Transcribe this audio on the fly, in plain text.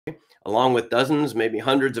along with dozens, maybe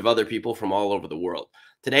hundreds of other people from all over the world.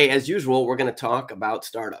 Today, as usual, we're going to talk about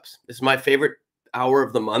startups. This is my favorite hour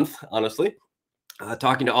of the month, honestly.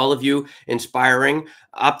 Talking to all of you inspiring,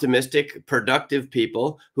 optimistic, productive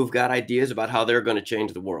people who've got ideas about how they're going to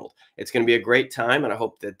change the world. It's going to be a great time, and I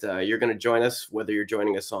hope that you're going to join us, whether you're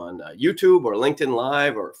joining us on YouTube or LinkedIn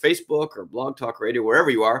Live or Facebook or Blog Talk Radio,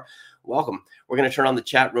 wherever you are. Welcome. We're going to turn on the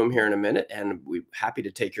chat room here in a minute, and we're happy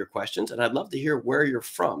to take your questions. And I'd love to hear where you're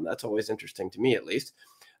from. That's always interesting to me, at least.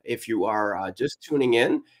 If you are just tuning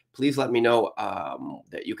in, please let me know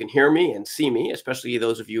that you can hear me and see me, especially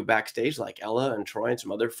those of you backstage like Ella and Troy and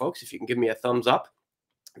some other folks. If you can give me a thumbs up,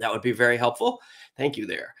 that would be very helpful. Thank you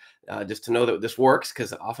there. Just to know that this works,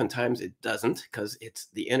 because oftentimes it doesn't, because it's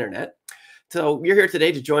the internet. So you're here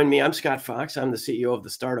today to join me. I'm Scott Fox. I'm the CEO of the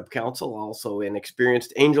Startup Council, also an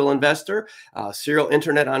experienced angel investor, serial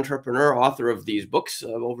internet entrepreneur, author of these books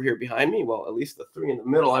over here behind me. Well, at least the three in the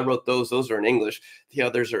middle, I wrote those. Those are in English. The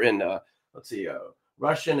others are in, let's see,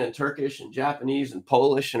 Russian and Turkish and Japanese and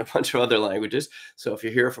Polish and a bunch of other languages. So if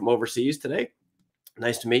you're here from overseas today,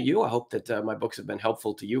 nice to meet you. I hope that my books have been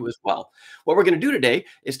helpful to you as well. What we're going to do today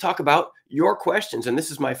is talk about your questions. And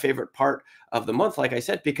this is my favorite part of the month, like I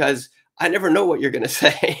said, because I never know what you're going to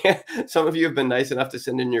say. Some of you have been nice enough to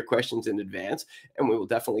send in your questions in advance, and we will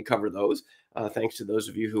definitely cover those. Thanks to those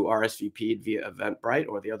of you who RSVP'd via Eventbrite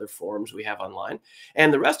or the other forums we have online.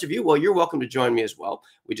 And the rest of you, well, you're welcome to join me as well.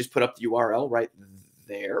 We just put up the URL right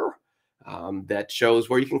there that shows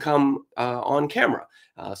where you can come on camera.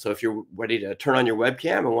 So if you're ready to turn on your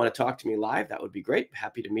webcam and want to talk to me live, that would be great.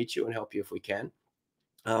 Happy to meet you and help you if we can.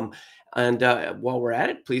 While we're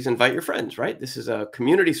at it, please invite your friends, right? This is a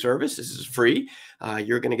community service. This is free.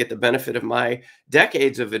 You're going to get the benefit of my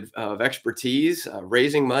decades of expertise,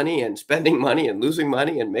 raising money and spending money and losing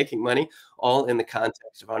money and making money, all in the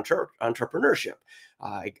context of entrepreneurship.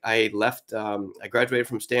 I graduated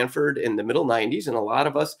from Stanford in the middle 90s, and a lot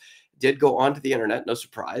of us did go onto the internet, no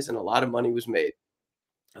surprise, and a lot of money was made.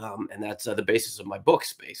 And that's the basis of my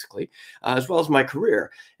books, basically, as well as my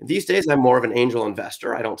career. And these days, I'm more of an angel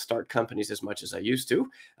investor. I don't start companies as much as I used to,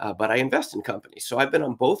 but I invest in companies. So I've been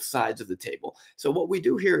on both sides of the table. So what we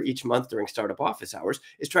do here each month during Startup Office Hours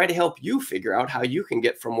is try to help you figure out how you can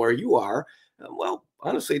get from where you are, well,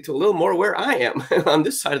 honestly, to a little more where I am on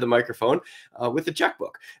this side of the microphone with the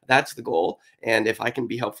checkbook. That's the goal. And if I can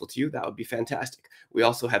be helpful to you, that would be fantastic. We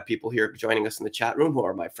also have people here joining us in the chat room who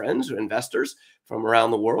are my friends or investors from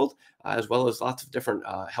around the world, as well as lots of different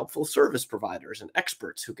helpful service providers and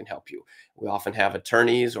experts who can help you. We often have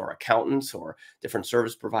attorneys or accountants or different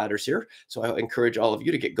service providers here. So I encourage all of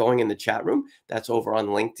you to get going in the chat room. That's over on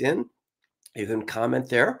LinkedIn. You can comment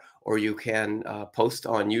there, or you can post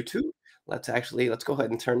on YouTube. Let's go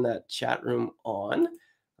ahead and turn that chat room on.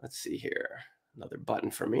 Let's see here. Another button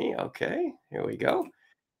for me. Okay, here we go.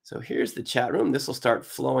 So here's the chat room. This will start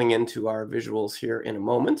flowing into our visuals here in a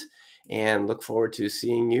moment, and look forward to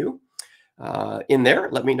seeing you in there.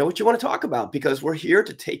 Let me know what you want to talk about, because we're here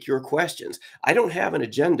to take your questions. I don't have an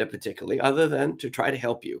agenda particularly, other than to try to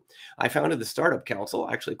help you. I founded the Startup Council.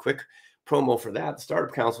 Actually, quick promo for that. The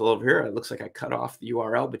Startup Council over here. It looks like I cut off the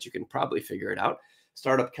URL, but you can probably figure it out.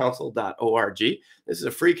 startupcouncil.org. This is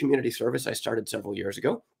a free community service I started several years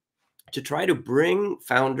ago to try to bring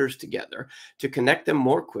founders together, to connect them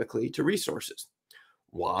more quickly to resources.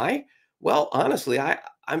 Why? Well, honestly,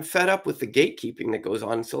 I'm fed up with the gatekeeping that goes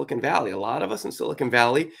on in Silicon Valley. A lot of us in Silicon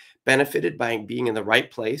Valley benefited by being in the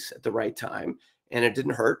right place at the right time. And it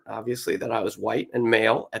didn't hurt, obviously, that I was white and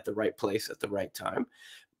male at the right place at the right time.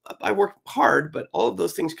 I worked hard, but all of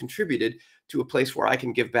those things contributed to a place where I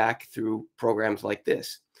can give back through programs like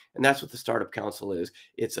this. And that's what the Startup Council is.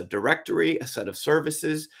 It's a directory, a set of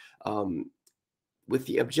services, with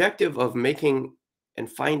the objective of making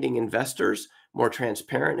and finding investors more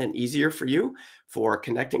transparent and easier for you, for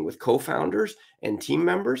connecting with co-founders and team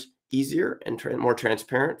members, easier and more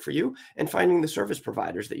transparent for you, and finding the service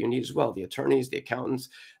providers that you need as well, the attorneys, the accountants,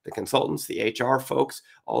 the consultants, the HR folks,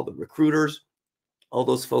 all the recruiters, all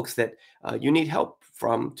those folks that you need help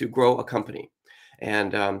from to grow a company.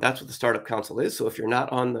 And that's what the Startup Council is. So if you're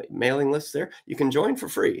not on the mailing list there, you can join for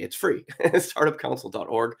free. It's free.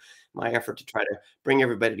 startupcouncil.org. My effort to try to bring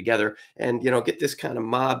everybody together and, get this kind of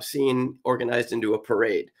mob scene organized into a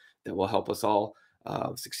parade that will help us all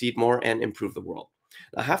succeed more and improve the world.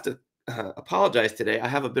 I have to apologize today. I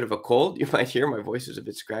have a bit of a cold. You might hear my voice is a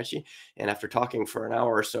bit scratchy. And after talking for an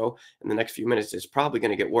hour or so in the next few minutes, it's probably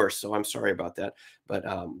going to get worse. So I'm sorry about that, but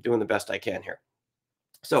doing the best I can here.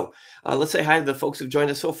 So let's say hi to the folks who've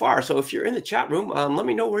joined us so far. So if you're in the chat room, let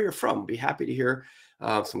me know where you're from. Be happy to hear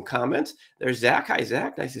some comments. There's Zach. Hi,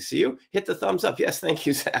 Zach. Nice to see you. Hit the thumbs up. Yes, thank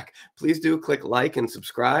you, Zach. Please do click like and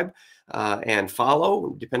subscribe and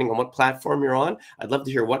follow, depending on what platform you're on. I'd love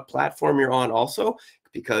to hear what platform you're on also,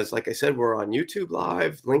 because like I said, we're on YouTube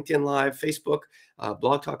Live, LinkedIn Live, Facebook,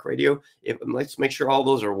 Blog Talk Radio. Let's make sure all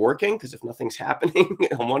those are working, because if nothing's happening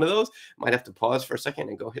on one of those, might have to pause for a second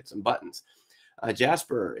and go hit some buttons.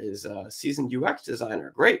 Jasper is a seasoned UX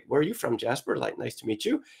designer. Great. Where are you from, Jasper? Nice to meet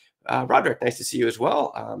you. Roderick, nice to see you as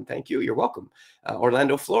well. Thank you. You're welcome.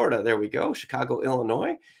 Orlando, Florida. There we go. Chicago,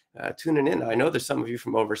 Illinois. Tuning in. I know there's some of you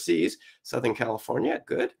from overseas. Southern California.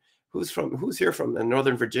 Good. Who's here from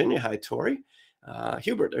Northern Virginia? Hi, Tori.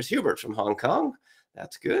 Hubert. There's Hubert from Hong Kong.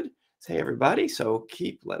 That's good. Hey, everybody. So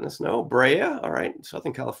keep letting us know. Brea. All right.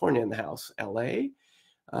 Southern California in the house. LA.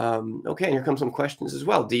 Okay. And here come some questions as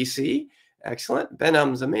well. DC. Excellent.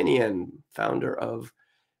 Benham Zamanian, founder of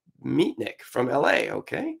Meetnik from LA.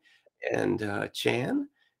 Okay. And Chan.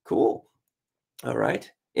 Cool. All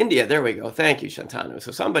right. India. There we go. Thank you, Shantanu.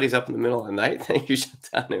 So somebody's up in the middle of the night. Thank you,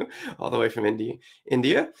 Shantanu, all the way from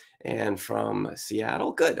India and from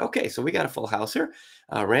Seattle. Good. Okay. So we got a full house here.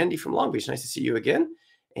 Randy from Long Beach. Nice to see you again.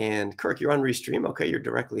 And Kirk, you're on Restream. Okay. You're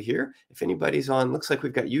directly here. If anybody's on, looks like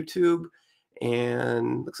we've got YouTube.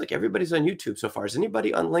 And looks like everybody's on YouTube so far. Is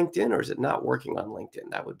anybody on LinkedIn, or is it not working on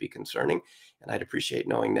LinkedIn? That would be concerning. And I'd appreciate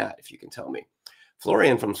knowing that if you can tell me.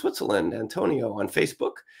 Florian from Switzerland. Antonio on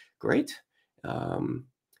Facebook. Great.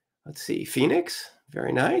 Let's see. Phoenix.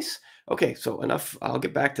 Very nice. Okay. So enough. I'll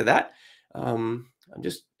get back to that.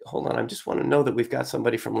 Hold on. I just want to know that we've got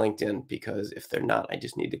somebody from LinkedIn, because if they're not, I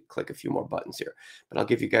just need to click a few more buttons here. But I'll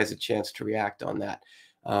give you guys a chance to react on that.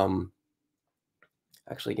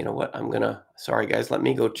 Actually, you know what? Sorry guys, let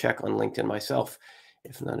me go check on LinkedIn myself.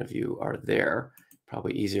 If none of you are there,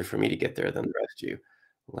 probably easier for me to get there than the rest of you.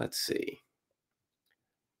 Let's see.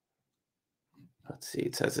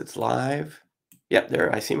 It says it's live. Yep,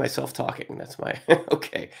 there, I see myself talking. That's my,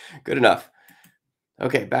 okay, good enough.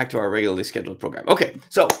 Okay, back to our regularly scheduled program. Okay,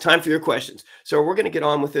 so time for your questions. So we're going to get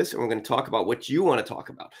on with this, and we're going to talk about what you want to talk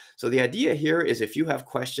about. So the idea here is, if you have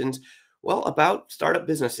questions, well, about startup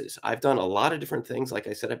businesses. I've done a lot of different things. Like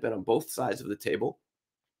I said, I've been on both sides of the table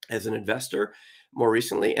as an investor more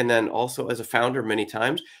recently, and then also as a founder many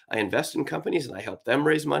times. I invest in companies and I help them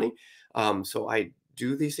raise money. So I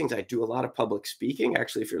do these things. I do a lot of public speaking.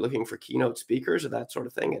 Actually, if you're looking for keynote speakers or that sort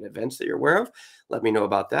of thing at events that you're aware of, let me know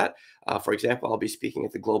about that. For example, I'll be speaking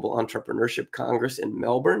at the Global Entrepreneurship Congress in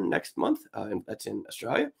Melbourne next month. And that's in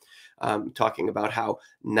Australia. Talking about how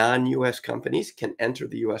non-US companies can enter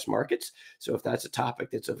the US markets. So if that's a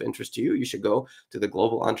topic that's of interest to you, you should go to the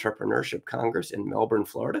Global Entrepreneurship Congress in Melbourne,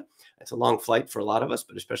 Florida. It's a long flight for a lot of us,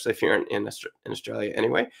 but especially if you're in Australia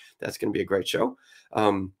anyway, that's going to be a great show.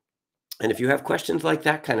 And if you have questions like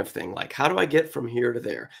that kind of thing, like how do I get from here to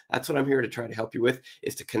there? That's what I'm here to try to help you with,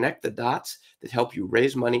 is to connect the dots that help you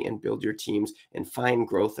raise money and build your teams and find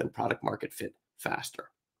growth and product market fit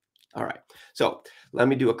faster. All right. So let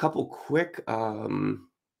me do a couple quick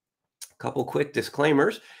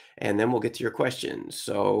disclaimers, and then we'll get to your questions.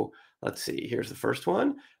 So let's see. Here's the first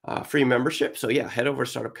one. Free membership. So yeah, head over to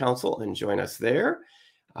Startup Council and join us there.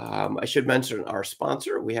 I should mention our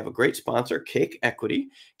sponsor. We have a great sponsor, Cake Equity,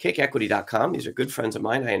 cakeequity.com. These are good friends of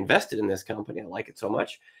mine. I invested in this company. I like it so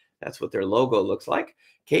much. That's what their logo looks like.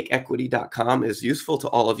 Cakeequity.com is useful to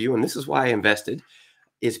all of you. And this is why I invested,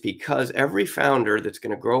 is because every founder that's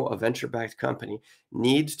going to grow a venture-backed company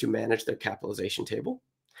needs to manage their capitalization table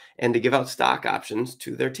and to give out stock options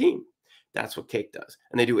to their team. That's what Cake does.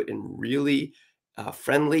 And they do it in really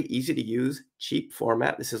friendly, easy to use, cheap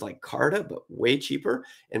format. This is like Carta, but way cheaper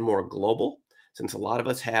and more global. Since a lot of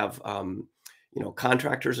us have,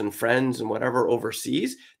 contractors and friends and whatever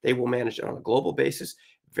overseas, they will manage it on a global basis,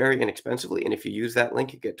 very inexpensively. And if you use that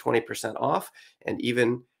link, you get 20% off. And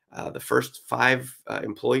even the first 5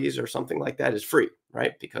 employees or something like that is free,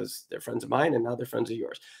 right? Because they're friends of mine and now they're friends of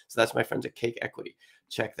yours. So that's my friends at Cake Equity.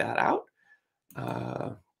 Check that out.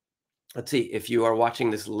 Let's see, if you are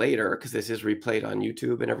watching this later, because this is replayed on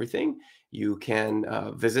YouTube and everything, you can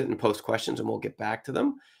visit and post questions and we'll get back to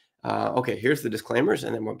them. Okay, here's the disclaimers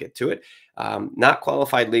and then we'll get to it. Not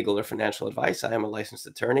qualified legal or financial advice. I am a licensed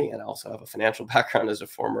attorney and I also have a financial background as a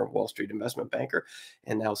former Wall Street investment banker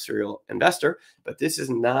and now serial investor. But this is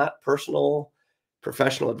not professional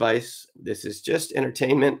advice. This is just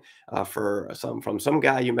entertainment from some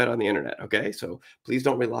guy you met on the internet. Okay, so please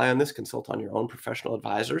don't rely on this. Consult on your own professional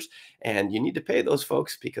advisors, and you need to pay those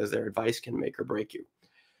folks because their advice can make or break you.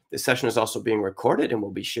 This session is also being recorded and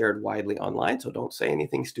will be shared widely online, so don't say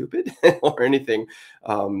anything stupid or anything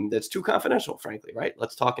that's too confidential, frankly, right?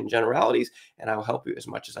 Let's talk in generalities, and I'll help you as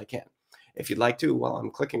much as I can. if you'd like to, while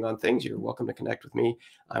I'm clicking on things, you're welcome to connect with me.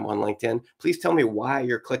 I'm on LinkedIn. Please tell me why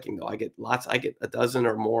you're clicking, though. I get a dozen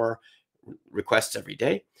or more requests every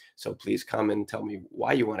day. So please come and tell me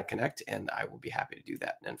why you want to connect, and I will be happy to do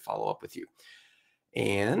that and follow up with you.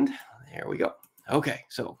 And there we go. Okay,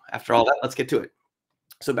 so after all that, let's get to it.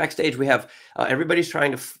 So backstage, we have everybody's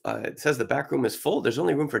trying to, it says the back room is full. There's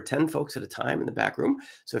only room for 10 folks at a time in the back room.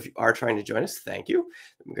 So if you are trying to join us, thank you.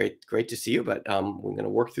 Great to see you. But we're going to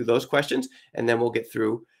work through those questions, and then we'll get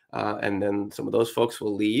through. And then some of those folks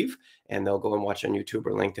will leave, and they'll go and watch on YouTube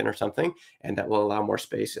or LinkedIn or something, and that will allow more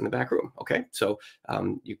space in the back room. Okay, so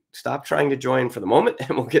you stop trying to join for the moment,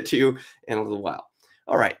 and we'll get to you in a little while.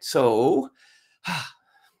 All right, so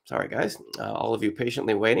sorry, guys, all of you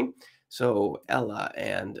patiently waiting. So Ella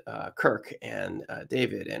and Kirk and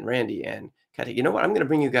David and Randy and Kathy, you know what? I'm going to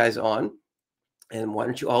bring you guys on. And why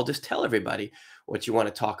don't you all just tell everybody what you want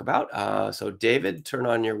to talk about? So David, turn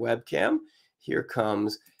on your webcam. Here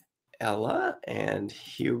comes Ella and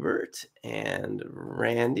Hubert and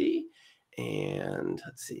Randy. And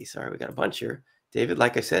let's see. Sorry, we got a bunch here. David,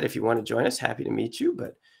 like I said, if you want to join us, happy to meet you.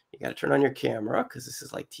 But you got to turn on your camera because this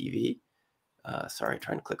is like TV. Sorry,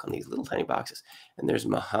 trying to click on these little tiny boxes. And there's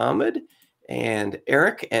Muhammad and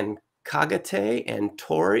Eric and Kagate and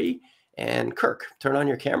Tori and Kirk. Turn on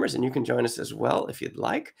your cameras and you can join us as well if you'd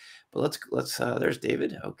like. But let's there's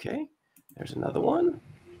David. Okay. There's another one.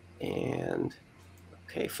 And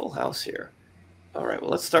okay, full house here. All right,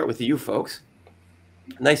 well, let's start with you folks.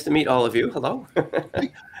 Nice to meet all of you. Hello.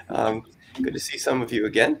 Good to see some of you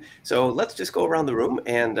again. So let's just go around the room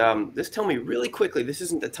and just tell me really quickly. This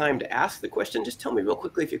isn't the time to ask the question. Just tell me real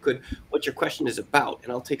quickly, if you could, what your question is about,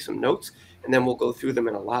 and I'll take some notes, and then we'll go through them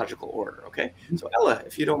in a logical order, okay? So Ella,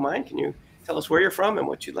 if you don't mind, can you tell us where you're from and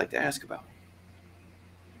what you'd like to ask about?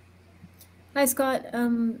 Hi, Scott.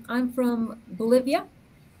 I'm from Bolivia,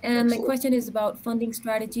 and my question is about funding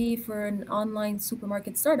strategy for an online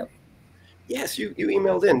supermarket startup. Yes, you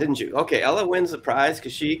emailed in, didn't you? Okay, Ella wins the prize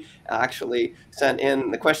because she actually sent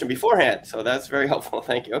in the question beforehand. So that's very helpful.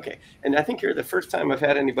 Thank you. Okay, and I think you're the first time I've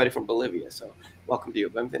had anybody from Bolivia. So welcome to you.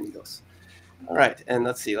 Bienvenidos. All right, and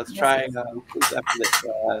let's see. Let's try who's after this.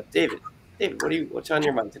 David. David, what's on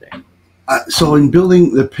your mind today? So in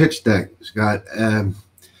building the pitch deck, Scott,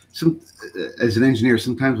 as an engineer,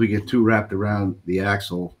 sometimes we get too wrapped around the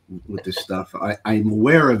axle with this stuff. I'm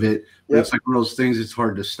aware of it, but it's like one of those things. It's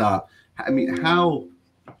hard to stop. I mean,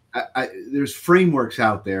 there's frameworks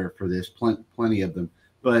out there for this, plenty of them,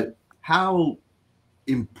 but how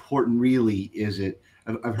important really is it?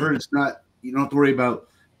 I've heard it's not, you don't have to worry about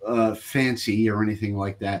fancy or anything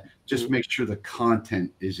like that. Just make sure the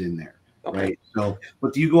content is in there, right? So,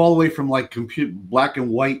 but do you go all the way from like black and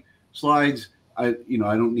white slides? I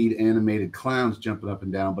don't need animated clowns jumping up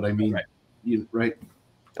and down, but I mean, right?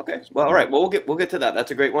 Okay. Well, all right. Well, we'll get to that.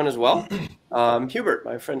 That's a great one as well. Hubert,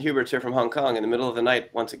 my friend Hubert's here from Hong Kong in the middle of the night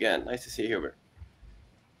once again. Nice to see you, Hubert.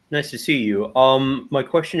 Nice to see you. My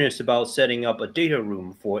question is about setting up a data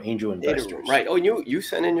room for angel investors. Right. Oh, you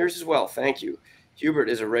sent in yours as well. Thank you. Hubert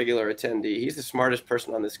is a regular attendee. He's the smartest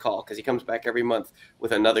person on this call because he comes back every month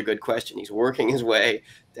with another good question. He's working his way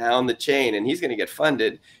down the chain, and he's going to get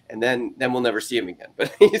funded, and then we'll never see him again.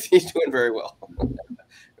 But he's doing very well.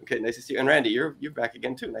 Okay, nice to see you. And Randy, you're back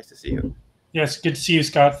again too. Nice to see you. Yes, good to see you,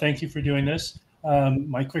 Scott. Thank you for doing this.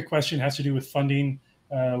 My quick question has to do with funding.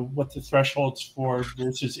 What the thresholds for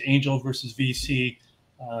versus angel versus VC.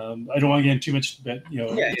 I don't want to get into too much, but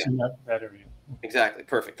that area. Exactly.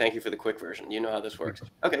 Perfect. Thank you for the quick version. You know how this works.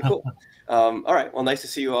 Okay, cool. All right. Well, nice to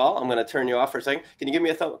see you all. I'm going to turn you off for a second. Can you give me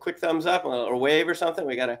a quick thumbs up or wave or something?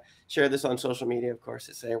 We got to share this on social media, of course,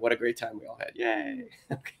 to say what a great time we all had. Yay.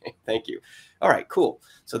 Okay. Thank you. All right, cool.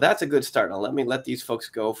 So that's a good start. Now let these folks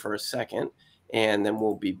go for a second, and then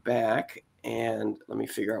we'll be back. And let me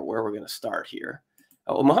figure out where we're going to start here.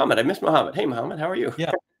 Oh, Mohammed. I missed Mohammed. Hey, Mohammed. How are you?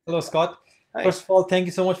 Yeah. Hello, Scott. Hi. First of all, thank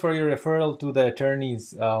you so much for your referral to the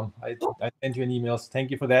attorneys. I sent you an email, so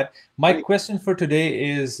thank you for that. My question for today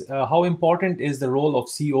is, how important is the role of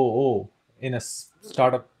COO in a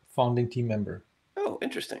startup founding team member? Oh,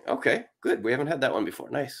 interesting. Okay, good. We haven't had that one before.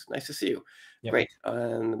 Nice to see you. Yep. Great.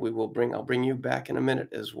 And I'll bring you back in a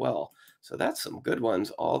minute as well. So that's some good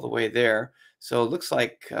ones all the way there. So it looks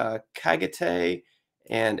like Kagate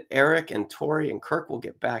and Eric and Tori and Kirk will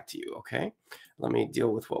get back to you. Okay. Let me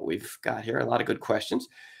deal with what we've got here. A lot of good questions.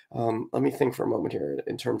 Let me think for a moment here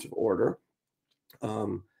in terms of order.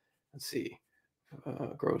 Let's see.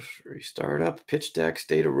 Grocery startup, pitch decks,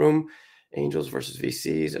 data room, angels versus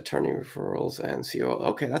VCs, attorney referrals, and COO.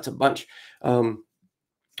 Okay, that's a bunch.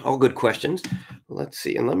 All good questions. Let's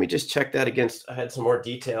see. And let me just check that against. I had some more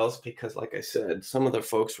details because, like I said, some of the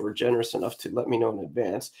folks were generous enough to let me know in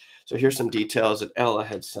advance. So here's some details that Ella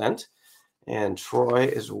had sent, and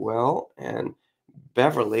Troy as well, and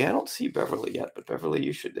Beverly. I don't see Beverly yet, but Beverly,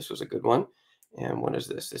 you should. This was a good one. And what is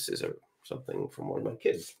this? This is something from one of my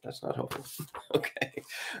kids. That's not helpful. Okay.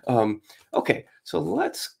 Okay. So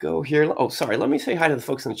let's go here. Oh, sorry. Let me say hi to the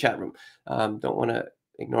folks in the chat room. Don't want to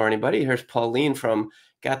ignore anybody. Here's Pauline from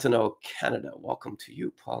Gatineau, Canada. Welcome to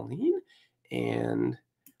you, Pauline. And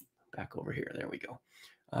back over here. There we go.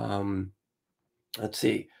 Let's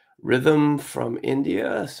see. Rhythm from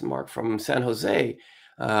India. Mark from San Jose.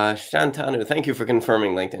 Shantanu, thank you for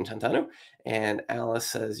confirming LinkedIn, Shantanu. And Alice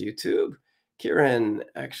says YouTube. Kieran,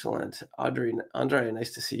 excellent. Andre,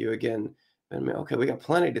 nice to see you again. Okay, we got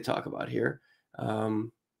plenty to talk about here.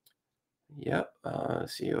 Yep,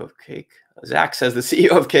 CEO of Cake. Zach says the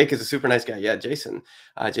CEO of Cake is a super nice guy. Yeah, Jason.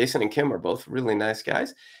 Jason and Kim are both really nice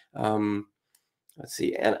guys. Let's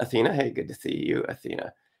see. And Athena, hey, good to see you,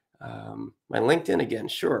 Athena. My LinkedIn again,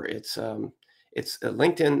 sure. It's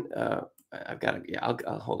LinkedIn. I've got to, yeah,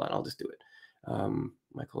 I'll hold on. I'll just do it.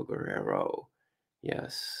 Michael Guerrero.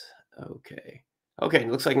 Yes. Okay. Okay. It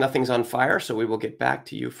looks like nothing's on fire. So we will get back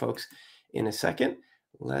to you folks in a second.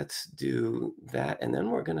 Let's do that. And then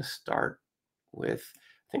we're going to start with,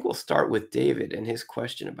 I think we'll start with David and his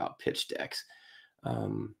question about pitch decks.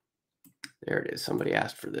 There it is. Somebody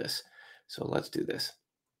asked for this. So let's do this.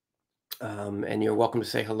 And you're welcome to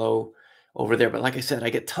say hello over there. But like I said, I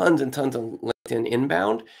get tons and tons of LinkedIn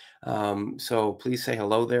inbound. So please say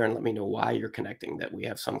hello there and let me know why you're connecting, that we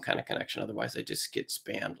have some kind of connection. Otherwise, I just get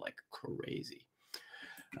spammed like crazy.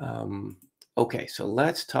 Okay, so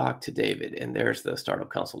let's talk to David. And there's the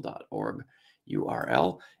startupcouncil.org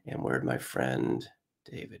URL. And where'd my friend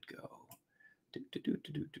David go?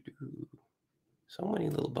 So many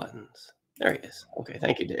little buttons. There he is. Okay,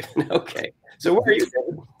 thank you, David. Okay, so where are you,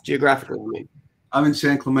 David? Geographically, I mean. I'm in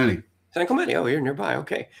San Clemente. San Clemente. Oh, you're nearby.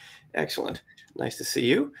 Okay, excellent. Nice to see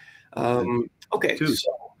you. Okay,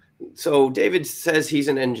 so David says he's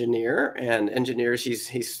an engineer, and engineers,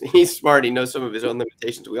 he's smart. He knows some of his own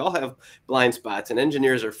limitations. We all have blind spots, and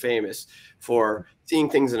engineers are famous for seeing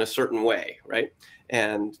things in a certain way, right?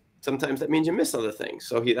 And sometimes that means you miss other things.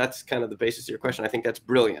 So that's kind of the basis of your question. I think that's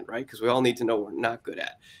brilliant, right? Because we all need to know what we're not good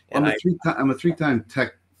at. And I'm a three-time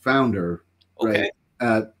tech founder, okay.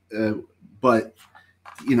 Right? But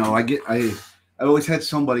you know, I always had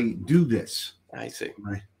somebody do this. I see.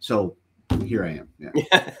 Right. So here I am.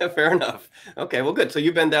 Yeah. Fair enough. Okay. Well, good. So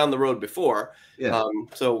you've been down the road before. Yeah.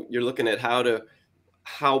 So you're looking at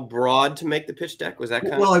how broad to make the pitch deck. Was that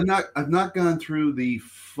kind of? Well, I've not gone through the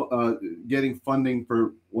getting funding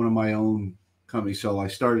for one of my own companies. So I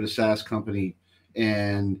started a SaaS company,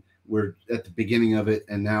 and we're at the beginning of it,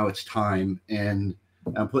 and now it's time. And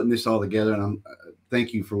I'm putting this all together, and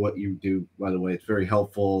thank you for what you do, by the way. It's very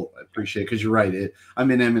helpful. I appreciate it, because you're right.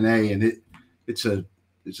 I'm in M&A, and it's a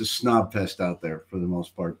snob fest out there for the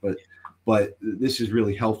most part, but this is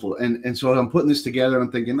really helpful. And so I'm putting this together, and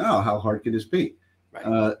I'm thinking, oh, how hard could this be? Right.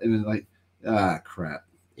 And then like, crap.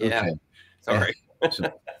 Yeah. Okay. Sorry. So,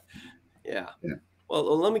 yeah.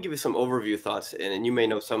 Well, let me give you some overview thoughts, and you may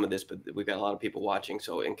know some of this, but we've got a lot of people watching.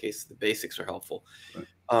 So in case the basics are helpful, right.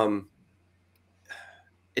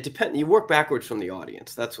 It depends. You work backwards from the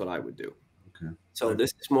audience. That's what I would do. Okay. So right.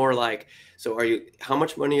 This is more like, how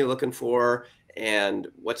much money are you looking for, and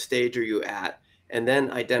what stage are you at? And then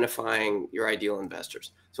identifying your ideal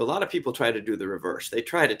investors. So a lot of people try to do the reverse. They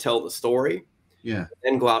try to tell the story,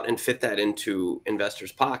 and go out and fit that into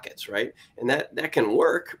investors' pockets, right? And that can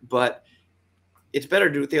work, but it's better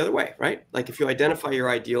to do it the other way, right? Like if you identify your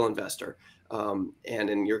ideal investor, and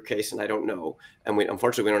in your case, and I don't know, and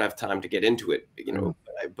unfortunately we don't have time to get into it, you know,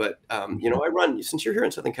 but you know, I run, since you're here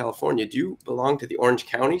in Southern California, do you belong to the Orange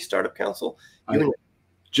County Startup Council?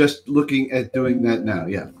 Just looking at doing that now.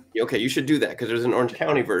 Yeah. Okay. You should do that, because there's an Orange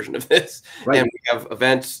County version of this, right. And we have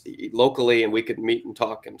events locally, and we could meet and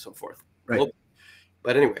talk and so forth. Right.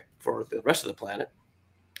 But anyway, for the rest of the planet.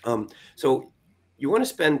 So you want to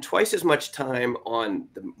spend twice as much time on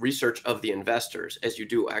the research of the investors as you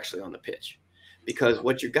do actually on the pitch, because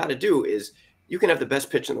what you've got to do is, you can have the best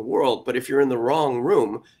pitch in the world, but if you're in the wrong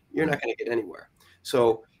room, you're not going to get anywhere.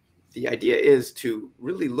 So the idea is to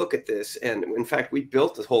really look at this. And in fact, we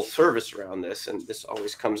built the whole service around this, and this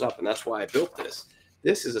always comes up, and that's why I built this.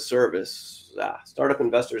 This is a service,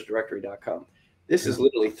 startupinvestorsdirectory.com. This is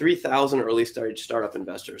literally 3,000 early stage startup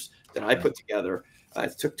investors that I put together.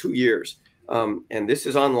 It took 2 years. And this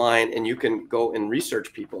is online, and you can go and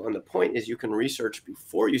research people. And the point is, you can research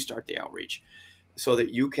before you start the outreach. so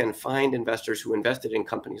that you can find investors who invested in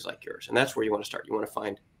companies like yours. And that's where you want to start. You want to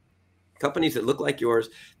find companies that look like yours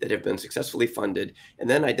that have been successfully funded, and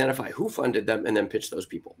then identify who funded them and then pitch those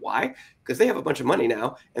people. Why? Because they have a bunch of money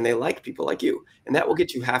now and they like people like you, and that will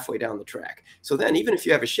get you halfway down the track. So then even if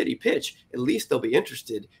you have a shitty pitch, at least they'll be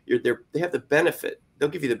interested. They have the benefit. They'll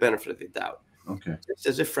give you the benefit of the doubt. Okay. Just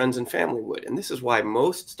as if friends and family would. And this is why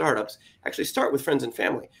most startups actually start with friends and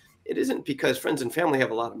family. It isn't because friends and family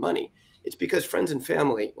have a lot of money. It's because friends and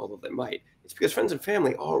family, although they might, it's because friends and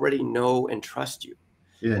family already know and trust you.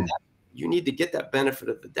 Yeah. And you need to get that benefit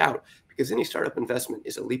of the doubt, because any startup investment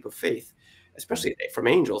is a leap of faith, especially from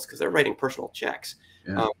angels, because they're writing personal checks.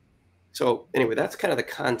 Yeah. So anyway, that's kind of the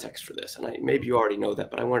context for this. And maybe you already know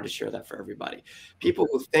that, but I wanted to share that for everybody. People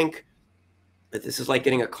who think that this is like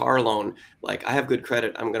getting a car loan, like I have good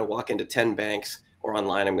credit, I'm going to walk into 10 banks, or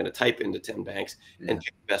online, I'm going to type into 10 banks and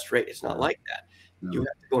pick the best rate. It's not like that. No. You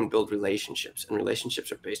have to go and build relationships, and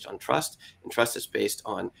relationships are based on trust, and trust is based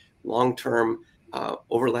on long-term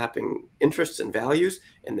overlapping interests and values.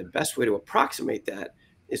 And the best way to approximate that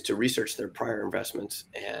is to research their prior investments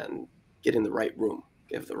and get in the right room,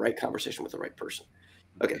 have the right conversation with the right person.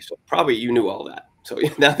 Okay, so probably you knew all that. So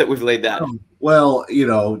now that we've laid that. Well,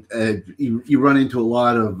 you run into a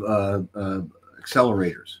lot of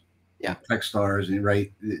accelerators, Techstars, and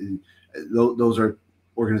right. Those are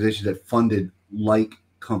organizations that funded like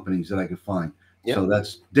companies that I could find. Yep. So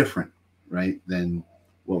that's different, right, than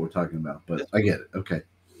what we're talking about. But I get it. Okay.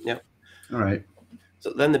 Yep. All right.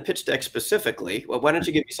 So then the pitch deck specifically, well, why don't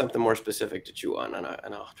you give me something more specific to chew on, and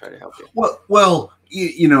I'll try to help you. Well,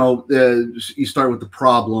 you start with the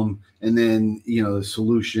problem, and then the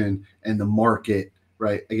solution and the market,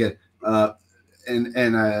 right? Again,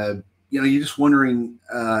 you're just wondering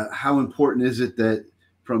how important is it that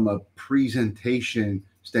from a presentation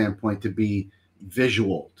standpoint to be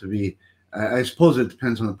visual, to be. I suppose it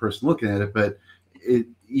depends on the person looking at it, but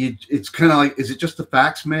it's kind of like, is it just the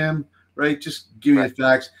facts, ma'am? Right? Just give me the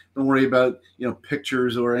facts. Don't worry about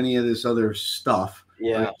pictures or any of this other stuff.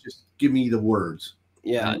 Yeah. Right? Just give me the words.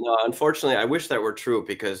 Yeah. No, unfortunately, I wish that were true,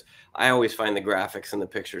 because I always find the graphics and the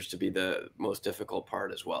pictures to be the most difficult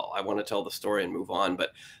part as well. I want to tell the story and move on,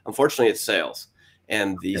 but unfortunately, it's sales,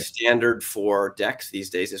 and the standard for decks these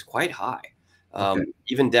days is quite high.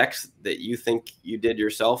 Even decks that you think you did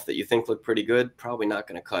yourself, that you think look pretty good, probably not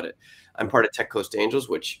going to cut it. I'm part of Tech Coast Angels,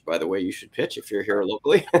 which, by the way, you should pitch if you're here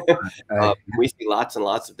locally. We see lots and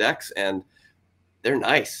lots of decks, and they're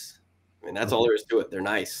nice. I mean, that's all there is to it. They're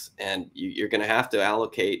nice, and you're going to have to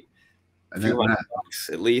allocate a few $100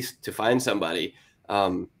 at least to find somebody.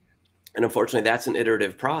 And unfortunately, that's an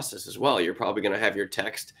iterative process as well. You're probably going to have your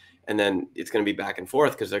text, and then it's going to be back and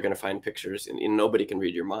forth, because they're going to find pictures, and nobody can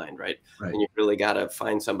read your mind, right? And you really got to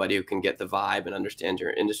find somebody who can get the vibe and understand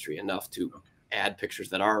your industry enough to add pictures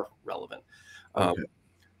that are relevant. A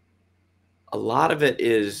lot of it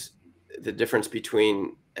is the difference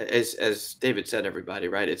between, as David said, everybody,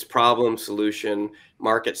 right? It's problem, solution,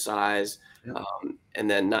 market size, and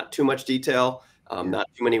then not too much detail, not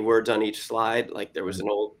too many words on each slide. Like there was an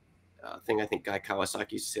old thing, I think Guy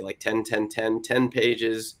Kawasaki used to say, like 10, 10, 10, 10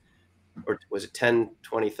 pages, or was it 10,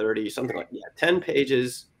 20, 30, something like that. 10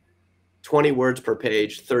 pages, 20 words per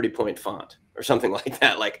page, 30-point font, or something like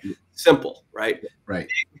that. Like simple, right? Right.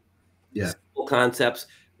 Yeah. Simple concepts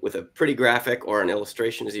with a pretty graphic, or an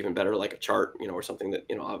illustration is even better, like a chart, or something that,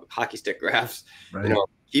 hockey stick graphs,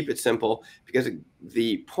 keep it simple, because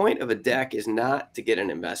the point of a deck is not to get an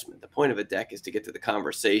investment. The point of a deck is to get to the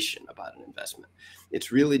conversation about an investment.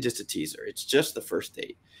 It's really just a teaser. It's just the first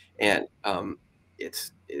date. And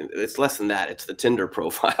it's less than that. It's the Tinder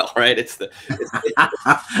profile, right? It's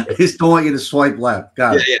I just don't want you to swipe left.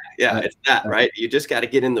 Got it. Yeah. It's that, right? You just got to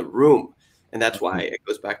get in the room. And that's why it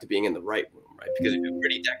goes back to being in the right room, right? Because a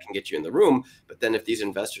pretty deck can get you in the room, but then if these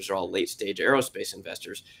investors are all late stage aerospace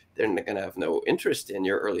investors, they're going to have no interest in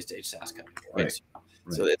your early stage SaaS company, right?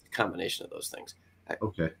 So it's a combination of those things.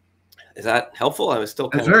 Okay. Is that helpful? I was still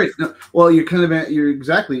kind of well, you're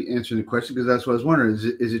exactly answering the question, because that's what I was wondering.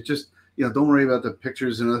 Is it just, don't worry about the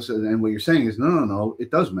pictures and us, and what you're saying is no,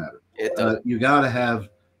 it does matter. It does. You got to have,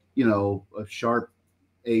 a sharp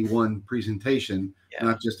A1 presentation,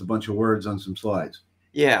 not just a bunch of words on some slides.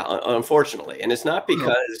 Yeah, unfortunately. And it's not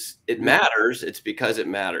because it matters, it's because it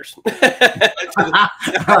matters.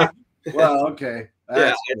 Well, okay.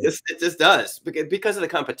 Yeah, it just does, because of the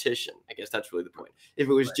competition. I guess that's really the point. If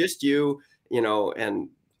it was just you, and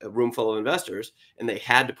a room full of investors, and they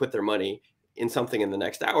had to put their money in something in the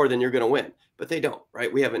next hour, then you're going to win. But they don't,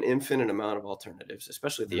 right? We have an infinite amount of alternatives,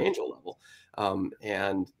 especially at the angel level.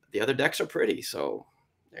 And the other decks are pretty. So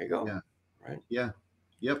there you go. Yeah. Right. Yeah.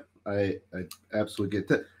 Yep, I absolutely get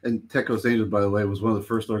that. And Tecos Angels, by the way, was one of the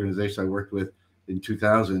first organizations I worked with in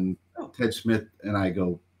 2000. Oh. Ted Smith and I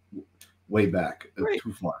go way back,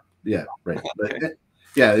 too far. Yeah, right. Okay. But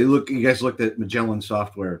yeah, you guys looked at Magellan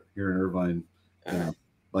Software here in Irvine.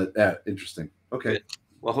 But interesting. Okay. Good.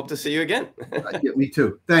 Well, hope to see you again. Yeah, me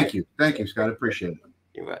too. Thank you, Scott. I appreciate it.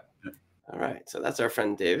 You bet. All right. So that's our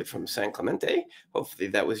friend David from San Clemente. Hopefully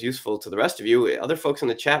that was useful to the rest of you. Other folks in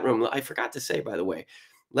the chat room, I forgot to say, by the way,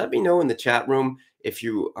 let me know in the chat room if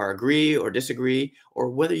you agree or disagree, or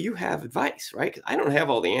whether you have advice, right? Because I don't have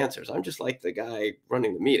all the answers. I'm just like the guy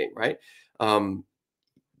running the meeting, right?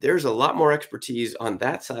 There's a lot more expertise on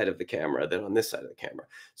that side of the camera than on this side of the camera.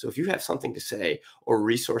 So if you have something to say or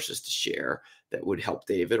resources to share that would help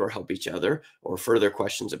David or help each other, or further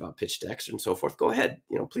questions about pitch decks and so forth, go ahead,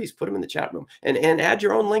 please put them in the chat room, and add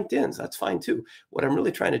your own LinkedIns. That's fine too. What I'm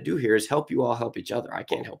really trying to do here is help you all help each other. I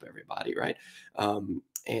can't help everybody, right?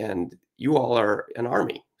 And you all are an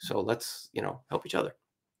army. So let's, help each other.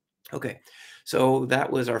 Okay. So that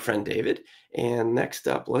was our friend David. And next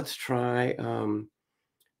up, let's try,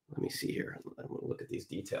 let me see here. I want to look at these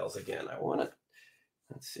details again.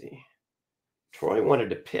 Let's see. Troy wanted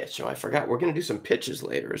to pitch. Oh, I forgot. We're going to do some pitches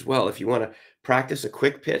later as well. If you want to practice a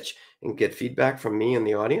quick pitch and get feedback from me and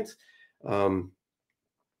the audience. And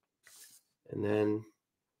then,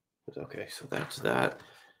 okay, so that's that.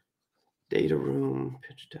 Data room,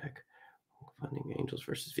 pitch deck, funding angels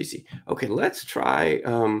versus VC. Okay, let's try.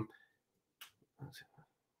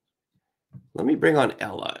 Let me bring on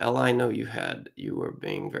Ella. Ella, I know you were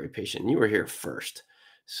being very patient. You were here first.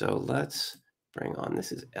 So let's bring on,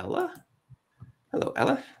 this is Ella. Hello,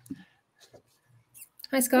 Ella.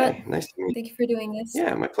 Hi, Scott. Hey, nice to meet you. Thank you for doing this.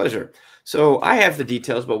 Yeah, my pleasure. So I have the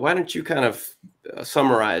details, but why don't you kind of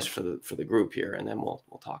summarize for the group here, and then we'll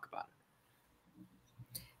talk about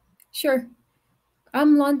it. Sure.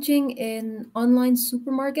 I'm launching an online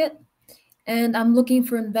supermarket, and I'm looking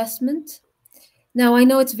for investment. Now, I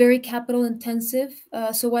know it's very capital intensive.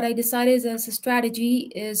 So what I decided as a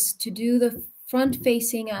strategy is to do the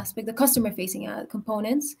front-facing aspect, the customer-facing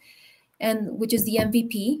components, and which is the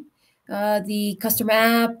MVP, the customer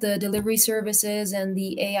app, the delivery services, and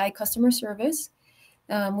the AI customer service,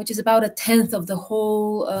 which is about 1/10 of the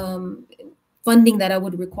whole funding that I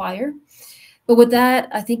would require. But with that,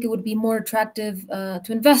 I think it would be more attractive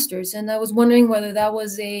to investors. And I was wondering whether that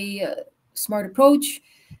was a smart approach,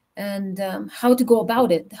 and how to go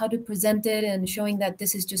about it, how to present it, and showing that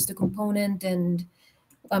this is just a component. And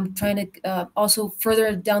I'm trying to also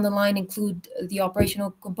further down the line include the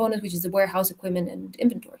operational component, which is the warehouse equipment and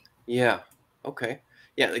inventory. Yeah. Okay.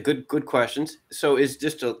 Yeah. Good questions. So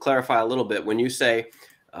just to clarify a little bit, when you say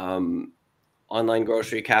online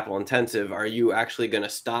grocery capital intensive, are you actually going to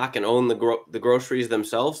stock and own the groceries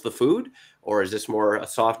themselves, the food, or is this more a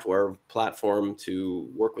software platform to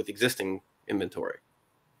work with existing inventory?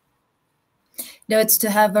 No, it's to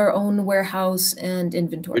have our own warehouse and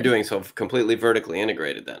inventory. You're doing so completely vertically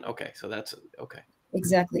integrated then. Okay. So that's okay.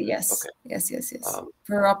 Exactly. Yes. Okay. Yes.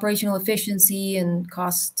 For operational efficiency and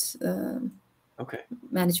cost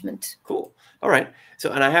management. Cool. All right.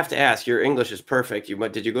 So, and I have to ask, your English is perfect.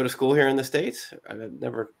 Did you go to school here in the States? I've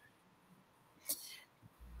never.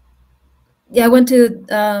 Yeah, I went to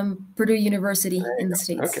Purdue University in the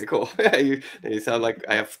States. Okay, cool. you sound like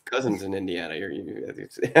I have cousins in Indiana.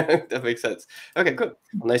 That makes sense. Okay, good.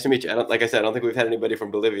 Well, nice to meet you. Like I said, I don't think we've had anybody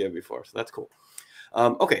from Bolivia before, so that's cool.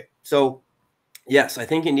 Okay, so yes, I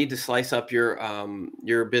think you need to slice up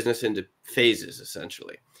your business into phases,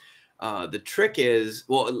 essentially. The trick is,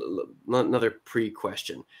 well, another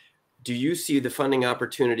pre-question. Do you see the funding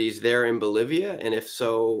opportunities there in Bolivia? And if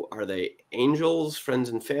so, are they angels, friends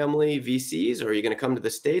and family, VCs, or are you going to come to the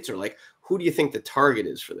States? Or like, who do you think the target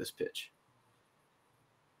is for this pitch?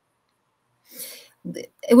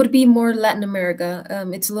 It would be more Latin America.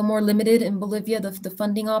 It's a little more limited in Bolivia, the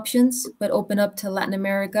funding options, but open up to Latin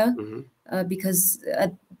America, because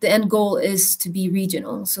the end goal is to be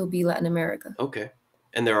regional, so be Latin America. Okay.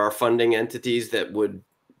 And there are funding entities that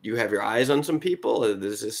you have your eyes on some people?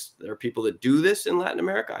 There are people that do this in Latin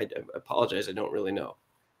America? I apologize, I don't really know.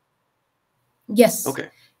 Yes. Okay.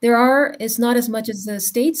 There are. It's not as much as the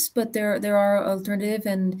States, but there are alternative.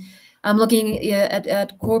 And I'm looking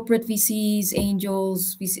at corporate VCs,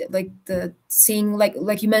 angels, VC,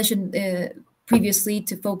 like you mentioned previously,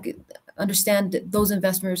 to understand those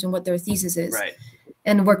investors and what their thesis is, right,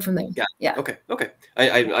 and work from there. Yeah. Okay.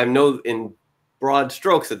 I know in broad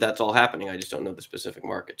strokes that's all happening. I just don't know the specific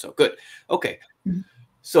market. So good. Okay.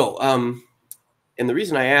 So, and the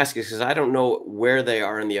reason I ask is because I don't know where they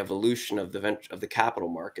are in the evolution of the capital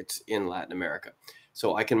markets in Latin America.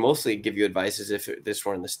 So I can mostly give you advice as if this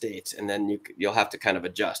were in the States, and then you'll have to kind of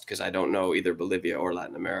adjust, because I don't know either Bolivia or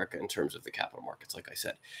Latin America in terms of the capital markets, like I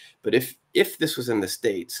said. But if this was in the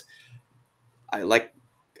States, like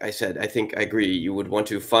I said, I think I agree. You would want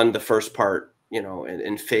to fund the first part, you know,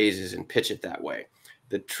 in phases and pitch it that way.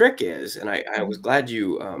 The trick is, and I was glad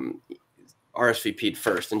you RSVP'd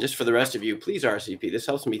first. And just for the rest of you, please RSVP. This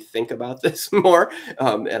helps me think about this more,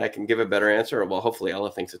 and I can give a better answer. Well, hopefully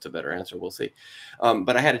Ella thinks it's a better answer. We'll see.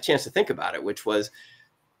 But I had a chance to think about it, which was,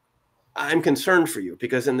 I'm concerned for you,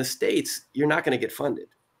 because in the States, you're not going to get funded,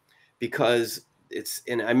 because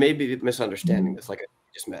and I may be misunderstanding this, like I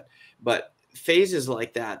just met, but phases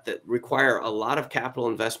like that require a lot of capital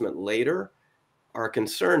investment later are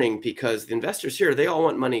concerning, because the investors here, they all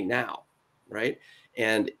want money now, right?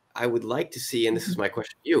 And I would like to see, and this is my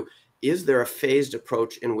question to you, is there a phased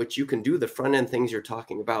approach in which you can do the front end things you're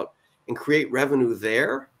talking about and create revenue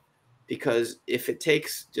there? Because if it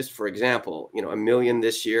takes, just for example, you know, $1 million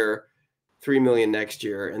this year, 3 million next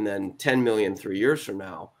year, and then 10 million 3 years from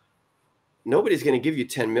now, nobody's going to give you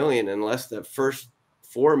 10 million unless the first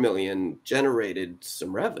 4 million generated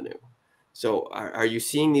some revenue. So are you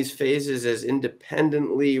seeing these phases as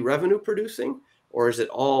independently revenue producing, or is it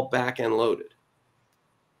all back end loaded?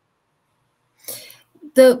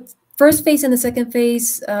 The first phase and the second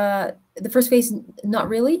phase, the first phase, not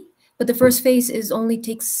really, but the first phase only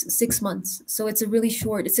takes 6 months. So it's a really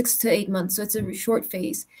short, it's 6 to 8 months. So it's a short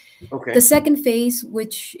phase. Okay. The second phase,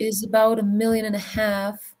 which is about 1.5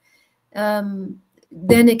 million,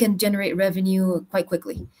 then it can generate revenue quite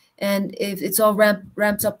quickly. And if it's all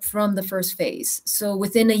ramped up from the first phase. So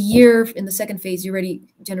within a year in the second phase, you're already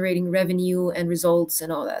generating revenue and results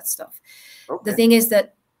and all that stuff. Okay. The thing is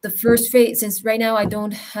that the first phase, since right now I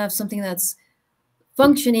don't have something that's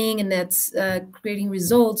functioning and that's creating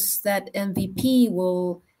results, that MVP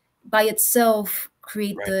will by itself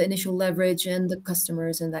create the initial leverage and the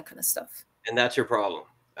customers and that kind of stuff. And that's your problem.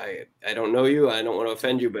 I don't know you. I don't want to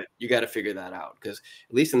offend you, but you got to figure that out, because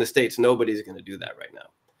at least in the States, nobody's going to do that right now.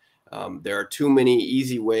 There are too many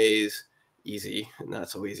easy ways, not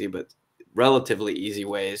so easy, but relatively easy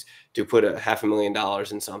ways to put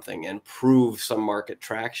 $500,000 in something and prove some market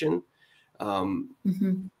traction.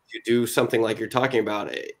 You do something like you're talking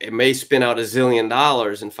about, it may spin out $1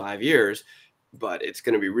 zillion in 5 years, but it's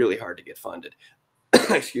going to be really hard to get funded.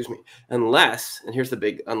 Excuse me. Unless, and here's the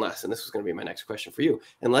big unless, and this is going to be my next question for you,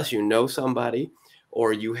 unless you know somebody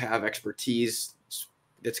or you have expertise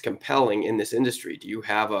that's compelling in this industry. Do you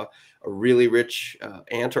have a really rich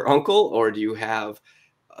aunt or uncle, or do you have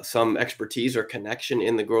some expertise or connection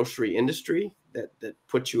in the grocery industry that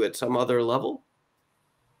puts you at some other level?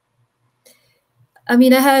 I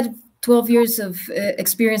mean, I had 12 years of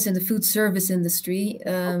experience in the food service industry,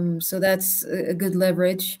 so that's a good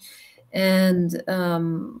leverage. And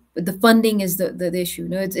the funding is the issue.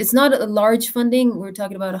 No, it's not a large funding. We're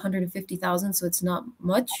talking about 150,000, so it's not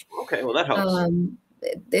much. Okay, well that helps.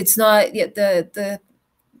 It's not yet the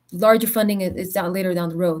larger funding is later down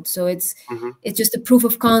the road. So it's just a proof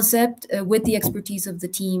of concept with the expertise of the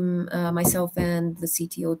team, myself and the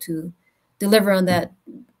CTO, to deliver on that,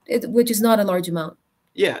 which is not a large amount.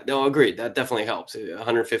 Yeah, no, agreed. That definitely helps.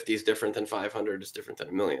 150 is different than 500. Is different than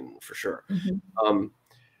 1 million for sure.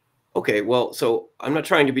 Okay, well, so I'm not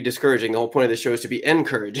trying to be discouraging. The whole point of this show is to be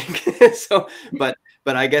encouraging. So, but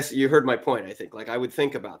I guess you heard my point. I think, like, I would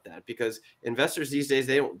think about that, because investors these days,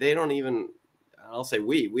 they don't even, I'll say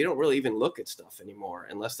we don't really even look at stuff anymore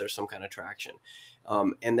unless there's some kind of traction.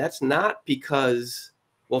 And that's not because,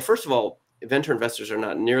 well, first of all, venture investors are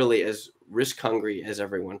not nearly as risk hungry as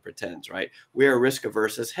everyone pretends, right? We are risk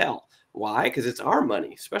averse as hell. Why? Because it's our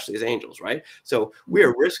money, especially as angels, right? So we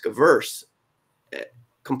are risk averse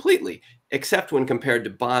completely, except when compared to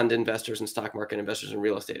bond investors and stock market investors and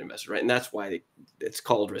real estate investors, right? And that's why it's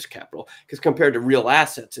called risk capital, because compared to real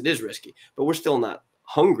assets, it is risky, but we're still not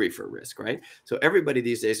hungry for risk, right? So everybody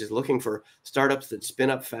these days is looking for startups that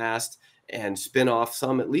spin up fast and spin off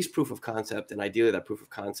some at least proof of concept. And ideally that proof of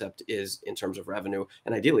concept is in terms of revenue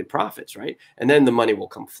and ideally profits, right? And then the money will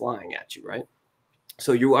come flying at you, right?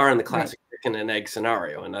 So you are in the classic chicken and egg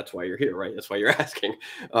scenario, and that's why you're here, right? That's why you're asking.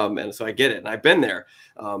 And so I get it. And I've been there.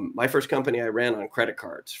 My first company I ran on credit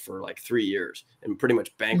cards for like 3 years and pretty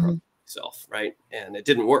much bankrupted myself, right? And it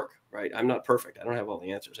didn't work, right? I'm not perfect. I don't have all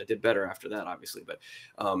the answers. I did better after that, obviously. But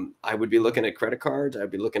I would be looking at credit cards. I'd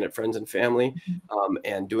be looking at friends and family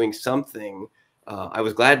and doing something. I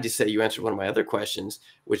was glad to say you answered one of my other questions,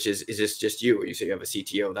 which is this just you? You say you have a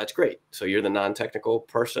CTO. That's great. So you're the non-technical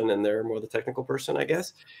person and they're more the technical person, I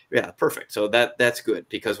guess. Yeah, perfect. So that's good,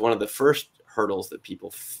 because one of the first hurdles that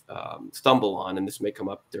people stumble on, and this may come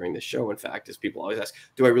up during the show, in fact, is people always ask,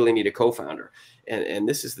 do I really need a co-founder? And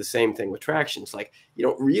this is the same thing with traction. It's like, you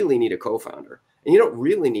don't really need a co-founder, and you don't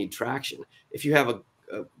really need traction if you have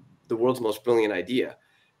the world's most brilliant idea.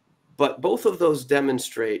 But both of those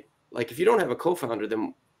demonstrate, like, if you don't have a co-founder,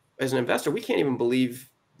 then as an investor, we can't even believe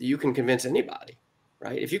that you can convince anybody,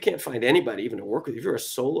 right? If you can't find anybody even to work with, if you're a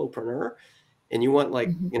solopreneur and you want, like,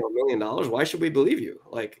 you know, $1 million, why should we believe you?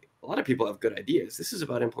 Like, a lot of people have good ideas. This is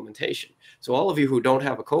about implementation. So all of you who don't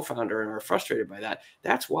have a co-founder and are frustrated by that,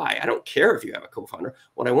 that's why. I don't care if you have a co-founder.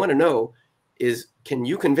 What I want to know is, can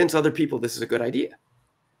you convince other people this is a good idea?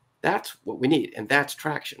 That's what we need. And that's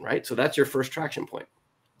traction, right? So that's your first traction point.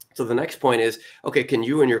 So the next point is, okay, can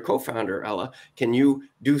you and your co-founder, Ella, can you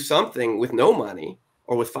do something with no money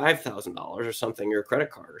or with $5,000 or something, your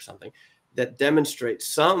credit card or something, that demonstrates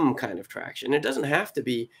some kind of traction? It doesn't have to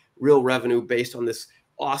be real revenue based on this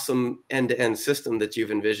awesome end-to-end system that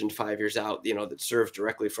you've envisioned 5 years out, you know, that serves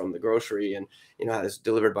directly from the grocery and, you know, is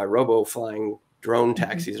delivered by robo-flying drone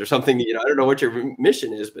taxis or something. You know, I don't know what your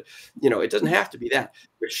mission is, but, you know, it doesn't have to be that.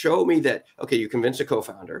 But show me that, okay, you convince a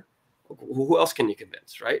co-founder. Who else can you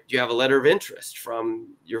convince, right? Do you have a letter of interest from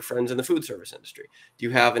your friends in the food service industry? Do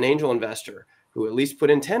you have an angel investor who at least put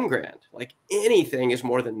in 10 grand? Like, anything is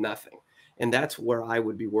more than nothing. And that's where I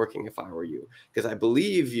would be working if I were you, because I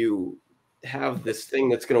believe you have this thing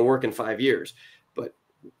that's going to work in 5 years. But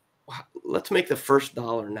let's make the first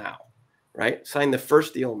dollar now, right? Sign the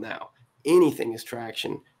first deal now. Anything is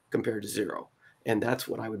traction compared to zero. And that's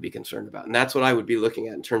what I would be concerned about. And that's what I would be looking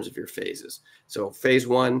at in terms of your phases. So phase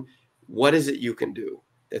one, what is it you can do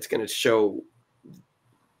that's going to show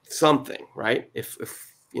something, right? If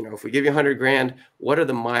you know, if we give you 100 grand, what are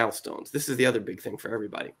the milestones? This is the other big thing for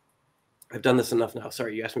everybody. I've done this enough now.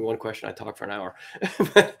 Sorry, you asked me one question, I talked for an hour.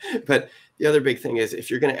 But the other big thing is, if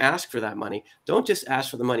you're going to ask for that money, don't just ask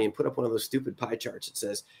for the money and put up one of those stupid pie charts that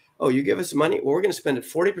says, oh, you give us money, well, we're going to spend it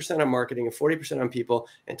 40% on marketing and 40% on people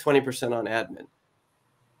and 20% on admin.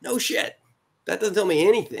 No shit. That doesn't tell me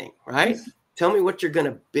anything, right? Tell me what you're going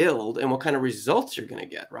to build and what kind of results you're going to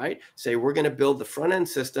get, right? Say, we're going to build the front end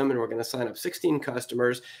system and we're going to sign up 16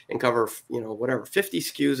 customers and cover, you know, whatever, 50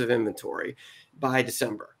 SKUs of inventory by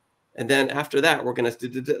December. And then after that, we're going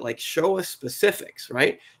to like show us specifics,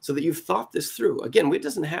 right? So that you've thought this through. Again, it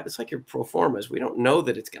doesn't have, it's like your pro formas. We don't know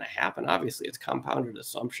that it's going to happen. Obviously, it's compounded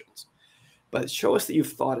assumptions, but show us that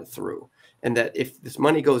you've thought it through. And that if this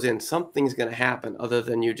money goes in, something's going to happen other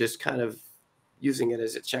than you just kind of using it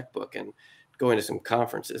as a checkbook and going to some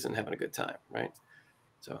conferences and having a good time, right?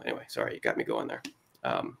 So anyway, sorry, you got me going there.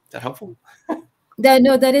 Is that helpful?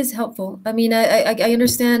 No, that is helpful. I mean, I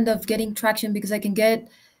understand of getting traction because I can get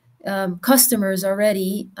customers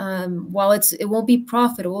already. While it won't be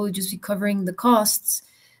profitable, it'll just be covering the costs.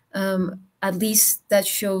 At least that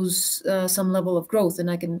shows some level of growth,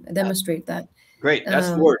 and I can demonstrate that. Great,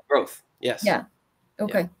 that's the word, growth. Yes. Yeah.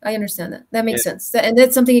 Okay, yeah. I understand that. That makes sense. And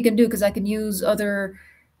that's something you can do because I can use other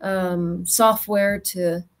software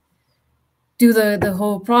to do the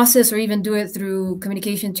whole process, or even do it through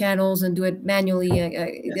communication channels and do it manually.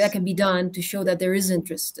 That can be done to show that there is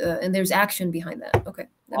interest and there's action behind that. Okay,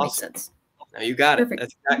 that makes sense. Now you got Perfect.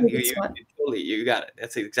 it. That's exactly you got it.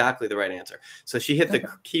 That's exactly the right answer. So she hit the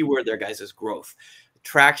key word there, guys, is growth.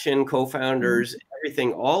 Traction, co-founders,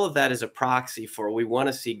 everything, all of that is a proxy for, we want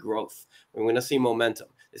to see growth. We want to see momentum.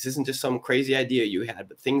 This isn't just some crazy idea you had,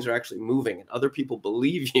 but things are actually moving and other people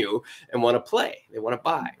believe you and want to play. They want to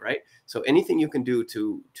buy, right? So anything you can do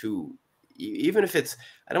to even if it's,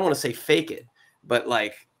 I don't want to say fake it, but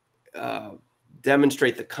like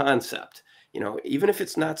demonstrate the concept. You know, even if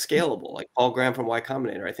it's not scalable, like Paul Graham from Y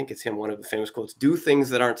Combinator, I think it's him, one of the famous quotes, do things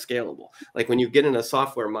that aren't scalable. Like when you get in a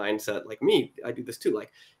software mindset, like me, I do this too.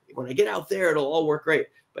 Like when I get out there, it'll all work great.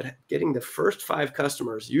 But getting the first 5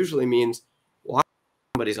 customers usually means walking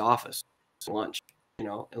somebody's office, lunch, you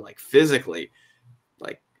know, and like physically,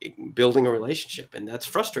 like building a relationship. And that's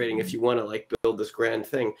frustrating if you want to like build this grand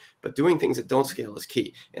thing, but doing things that don't scale is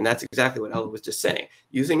key. And that's exactly what Ella was just saying.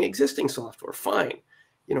 Using existing software, fine.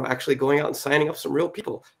 You know, actually going out and signing up some real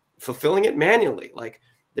people, fulfilling it manually. Like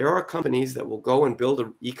there are companies that will go and build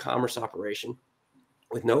an e-commerce operation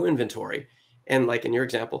with no inventory. And like in your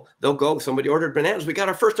example, they'll go, somebody ordered bananas. We got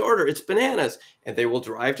our first order. It's bananas. And they will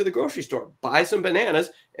drive to the grocery store, buy some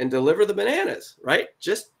bananas and deliver the bananas, right?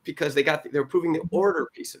 Just because they're proving the order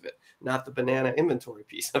piece of it, not the banana inventory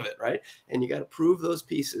piece of it, right? And you got to prove those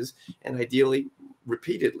pieces, and ideally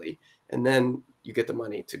repeatedly. And then you get the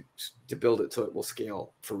money to build it so it will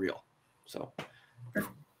scale for real. So,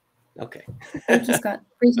 okay. Thank you, Scott.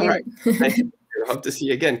 Appreciate right. it. Thank you. Hope to see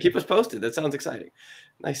you again. Keep us posted. That sounds exciting.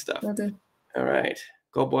 Nice stuff. Will do. All right.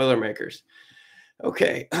 Go Boilermakers.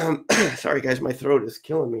 Okay. Sorry, guys. My throat is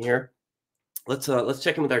killing me here. Let's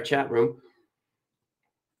check in with our chat room.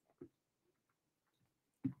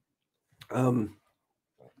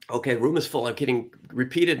 Okay, room is full. I'm getting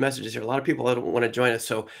repeated messages here. A lot of people don't want to join us,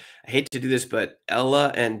 so I hate to do this, but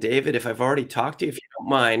Ella and David, if I've already talked to you, if you don't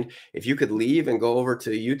mind, if you could leave and go over to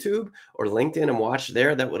YouTube or LinkedIn and watch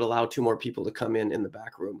there, that would allow 2 more people to come in the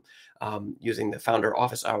back room using the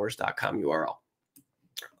founderofficehours.com URL.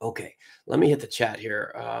 Okay, let me hit the chat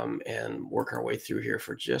here and work our way through here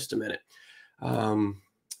for just a minute.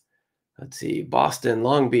 Let's see, Boston,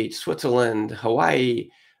 Long Beach, Switzerland, Hawaii.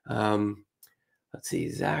 Let's see,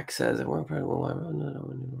 Zach says, okay,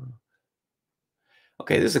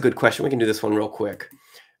 this is a good question. We can do this one real quick.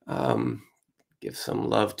 Give some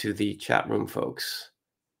love to the chat room folks.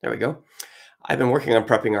 There we go. I've been working on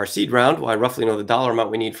prepping our seed round. While I roughly know the dollar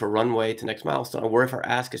amount we need for runway to next milestone, I worry if our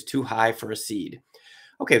ask is too high for a seed.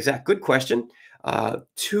 Okay, Zach, good question.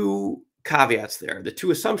 2 caveats there. The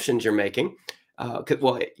 2 assumptions you're making.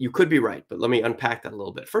 Well, you could be right, but let me unpack that a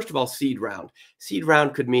little bit. First of all, seed round. Seed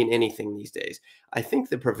round could mean anything these days. I think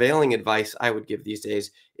the prevailing advice I would give these days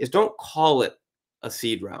is don't call it a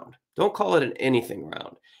seed round. Don't call it an anything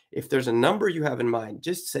round. If there's a number you have in mind,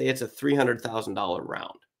 just say it's a $300,000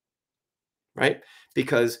 round, right?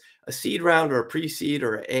 Because a seed round or a pre-seed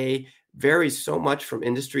or A varies so much from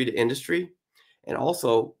industry to industry, and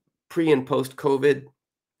also pre and post-COVID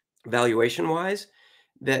valuation-wise,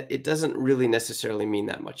 that it doesn't really necessarily mean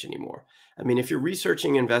that much anymore. I mean, if you're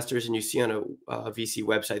researching investors and you see on a VC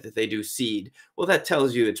website that they do seed, well, that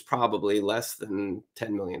tells you it's probably less than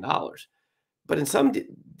 $10 million. But in some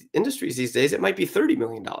industries these days, it might be $30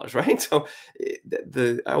 million, right? So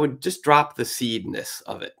I would just drop the seedness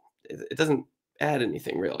of it. It doesn't add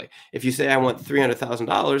anything really. If you say, I want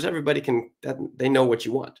 $300,000, everybody they know what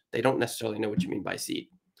you want. They don't necessarily know what you mean by seed.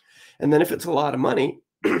 And then if it's a lot of money,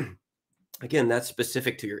 again, that's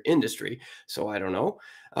specific to your industry, so I don't know.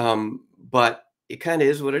 But it kind of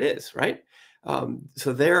is what it is, right?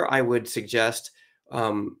 So there I would suggest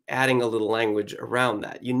adding a little language around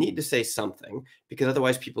that. You need to say something because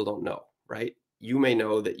otherwise people don't know, right? You may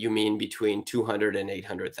know that you mean between 200 and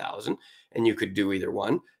 800,000, and you could do either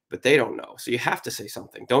one, but they don't know. So you have to say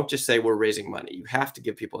something. Don't just say we're raising money. You have to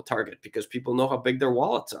give people a target because people know how big their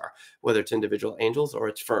wallets are, whether it's individual angels or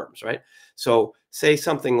it's firms, right? So say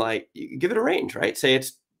something like, you give it a range, right? Say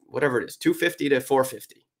it's whatever it is, 250 to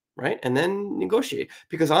 450, right? And then negotiate,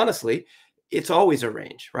 because honestly, it's always a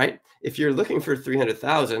range, right? If you're looking for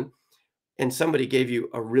 300,000 and somebody gave you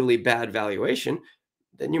a really bad valuation,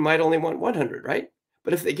 then you might only want 100, right?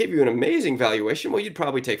 But if they give you an amazing valuation, well, you'd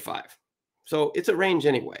probably take 5. So it's a range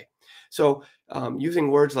anyway. So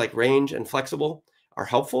using words like range and flexible are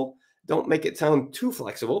helpful. Don't make it sound too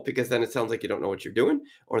flexible because then it sounds like you don't know what you're doing,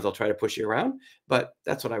 or they'll try to push you around. But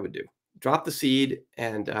that's what I would do. Drop the seed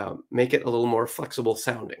and make it a little more flexible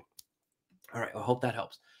sounding. All right, I hope that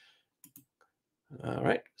helps. All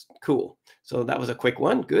right, cool. So that was a quick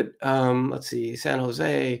one. Good. Let's see, San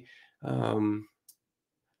Jose.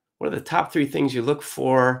 What are the top 3 things you look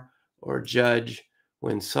for or judge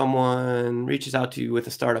when someone reaches out to you with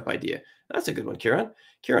a startup idea? That's a good one, Kieran.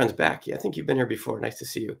 Kieran's back. Yeah, I think you've been here before. Nice to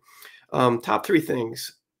see you. Top 3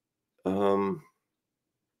 things.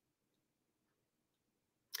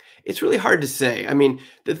 It's really hard to say. I mean,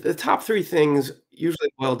 the top 3 things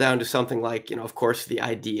usually boil down to something like, of course, the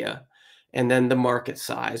idea and then the market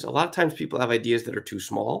size. A lot of times people have ideas that are too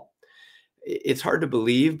small. It's hard to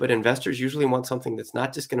believe, but investors usually want something that's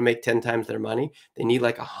not just going to make 10 times their money. They need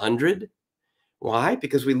like 100. Why?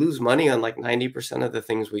 Because we lose money on like 90% of the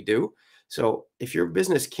things we do. So if your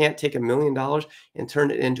business can't take $1 million and turn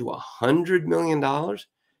it into $100 million,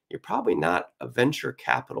 you're probably not a venture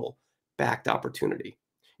capital backed opportunity.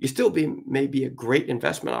 You still may be a great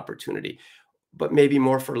investment opportunity, but maybe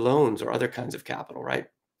more for loans or other kinds of capital, right?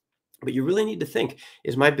 But you really need to think,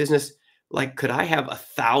 is my business like, could I have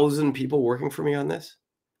 1,000 people working for me on this,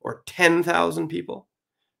 or 10,000 people?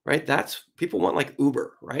 Right? That's, people want like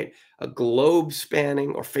Uber, right? A globe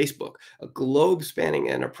spanning, or Facebook, a globe spanning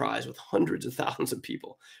enterprise with hundreds of thousands of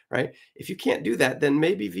people, right? If you can't do that, then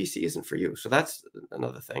maybe VC isn't for you. So that's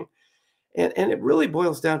another thing. And it really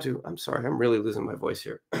boils down to, I'm sorry, I'm really losing my voice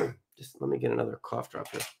here. Just let me get another cough drop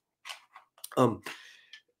here.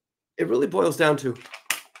 It really boils down to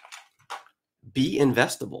be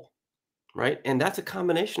investable, right? And that's a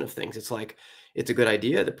combination of things. It's like, it's a good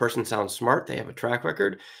idea. The person sounds smart. They have a track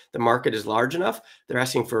record. The market is large enough. They're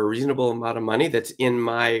asking for a reasonable amount of money that's in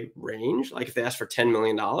my range. Like if they ask for $10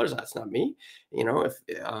 million, that's not me. If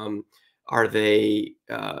Are they,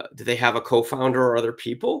 do they have a co-founder or other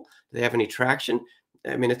people? Do they have any traction?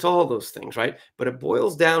 I mean, it's all those things, right? But it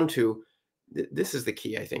boils down to, this is the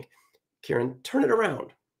key, I think. Kieran, turn it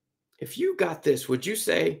around. If you got this, would you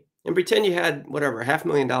say, and pretend you had whatever,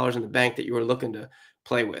 $500,000 in the bank that you were looking to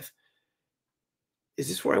play with. Is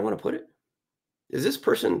this where I want to put it? Does this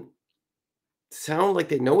person sound like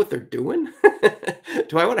they know what they're doing?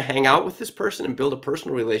 Do I want to hang out with this person and build a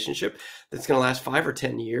personal relationship that's going to last 5 or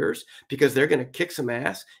 10 years because they're going to kick some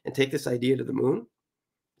ass and take this idea to the moon?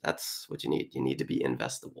 That's what you need. You need to be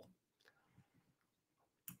investable.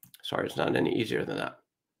 Sorry, it's not any easier than that.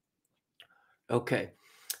 Okay.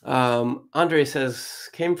 Andre says,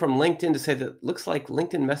 came from LinkedIn to say that looks like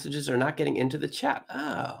LinkedIn messages are not getting into the chat.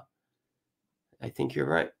 Oh, I think you're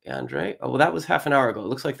right, Andre. Oh, well, that was half an hour ago. It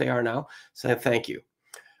looks like they are now. So thank you.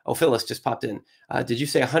 Oh, Phyllis just popped in. Did you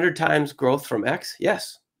say 100 times growth from X?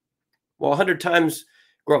 Yes. Well, 100 times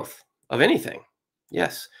growth of anything.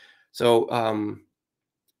 Yes. So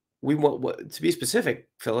we want, to be specific,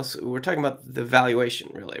 Phyllis, we're talking about the valuation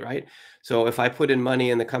really, right? So if I put in money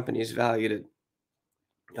and the company's valued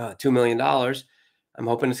at $2 million, I'm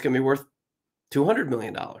hoping it's going to be worth $200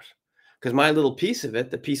 million. Because my little piece of it,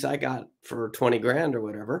 the piece I got for 20 grand or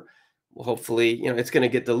whatever, well, hopefully, it's going to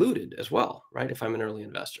get diluted as well, right? If I'm an early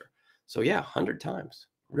investor. So yeah, 100 times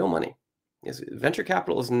real money. Venture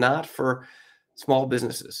capital is not for small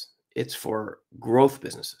businesses. It's for growth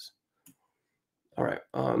businesses. All right.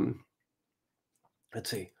 Let's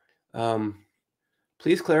see.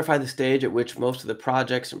 Please clarify the stage at which most of the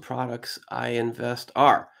projects and products I invest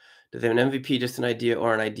are. Do they have an MVP, just an idea,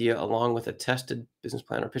 or an idea along with a tested business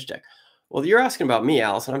plan or pitch deck? Well, you're asking about me,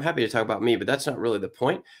 Allison. I'm happy to talk about me, but that's not really the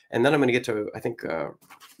point. And then I'm going to get to, I think,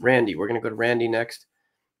 Randy. We're going to go to Randy next.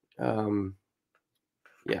 Yeah,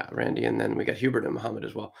 Randy, and then we got Hubert and Muhammad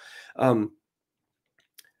as well.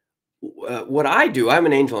 What I do, I'm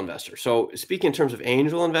an angel investor. So speaking in terms of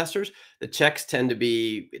angel investors, the checks tend to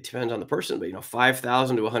be, it depends on the person, but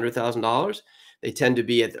 $5,000 to $100,000. They tend to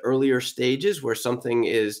be at the earlier stages where something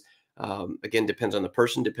is, again, depends on the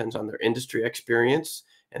person, depends on their industry experience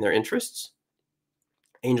and their interests.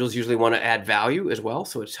 Angels usually want to add value as well.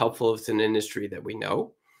 So it's helpful if it's an industry that we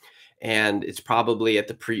know. And it's probably at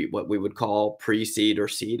the what we would call pre-seed or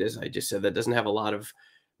seed, as I just said. That doesn't have a lot of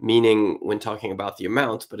meaning when talking about the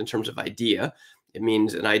amounts, but in terms of idea, it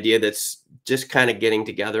means an idea that's just kind of getting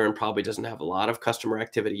together and probably doesn't have a lot of customer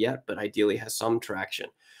activity yet, but ideally has some traction.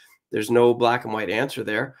 There's no black and white answer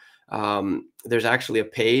there. There's actually a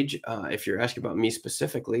page. If you're asking about me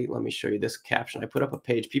specifically, let me show you this caption. I put up a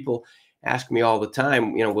page. People ask me all the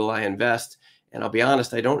time, will I invest? And I'll be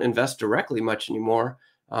honest, I don't invest directly much anymore.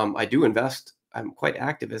 I do invest. I'm quite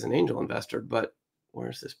active as an angel investor, but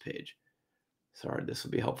where's this page? Sorry, this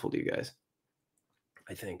will be helpful to you guys,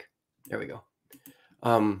 I think. There we go.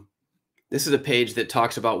 This is a page that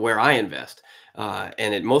talks about where I invest.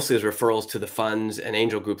 And it mostly is referrals to the funds and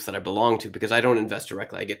angel groups that I belong to because I don't invest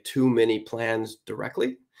directly. I get too many plans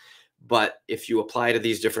directly. But if you apply to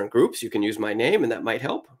these different groups, you can use my name and that might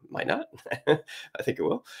help. Might not. I think it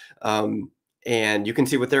will. And you can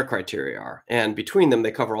see what their criteria are. And between them,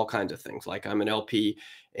 they cover all kinds of things. Like I'm an LP,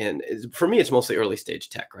 and for me, it's mostly early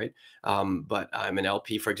stage tech, right? But I'm an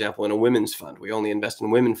LP, for example, in a women's fund. We only invest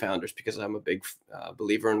in women founders because I'm a big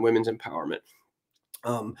believer in women's empowerment.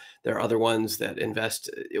 There are other ones that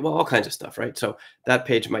invest, well, all kinds of stuff, right? So that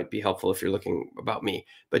page might be helpful if you're looking about me.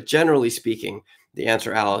 But generally speaking, the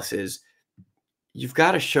answer, Alice, is you've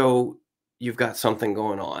got to show you've got something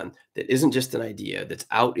going on that isn't just an idea, that's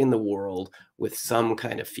out in the world with some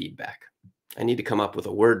kind of feedback. I need to come up with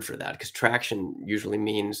a word for that because traction usually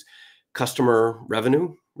means customer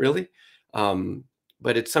revenue, really.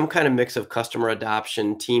 But it's some kind of mix of customer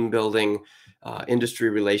adoption, team building, industry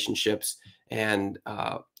relationships, and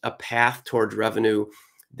a path towards revenue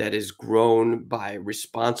that is grown by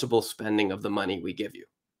responsible spending of the money we give you.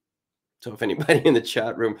 So if anybody in the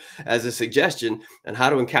chat room has a suggestion on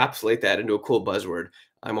how to encapsulate that into a cool buzzword,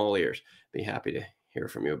 I'm all ears. Be happy to hear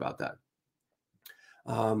from you about that.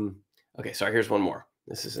 Okay, sorry, here's one more.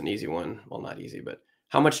 This is an easy one. Well, not easy, but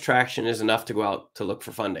how much traction is enough to go out to look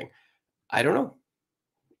for funding? I don't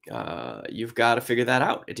know. You've got to figure that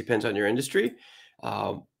out. It depends on your industry.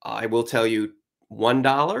 I will tell you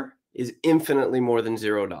 $1 is infinitely more than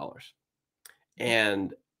 $0.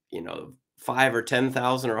 And, 5 or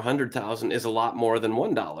 10,000 or 100,000 is a lot more than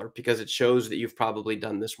 $1 because it shows that you've probably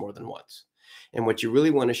done this more than once. And what you really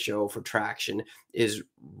want to show for traction is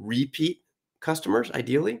repeat customers,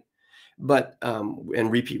 ideally, but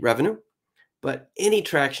and repeat revenue. But any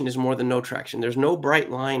traction is more than no traction. There's no bright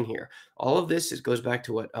line here. All of this goes back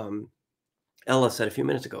to what Ella said a few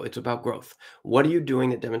minutes ago, it's about growth. What are you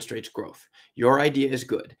doing that demonstrates growth? Your idea is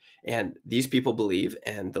good, and these people believe,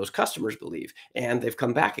 and those customers believe, and they've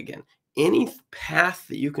come back again. Any path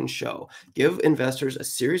that you can show, give investors a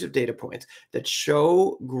series of data points that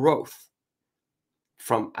show growth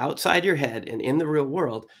from outside your head and in the real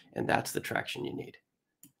world, and that's the traction you need.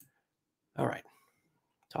 All right.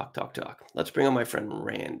 Talk, talk, talk. Let's bring on my friend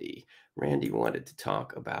Randy. Randy wanted to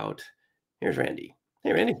talk about, here's Randy.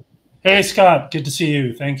 Hey, Randy. Hey, Scott. Good to see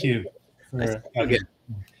you. Thank you for having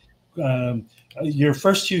me. Your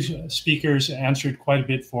first two speakers answered quite a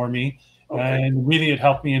bit for me, and really it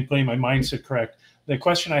helped me in putting my mindset correct. The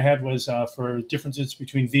question I had was for differences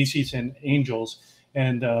between VCs and angels,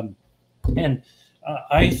 and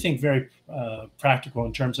I think very practical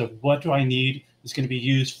in terms of what do I need is going to be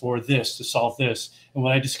used for this to solve this. And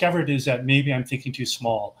what I discovered is that maybe I'm thinking too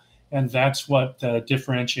small. And that's what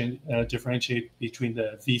differentiate between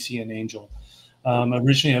the VC and angel.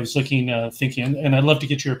 Originally, I was thinking, and I'd love to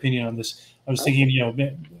get your opinion on this. I was thinking,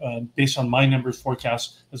 based on my numbers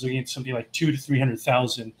forecast, I was looking at something like 200,000 to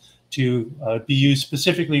 300,000 to be used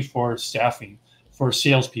specifically for staffing, for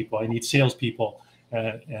salespeople. I need salespeople,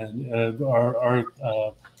 and our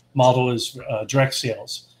model is direct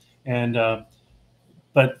sales, and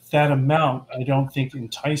but that amount I don't think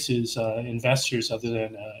entices investors other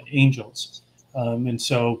than angels, and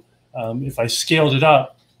so if I scaled it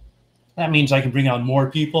up, that means I can bring on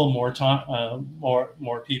more people, more time,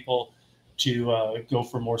 more people to go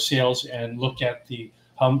for more sales and look at the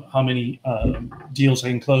how many deals I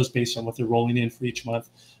can close based on what they're rolling in for each month,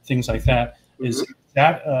 things like that. Is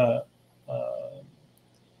that a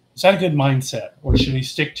good mindset, or should we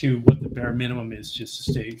stick to what the bare minimum is just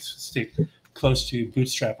to stay close to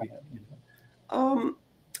bootstrapping it?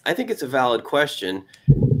 I think it's a valid question.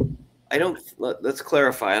 Let's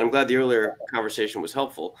clarify, and I'm glad the earlier conversation was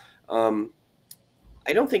helpful.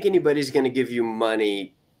 I don't think anybody's going to give you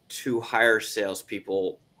money to hire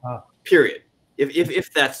salespeople, period.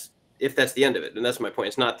 If that's the end of it, and that's my point.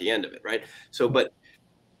 It's not the end of it, right? So, but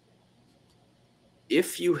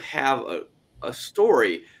if you have a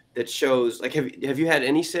story that shows, like, have you had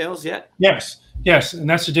any sales yet? Yes, and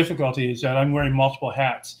that's the difficulty, is that I'm wearing multiple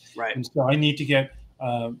hats, right? And so I need to get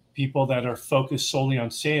people that are focused solely on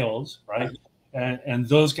sales, right? And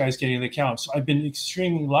those guys getting the accounts. I've been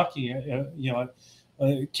extremely lucky.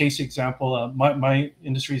 Case example, my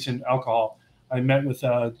industry is in alcohol. I met with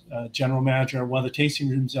a general manager of one of the tasting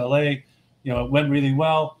rooms in LA. It went really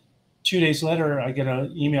well. 2 days later, I get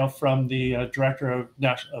an email from the director of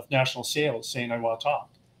national sales saying I want to talk,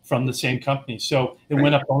 from the same company. So it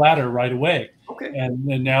went up the ladder right away. Okay. And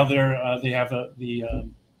now they have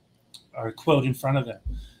our quote in front of them.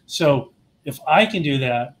 So if I can do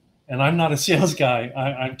that, and I'm not a sales guy,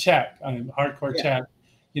 I'm tech, I'm hardcore tech,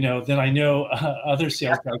 then I know other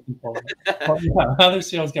sales guys can pull it. Other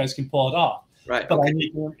sales guys can pull it off. Right. But I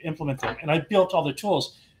need to implement them, and I built all the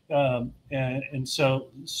tools, and so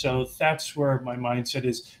that's where my mindset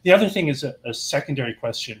is. The other thing is a secondary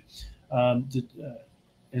question, and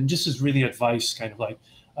this is really advice, kind of like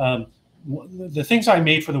the things I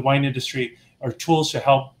made for the wine industry are tools to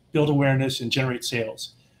help build awareness and generate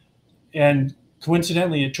sales. And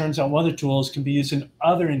coincidentally, it turns out one of the tools can be used in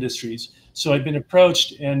other industries. So I've been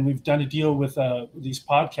approached, and we've done a deal with these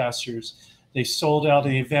podcasters. They sold out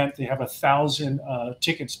an event. They have 1,000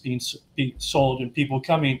 tickets being sold and people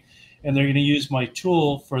coming, and they're going to use my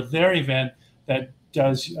tool for their event that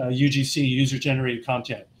does UGC, user-generated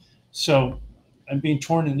content. So I'm being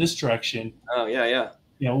torn in this direction. Oh, yeah.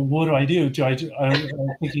 What do I do?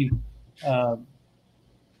 I'm thinking,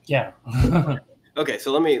 yeah. Okay,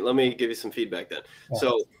 so let me give you some feedback then. Yeah.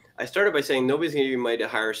 So I started by saying nobody's going to give you money to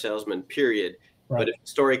hire a salesman, period. Right. But if the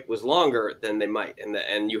story was longer, then they might,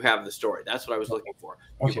 and you have the story. That's what I was looking for.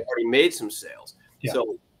 Okay. You've already made some sales. Yeah.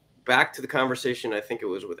 So back to the conversation, I think it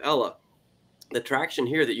was with Ella. The traction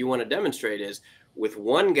here that you want to demonstrate is with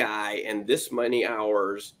one guy and this many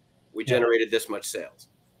hours, we generated this much sales.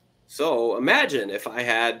 So imagine if I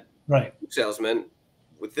had two salesmen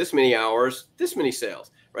with this many hours, this many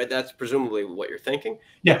sales, right? That's presumably what you're thinking.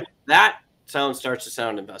 Yeah. That starts to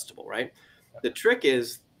sound investable, right? The trick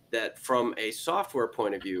is that from a software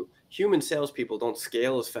point of view, human salespeople don't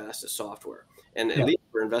scale as fast as software. And at least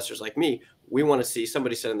for investors like me, we want to see,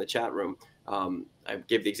 somebody said in the chat room, I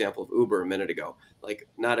gave the example of Uber a minute ago, like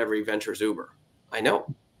not every venture is Uber. I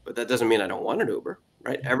know, but that doesn't mean I don't want an Uber,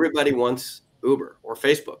 right? Everybody wants Uber or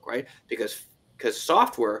Facebook, right? Because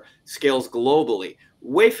software scales globally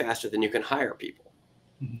way faster than you can hire people.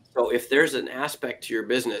 Mm-hmm. So if there's an aspect to your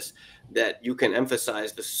business that you can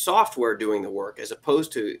emphasize the software doing the work as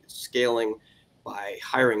opposed to scaling by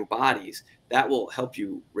hiring bodies, that will help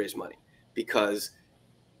you raise money. Because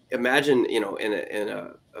imagine, you know, in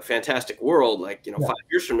a fantastic world, like, you know, 5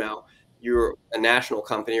 years from now, you're a national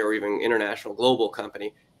company or even international global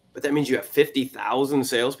company, but that means you have 50,000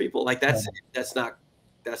 salespeople. Like that's not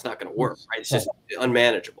going to work, right? It's just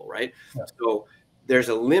unmanageable, right? So there's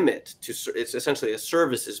a limit to, it's essentially a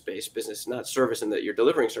services-based business, not service in that you're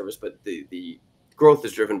delivering service, but the growth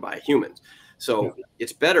is driven by humans. So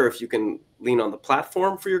it's better if you can lean on the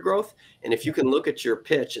platform for your growth. And if you can look at your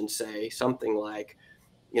pitch and say something like,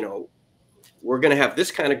 you know, we're going to have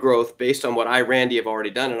this kind of growth based on what I, Randy, have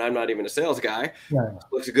already done. And I'm not even a sales guy.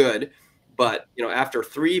 Looks good. But, you know, after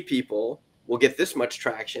 3 people, we'll get this much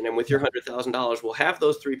traction. And with your $100,000, we'll have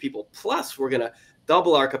those 3 people. Plus, we're going to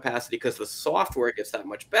double our capacity because the software gets that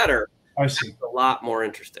much better. I see. It's a lot more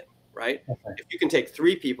interesting, right? If you can take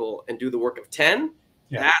 3 people and do the work of 10,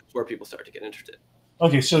 that's where people start to get interested.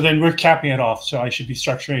 Okay, so then we're capping it off. So I should be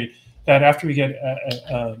structuring that after we get,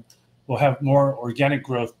 we'll have more organic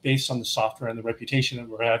growth based on the software and the reputation that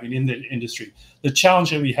we're having in the industry. The challenge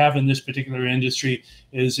that we have in this particular industry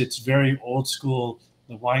is it's very old school,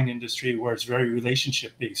 the wine industry, where it's very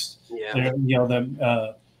relationship based. You know,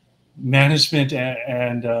 the management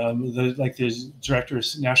and the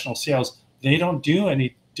directors, national sales, they don't do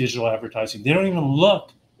any digital advertising. They don't even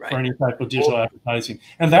look for any type of digital advertising.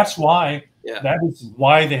 And that's why, that is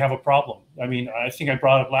why they have a problem. I mean, I think I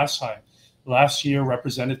brought up last time. Last year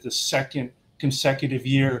represented the 2nd consecutive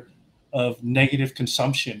year of negative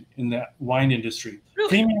consumption in the wine industry.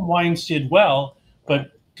 Premium wines did well,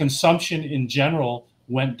 but consumption in general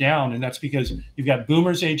went down. And that's because you've got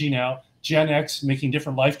boomers aging out, Gen X making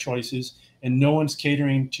different life choices, and no one's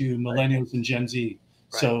catering to millennials and Gen Z.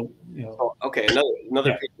 So, you know. Okay,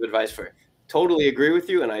 another piece of advice for you. Totally agree with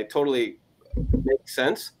you, and I totally make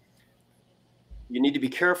sense. You need to be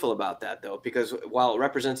careful about that, though, because while it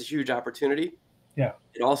represents a huge opportunity,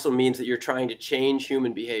 it also means that you're trying to change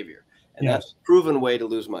human behavior. And that's a proven way to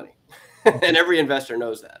lose money. And every investor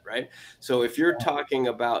knows that, right? So if you're talking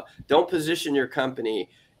about, don't position your company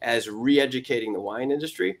as re-educating the wine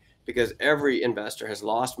industry, because every investor has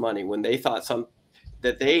lost money when they thought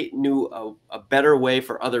that they knew a better way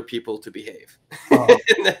for other people to behave.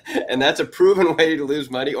 And that's a proven way to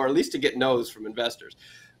lose money, or at least to get no's from investors.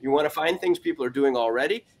 You want to find things people are doing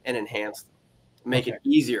already and enhance them, make it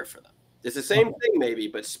easier for them. It's the same thing maybe,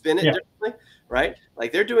 but spin it differently, right?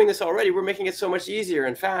 Like, they're doing this already. We're making it so much easier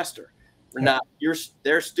and faster. We're not,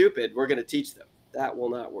 they're stupid. We're going to teach them. That will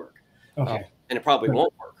not work. And it probably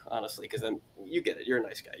won't work, honestly, because then you get it. You're a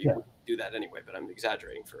nice guy. You do that anyway, but I'm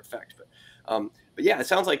exaggerating for effect. But yeah, it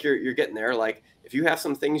sounds like you're getting there. Like, if you have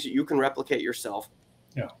some things that you can replicate yourself,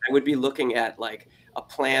 I would be looking at like a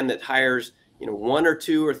plan that hires, you know, 1 or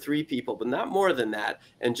 2 or 3 people, but not more than that,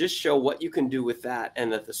 and just show what you can do with that,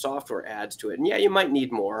 and that the software adds to it. And yeah, you might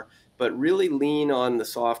need more, but really lean on the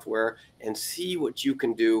software and see what you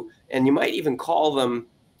can do. And you might even call them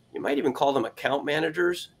account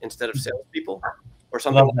managers instead of salespeople, or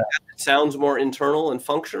something like that. It sounds more internal and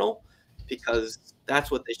functional, because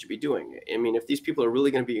that's what they should be doing. I mean, if these people are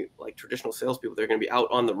really going to be like traditional salespeople, they're going to be out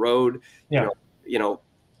on the road, you know,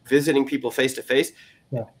 visiting people face to face.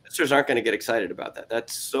 Investors aren't going to get excited about that.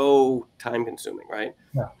 That's so time consuming, right?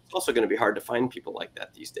 It's also going to be hard to find people like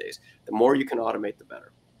that these days. The more you can automate, the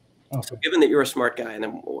better. So given that you're a smart guy, and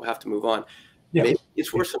then we'll have to move on, maybe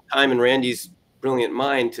it's worth some time in Randy's brilliant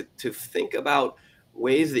mind to think about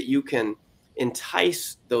ways that you can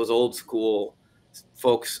entice those old school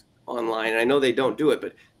folks online. And I know they don't do it,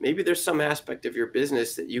 but maybe there's some aspect of your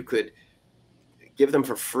business that you could give them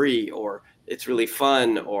for free, or it's really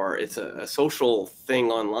fun, or it's a social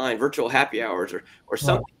thing online, virtual happy hours, or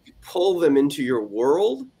something. You pull them into your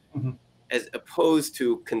world, as opposed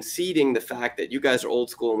to conceding the fact that you guys are old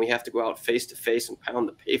school and we have to go out face to face and pound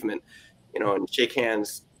the pavement, you know, and shake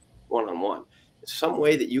hands one-on-one. It's some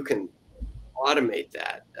way that you can automate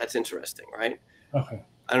that. That's interesting, right? I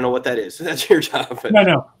don't know what that is. That's your job. But.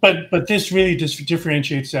 No. But this really just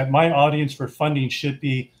differentiates that my audience for funding should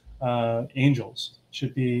be angels.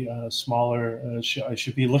 Should be smaller. I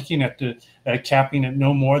should be looking at capping at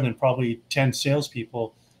no more than probably 10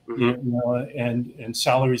 salespeople, you know, and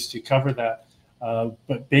salaries to cover that.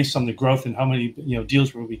 But based on the growth and how many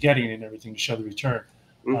deals we'll be getting and everything to show the return.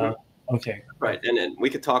 Okay. Right, and then we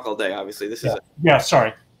could talk all day. Obviously, this is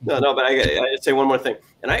sorry. No, but I'd say one more thing,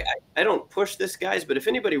 and I don't push this, guys. But if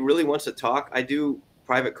anybody really wants to talk, I do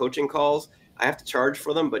private coaching calls. I have to charge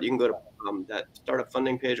for them, but you can go to that startup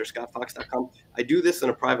funding page or scottfox.com. I do this on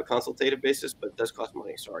a private consultative basis, but it does cost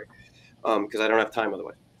money. Sorry, because I don't have time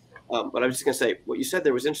otherwise. But I was just going to say what you said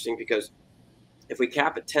there was interesting, because if we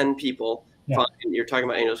cap at 10 people, fine. you're talking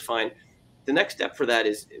about angels, fine. The next step for that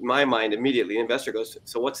is, in my mind, immediately the investor goes,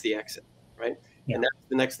 so what's the exit, right? Yeah. And that's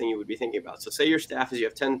the next thing you would be thinking about. So say your staff is, you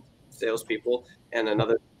have 10 salespeople and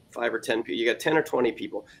another 5 or 10 people. You got 10 or 20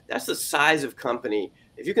 people. That's the size of company.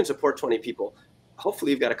 If you can support 20 people,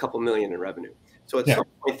 hopefully you've got a couple million in revenue. So at some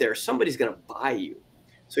point there, somebody's going to buy you.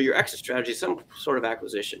 So your exit strategy is some sort of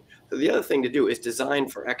acquisition. So the other thing to do is design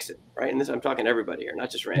for exit, right? And this, I'm talking to everybody here, not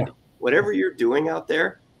just Randy. Whatever you're doing out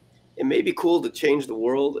there, it may be cool to change the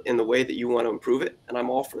world in the way that you want to improve it. And I'm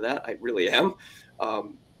all for that. I really am.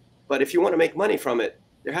 But if you want to make money from it,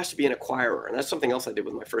 there has to be an acquirer. And that's something else I did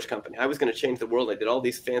with my first company. I was going to change the world. I did all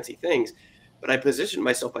these fancy things, but I positioned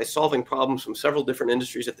myself by solving problems from several different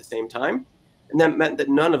industries at the same time. And that meant that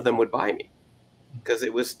none of them would buy me because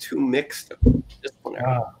it was too mixed disciplinary.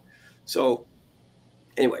 Wow. So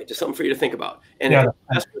anyway, just something for you to think about. And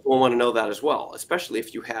investors will want to know that as well, especially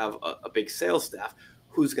if you have a big sales staff.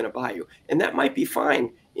 Who's going to buy you? And that might be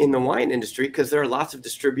fine in the wine industry because there are lots of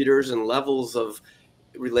distributors and levels of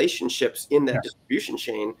relationships in that distribution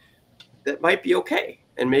chain that might be okay.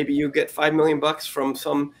 And maybe you get $5 million from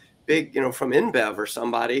some big, from InBev or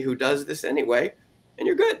somebody who does this anyway, and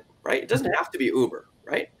you're good, right? It doesn't have to be Uber,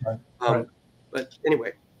 right? But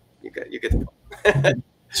anyway, you get the point.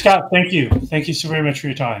 Scott, thank you. Thank you so very much for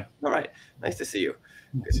your time. All right. Nice to see you.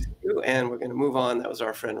 Good to see you. And we're going to move on. That was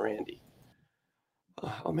our friend Randy.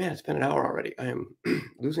 Oh man, it's been an hour already. I am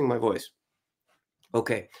losing my voice.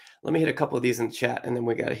 Okay, let me hit a couple of these in the chat, and then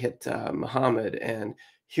we got to hit Muhammad and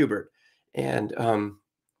Hubert. And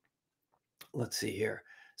let's see here.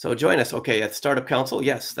 So join us. Okay, at Startup Council.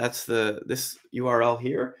 Yes, that's this URL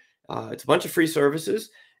here. It's a bunch of free services,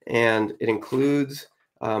 and it includes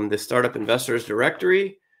the Startup Investors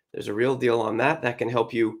Directory. There's a real deal on that. That can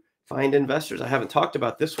help you find investors. I haven't talked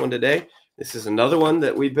about this one today. This is another one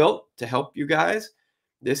that we built to help you guys.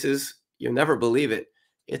 This is, you'll never believe it,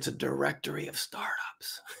 it's a directory of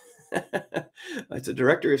startups. It's a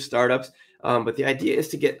directory of startups, but the idea is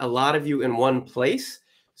to get a lot of you in one place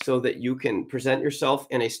so that you can present yourself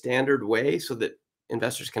in a standard way so that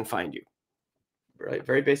investors can find you, right?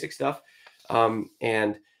 Very basic stuff.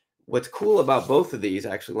 And what's cool about both of these,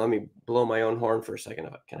 actually, let me blow my own horn for a second.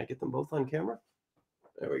 Can I get them both on camera?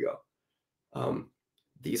 There we go.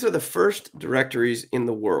 These are the first directories in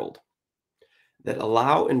the world that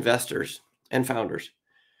allow investors and founders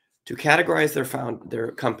to categorize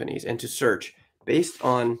their companies and to search based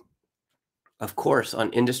on, of course,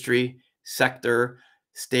 on industry, sector,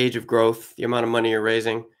 stage of growth, the amount of money you're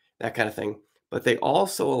raising, that kind of thing. But they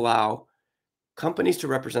also allow companies to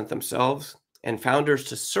represent themselves and founders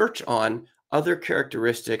to search on other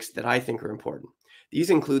characteristics that I think are important. These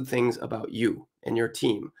include things about you and your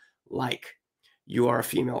team, like you are a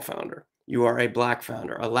female founder, you are a Black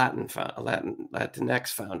founder, a Latinx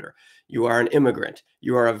founder, you are an immigrant,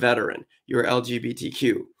 you are a veteran, you're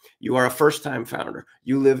LGBTQ, you are a first-time founder,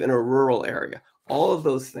 you live in a rural area. All of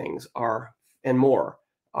those things are, and more,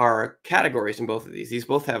 are categories in both of these. These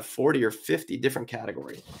both have 40 or 50 different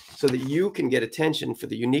categories so that you can get attention for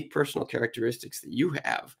the unique personal characteristics that you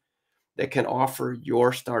have that can offer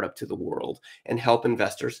your startup to the world and help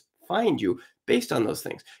investors find you based on those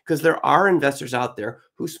things. Because there are investors out there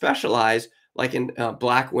who specialize like in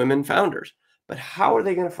Black women founders, but how are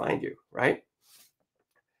they going to find you, right?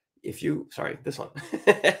 If you, sorry, this one,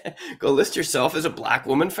 go list yourself as a Black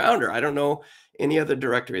woman founder. I don't know any other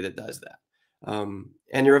directory that does that.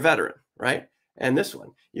 And you're a veteran, right? And this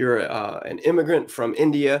one, you're an immigrant from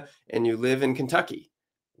India and you live in Kentucky.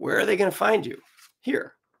 Where are they going to find you?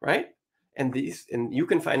 Here, right? And you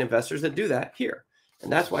can find investors that do that here.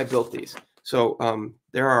 And that's why I built these. So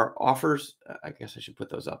there are offers. I guess I should put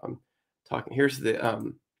those up. I'm talking. Here's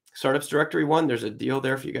the startups directory one. There's a deal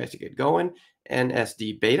there for you guys to get going.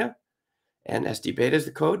 NSD beta. NSD beta is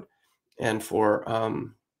the code. And for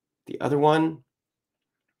the other one,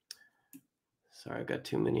 sorry, I've got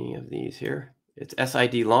too many of these here. It's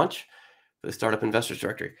SID launch for the startup investors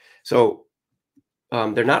directory. So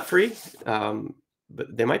they're not free,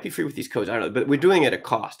 but they might be free with these codes. I don't know, but we're doing it at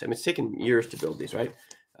cost. I mean, it's taken years to build these, right?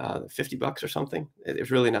 $50 or something. It's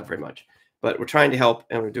really not very much, but we're trying to help,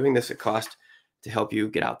 and we're doing this at cost to help you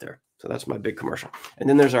get out there. So that's my big commercial. And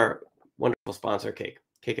then there's our wonderful sponsor, Cake,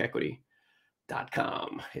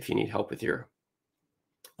 cakeequity.com, if you need help with your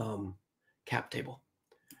cap table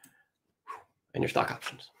and your stock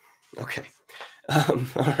options. Okay.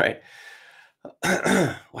 All right.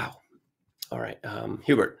 Wow. All right.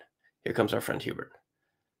 Hubert. Here comes our friend Hubert.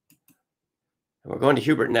 And we're going to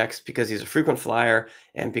Hubert next because he's a frequent flyer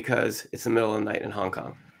and because it's the middle of the night in Hong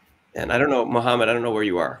Kong. And I don't know, Mohammed, I don't know where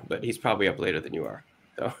you are, but he's probably up later than you are.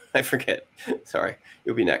 So I forget. Sorry.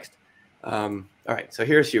 You'll be next. All right, so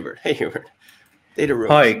here's Hubert. Hey, Hubert. Data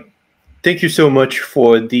rooms. Hi. Thank you so much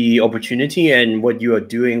for the opportunity and what you are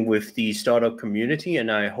doing with the startup community,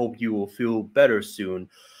 and I hope you will feel better soon.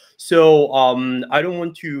 So I don't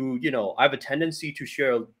want to, I have a tendency to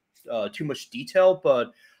share too much detail,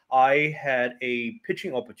 but I had a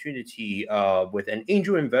pitching opportunity with an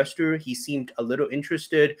angel investor. He seemed a little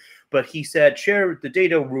interested, but he said, share the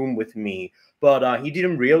data room with me. But he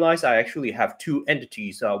didn't realize I actually have two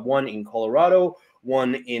entities, one in Colorado,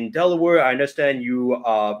 one in Delaware. I understand you,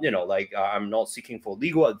 I'm not seeking for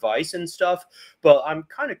legal advice and stuff, but I'm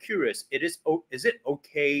kind of curious. Is it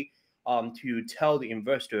okay to tell the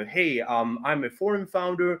investor, hey, I'm a foreign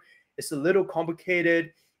founder. It's a little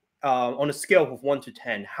complicated. On a scale of 1 to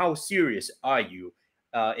 10, how serious are you?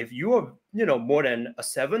 If you are, more than a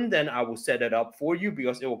 7, then I will set it up for you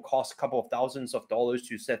because it will cost a couple of thousands of dollars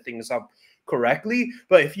to set things up correctly.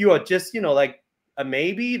 But if you are just, like a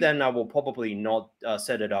maybe, then I will probably not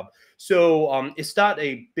set it up. So is that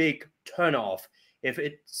a big turnoff if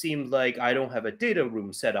it seems like I don't have a data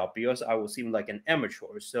room set up because I will seem like an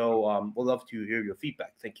amateur? So we'll love to hear your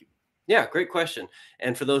feedback. Thank you. Yeah, great question.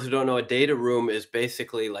 And for those who don't know, a data room is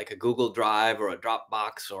basically like a Google Drive or a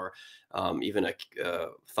Dropbox or even a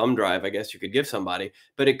thumb drive, I guess you could give somebody,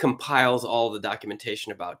 but it compiles all the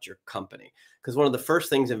documentation about your company. Because one of the first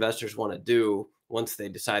things investors want to do once they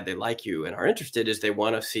decide they like you and are interested is they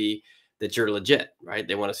want to see that you're legit, right?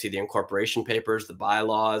 They want to see the incorporation papers, the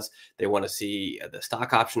bylaws. They want to see the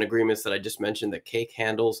stock option agreements that I just mentioned that Cake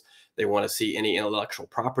handles. They want to see any intellectual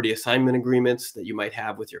property assignment agreements that you might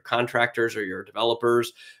have with your contractors or your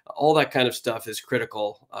developers. All that kind of stuff is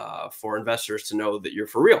critical for investors to know that you're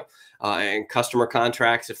for real. And customer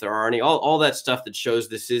contracts, if there are any, all that stuff that shows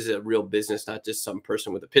this is a real business, not just some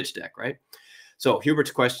person with a pitch deck, right? So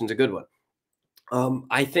Hubert's question is a good one.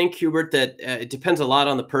 I think, Hubert, that it depends a lot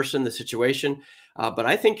on the person, the situation, but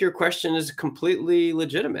I think your question is completely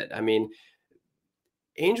legitimate. I mean,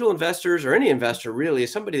 angel investors or any investor really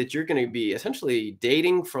is somebody that you're going to be essentially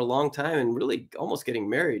dating for a long time and really almost getting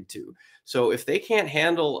married to. So if they can't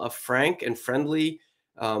handle a frank and friendly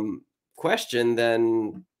question,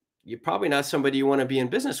 then you're probably not somebody you want to be in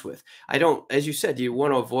business with. I don't, as you said, you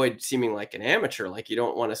want to avoid seeming like an amateur, like you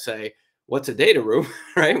don't want to say, what's a data room,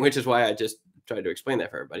 right? Which is why I just tried to explain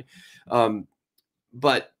that for everybody.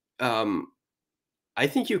 I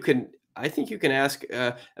think you can ask,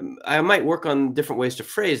 I might work on different ways to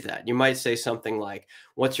phrase that. You might say something like,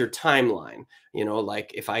 what's your timeline?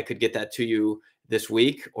 Like if I could get that to you this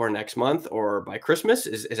week or next month or by Christmas,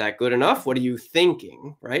 is that good enough? What are you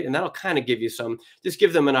thinking? Right. And that'll kind of give you just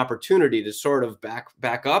give them an opportunity to sort of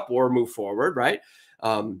back up or move forward. Right.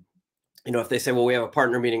 If they say, well, we have a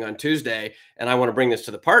partner meeting on Tuesday and I want to bring this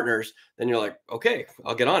to the partners, then you're like, okay,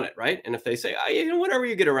 I'll get on it. Right. And if they say, whenever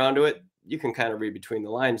you get around to it, you can kind of read between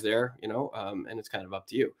the lines there, and it's kind of up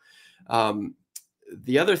to you.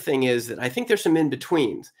 The other thing is that I think there's some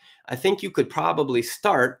in-betweens. I think you could probably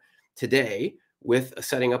start today with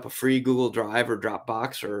setting up a free Google Drive or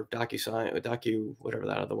Dropbox or DocuSign or whatever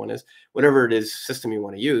that other one is, whatever it is system you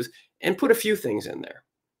want to use, and put a few things in there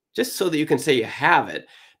just so that you can say you have it.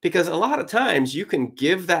 Because a lot of times you can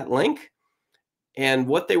give that link and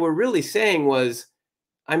what they were really saying was,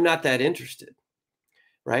 I'm not that interested.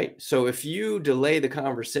 Right. So if you delay the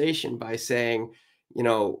conversation by saying,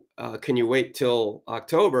 can you wait till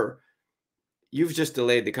October? You've just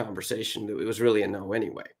delayed the conversation. It was really a no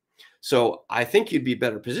anyway. So I think you'd be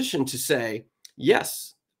better positioned to say,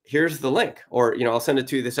 yes, here's the link, or, I'll send it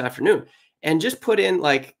to you this afternoon, and just put in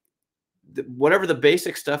like whatever the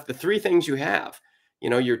basic stuff, the 3 things you have,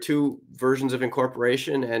 your 2 versions of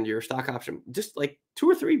incorporation and your stock option, just like 2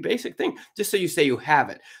 or 3 basic things, just so you say you have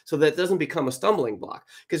it, so that doesn't become a stumbling block.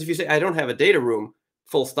 Because if you say, I don't have a data room,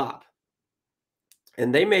 full stop,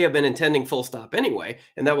 and they may have been intending full stop anyway,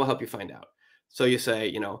 and that will help you find out. So you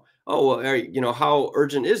say, oh, well, how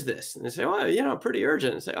urgent is this? And they say, well, pretty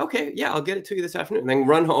urgent. And say, okay, yeah, I'll get it to you this afternoon. And then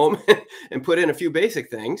run home and put in a few basic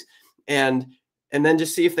things, and then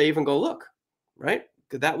just see if they even go look, right?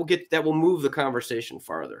 That will move the conversation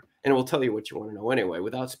farther, and it will tell you what you want to know anyway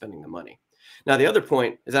without spending the money. Now, the other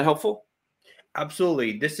point, is that helpful?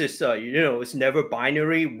 Absolutely. This is, it's never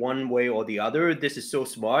binary one way or the other. This is so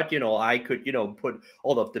smart. I could, put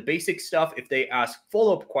all of the basic stuff. If they ask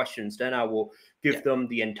follow-up questions, then I will give them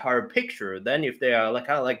the entire picture. Then if they are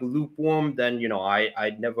kind of like lukewarm, then,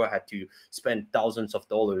 I never had to spend thousands of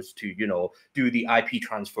dollars to, do the IP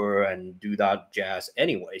transfer and do that jazz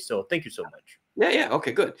anyway. So thank you so much. Yeah.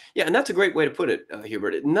 Okay, good. Yeah. And that's a great way to put it,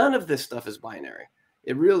 Hubert. None of this stuff is binary.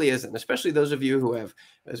 It really isn't, especially those of you who have,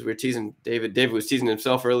 as we were teasing David was teasing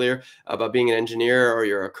himself earlier about being an engineer, or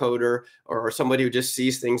you're a coder, or somebody who just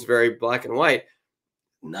sees things very black and white.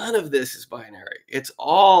 None of this is binary. It's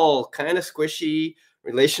all kind of squishy,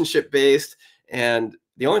 relationship based. And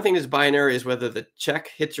the only thing that's binary is whether the check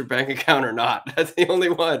hits your bank account or not. That's the only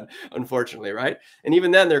one, unfortunately, right? And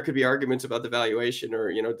even then, there could be arguments about the valuation, or,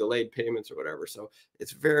 you know, delayed payments or whatever. So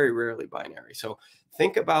it's very rarely binary. So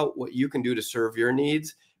think about what you can do to serve your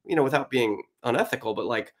needs, you know, without being unethical, but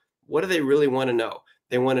like, what do they really want to know?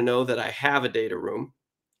 They want to know that I have a data room.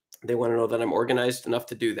 They want to know that I'm organized enough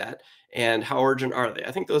to do that. And how urgent are they?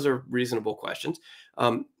 I think those are reasonable questions.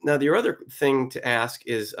 Now, the other thing to ask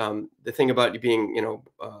is the thing about you being, you know,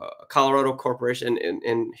 a Colorado corporation.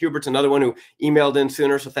 And Hubert's another one who emailed in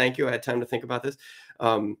sooner. So thank you. I had time to think about this.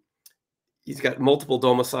 He's got multiple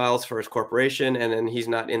domiciles for his corporation, and then he's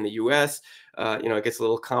not in the US. You know, it gets a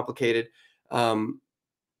little complicated.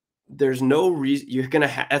 There's no reason you're going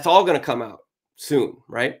to that's all going to come out soon,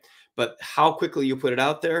 right? But how quickly you put it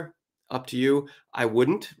out there, up to you. I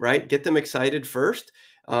wouldn't, right? Get them excited first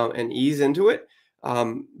and ease into it.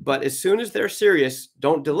 But as soon as they're serious,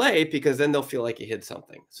 don't delay, because then they'll feel like you hid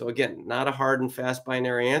something. So again, not a hard and fast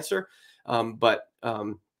binary answer. But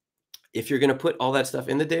if you're going to put all that stuff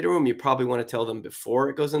in the data room, you probably want to tell them before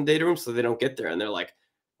it goes in the data room, so they don't get there and they're like,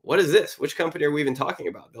 what is this? Which company are we even talking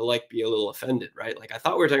about? They'll like be a little offended, right? Like, I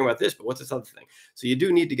thought we were talking about this, but what's this other thing? So you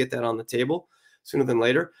do need to get that on the table sooner than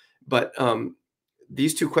later. But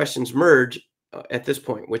these two questions merge at this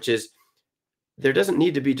point, which is, there doesn't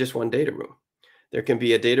need to be just one data room. There can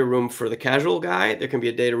be a data room for the casual guy. There can be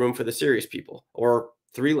a data room for the serious people, or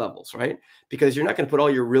 3 levels, right? Because you're not going to put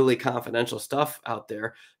all your really confidential stuff out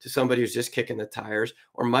there to somebody who's just kicking the tires,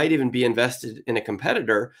 or might even be invested in a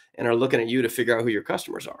competitor and are looking at you to figure out who your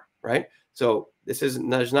customers are, right? So there's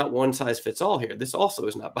not one size fits all here. This also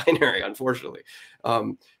is not binary, unfortunately.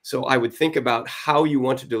 So I would think about how you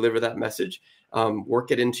want to deliver that message,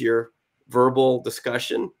 work it into your verbal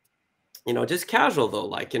discussion, you know, just casual though,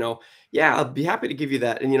 like, you know, yeah, I'll be happy to give you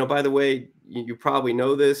that. And, you know, by the way, you probably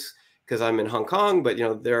know this because I'm in Hong Kong, but, you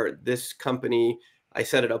know, this company, I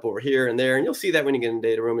set it up over here and there, and you'll see that when you get in the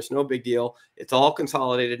data room. It's no big deal. It's all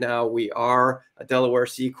consolidated now. We are a Delaware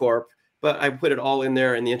C Corp, but I put it all in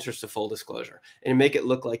there in the interest of full disclosure, and make it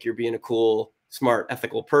look like you're being a cool, smart,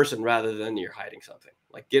 ethical person rather than you're hiding something.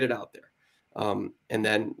 Like, get it out there. And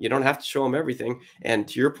then you don't have to show them everything. And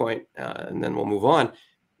to your point, and then we'll move on,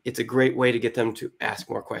 it's a great way to get them to ask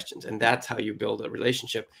more questions. And that's how you build a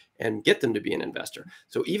relationship and get them to be an investor.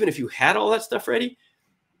 So even if you had all that stuff ready,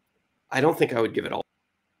 I don't think I would give it all.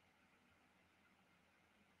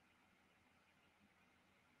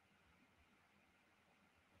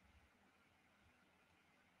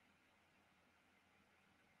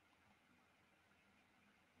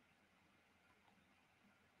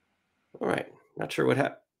 All right. Not sure what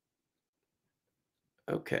happened.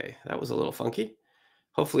 Okay. That was a little funky.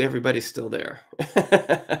 Hopefully everybody's still there.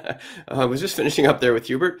 I was just finishing up there with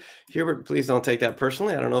Hubert. Hubert, please don't take that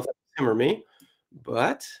personally. I don't know if it's him or me,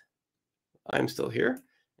 but I'm still here.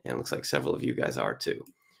 And it looks like several of you guys are too.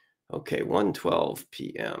 Okay, 1:12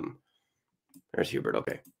 p.m. There's Hubert.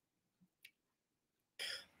 Okay.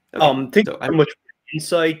 Thank you so much for the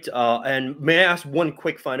insight. And may I ask one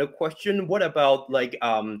quick final question? What about, like,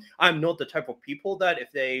 I'm not the type of people that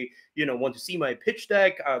if they, you know, want to see my pitch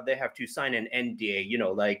deck, they have to sign an NDA, you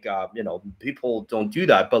know, like, you know, people don't do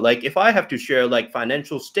that. But like, if I have to share like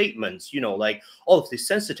financial statements, you know, like all of the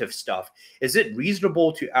sensitive stuff, is it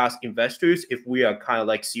reasonable to ask investors if we are kind of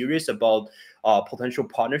like serious about potential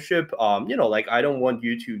partnership? You know, like, I don't want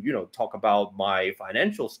you to, you know, talk about my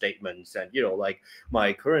financial statements and, you know, like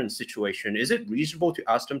my current situation. Is it reasonable to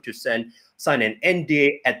ask them to sign an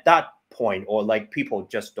NDA at that point, or like people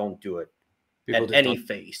just don't do it at any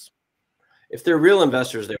phase? If they're real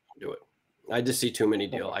investors, they won't do it. I just see too many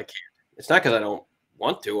deals. I can't. It's not because I don't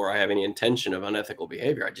want to or I have any intention of unethical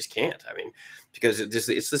behavior. I just can't. I mean, because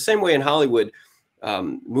it's the same way in Hollywood.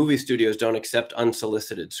 Movie studios don't accept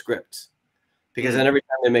unsolicited scripts. Because then every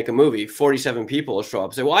time they make a movie, 47 people will show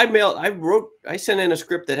up and say, well, I sent in a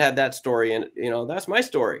script that had that story, and, you know, that's my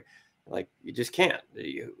story. Like, you just can't.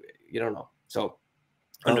 You don't know. So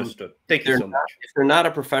understood. Thank you so much. If they're not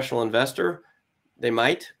a professional investor, they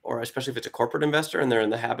might, or especially if it's a corporate investor and they're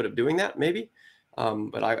in the habit of doing that, maybe.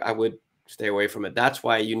 But I would stay away from it. That's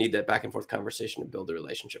why you need that back and forth conversation to build the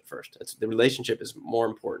relationship first. The relationship is more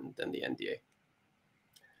important than the NDA.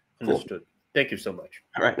 Cool. Understood. Thank you so much.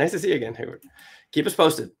 All right. Nice to see you again, Hubert. Keep us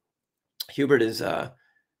posted. Hubert is, let's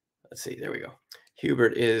see, there we go.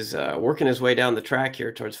 Hubert is working his way down the track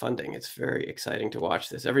here towards funding. It's very exciting to watch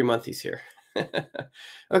this. Every month he's here.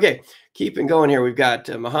 Okay, keeping going here. We've got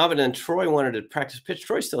Mohammed and Troy wanted to practice pitch.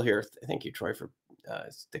 Troy's still here. Thank you, Troy, for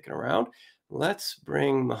sticking around. Let's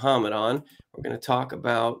bring Mohammed on. We're going to talk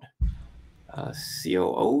about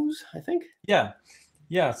COOs, I think. Yeah.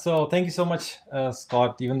 Yeah. So thank you so much,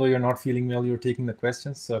 Scott. Even though you're not feeling well, you're taking the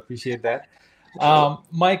questions. So appreciate that.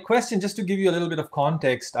 My question, just to give you a little bit of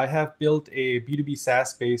context, I have built a B2B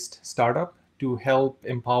SaaS-based startup to help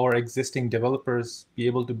empower existing developers be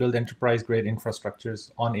able to build enterprise-grade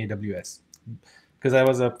infrastructures on AWS, because I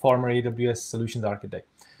was a former AWS solutions architect.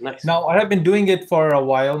 Nice. Now, I have been doing it for a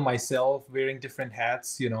while myself, wearing different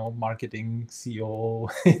hats, marketing, COO,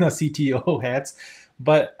 CTO hats.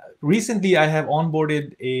 But recently, I have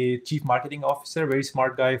onboarded a chief marketing officer, very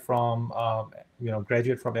smart guy from,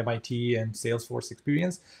 graduate from MIT and Salesforce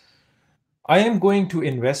experience. I am going to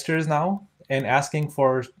investors now and asking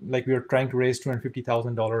for, we are trying to raise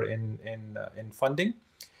 $250,000 in funding.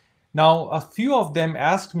 Now, a few of them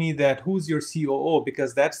asked me that, who's your COO?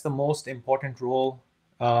 Because that's the most important role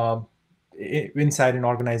inside an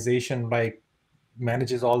organization,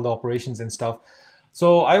 manages all the operations and stuff.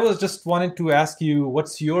 So I was just wanted to ask you,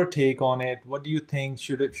 what's your take on it? What do you think?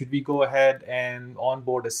 Should we go ahead and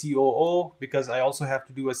onboard a COO? Because I also have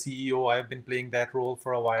to do a CEO. I've been playing that role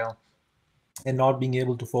for a while and not being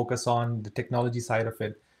able to focus on the technology side of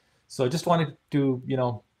it. So I just wanted to,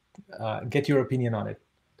 get your opinion on it.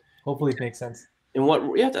 Hopefully it makes sense.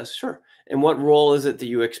 Yeah, it does, sure. And what role is it that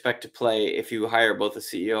you expect to play if you hire both a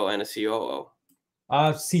CEO and a COO?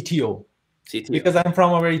 CTO. CTO. Because I'm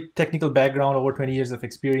from a very technical background, over 20 years of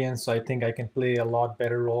experience, so I think I can play a lot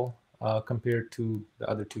better role compared to the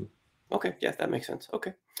other two. Okay, yeah, that makes sense.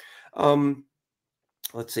 Okay.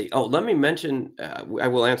 Let's see. Oh, let me mention, I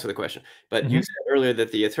will answer the question, but you said earlier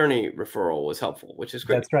that the attorney referral was helpful, which is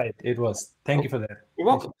great. That's right. It was. Thank you for that. You're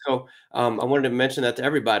welcome. So I wanted to mention that to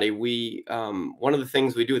everybody. We, one of the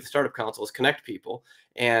things we do at the Startup Council is connect people.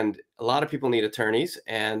 And a lot of people need attorneys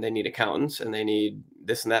and they need accountants and they need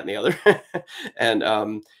this and that and the other.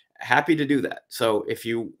 And happy to do that. So if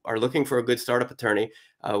you are looking for a good startup attorney,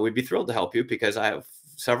 we'd be thrilled to help you, because I have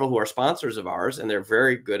several who are sponsors of ours, and they're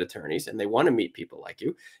very good attorneys, and they want to meet people like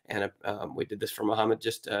you. And we did this for Mohammed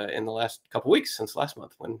just in the last couple of weeks, since last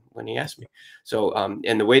month when he asked me. So,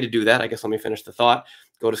 and the way to do that, I guess, let me finish the thought.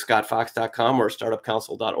 Go to scottfox.com or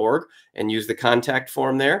startupcouncil.org and use the contact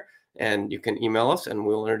form there, and you can email us, and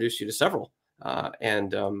we'll introduce you to several.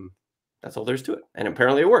 That's all there's to it. And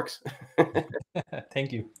apparently it works.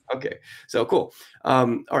 Thank you. Okay, so cool.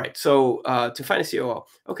 All right, so to find a COO.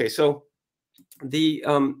 Okay, so the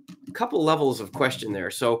couple levels of question there.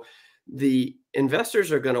 So the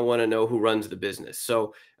investors are going to want to know who runs the business.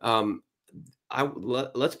 So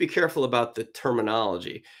let's be careful about the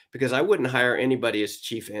terminology, because I wouldn't hire anybody as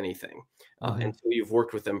chief anything until you've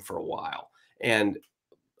worked with them for a while. And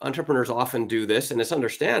entrepreneurs often do this, and it's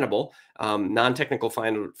understandable. Non-technical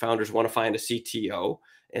founders want to find a CTO,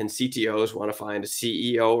 and CTOs want to find a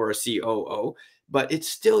CEO or a COO, but it's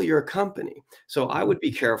still your company. So I would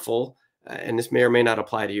be careful. And this may or may not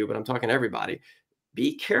apply to you, but I'm talking to everybody.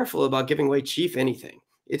 Be careful about giving away chief anything.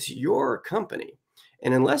 It's your company.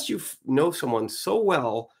 And unless you know someone so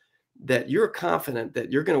well that you're confident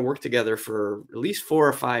that you're going to work together for at least 4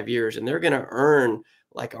 or 5 years, and they're going to earn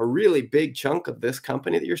like a really big chunk of this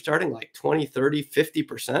company that you're starting, like 20, 30,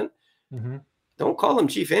 50%, don't call them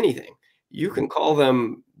chief anything. You can call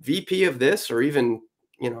them VP of this, or even,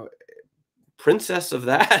 princess of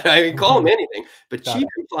that. I mean, call them anything, but chief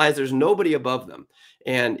implies there's nobody above them.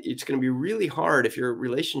 And it's going to be really hard if your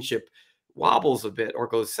relationship wobbles a bit or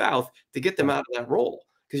goes south to get them out of that role,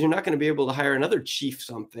 because you're not going to be able to hire another chief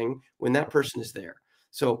something when that person is there.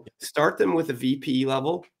 So start them with a VP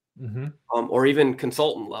level or even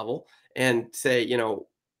consultant level, and say,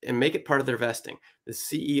 and make it part of their vesting. The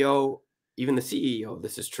CEO, even the CEO,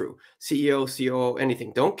 this is true. CEO, COO,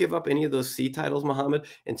 anything. Don't give up any of those C titles, Mohammed,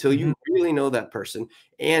 until you really know that person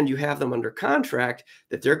and you have them under contract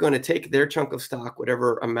that they're going to take their chunk of stock,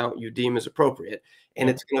 whatever amount you deem is appropriate, and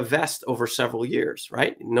it's going to vest over several years,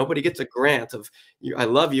 right? Nobody gets a grant of, I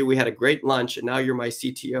love you, we had a great lunch, and now you're my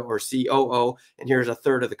CTO or COO, and here's a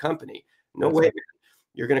third of the company. No way, man.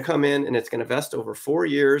 You're going to come in, and it's going to vest over 4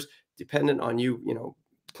 years, dependent on you,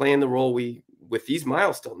 playing the role with these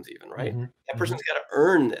milestones even, right? That person's got to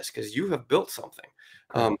earn this, because you have built something,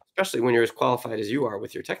 especially when you're as qualified as you are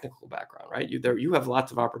with your technical background, right? You have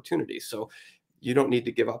lots of opportunities, so you don't need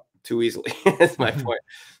to give up too easily. That's my point.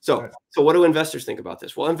 So what do investors think about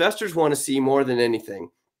this? Well, investors want to see more than anything.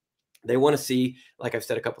 They want to see, like I've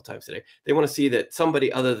said a couple times today, they want to see that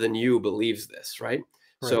somebody other than you believes this, right?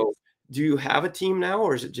 So do you have a team now,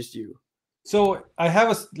 or is it just you? So I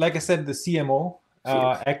have like I said, the CMO,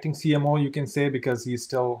 acting CMO, you can say, because he's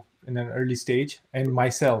still in an early stage, and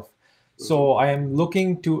myself. So I am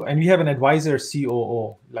looking to, and we have an advisor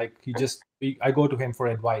COO, like I go to him for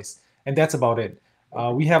advice, and that's about it.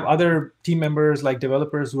 We have other team members like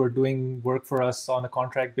developers who are doing work for us on a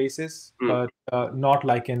contract basis, but not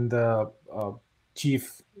like in the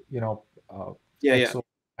chief, Yeah. XO.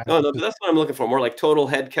 No, that's what I'm looking for. More like total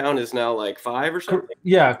head count is now like 5 or something.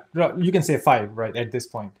 Yeah, you can say 5, right, at this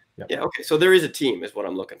point. Yeah. Okay. So there is a team is what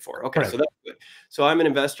I'm looking for. Okay. Correct. So that's good. So I'm an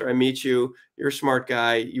investor. I meet you. You're a smart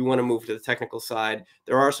guy. You want to move to the technical side.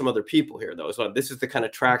 There are some other people here though. So this is the kind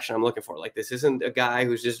of traction I'm looking for. Like this isn't a guy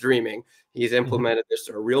who's just dreaming. He's implemented this.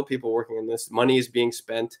 There are real people working on this. Money is being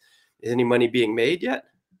spent. Is any money being made yet?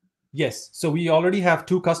 Yes. So we already have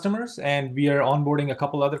 2 customers and we are onboarding a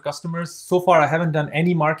couple other customers. So far, I haven't done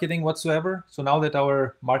any marketing whatsoever. So now that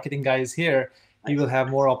our marketing guy is here, he will have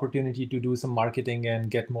more opportunity to do some marketing and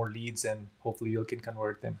get more leads, and hopefully you can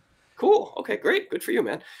convert them. Cool. Okay, great. Good for you,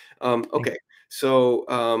 man. Okay. So,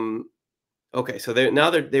 so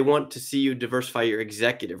they want to see you diversify your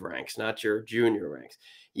executive ranks, not your junior ranks.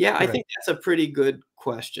 Yeah, correct. I think that's a pretty good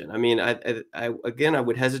question. I mean, I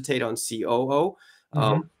would hesitate on COO,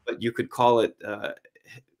 but you could call it, I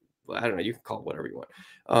don't know, you can call it whatever you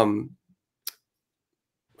want.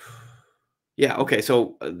 Yeah. Okay.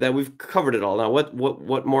 So that we've covered it all. Now,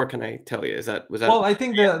 what more can I tell you? Was that? Well, I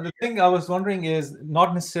think the thing I was wondering is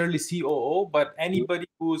not necessarily COO, but anybody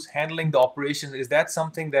who's handling the operation. Is that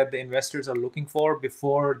something that the investors are looking for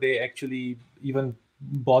before they actually even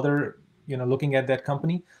bother, looking at that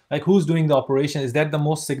company? Like, who's doing the operation? Is that the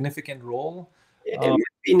most significant role? It might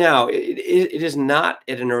be now. It is not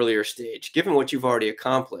at an earlier stage. Given what you've already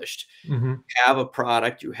accomplished, you have a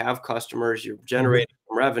product, you have customers, you're generating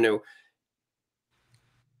revenue.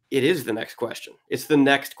 It is the next question. It's the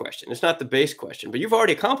next question. It's not the base question, but you've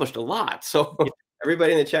already accomplished a lot. So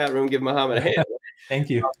everybody in the chat room, give Mohammed a hand. Thank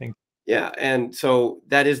you. Yeah. And so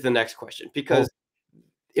that is the next question, because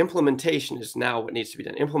implementation is now what needs to be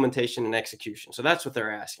done. Implementation and execution. So that's what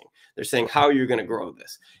they're asking. They're saying, how are you going to grow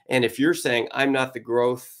this? And if you're saying, I'm not the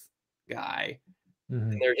growth guy,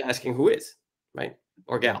 then they're asking who is, right?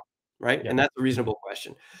 Or gal, right? And that's a reasonable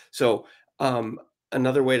question. So,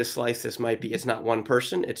 another way to slice this might be, it's not one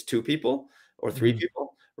person, it's 2 people or 3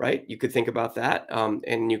 people, right? You could think about that.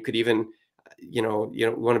 And you could even, you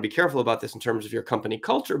want to be careful about this in terms of your company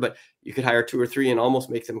culture, but you could hire 2 or 3 and almost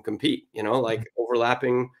make them compete, like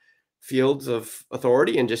overlapping fields of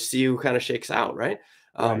authority, and just see who kind of shakes out, right?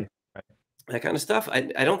 That kind of stuff.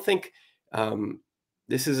 I don't think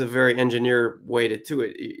this is a very engineer way to do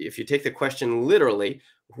it. If you take the question literally,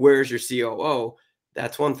 where's your COO?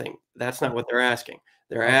 That's one thing. That's not what they're asking.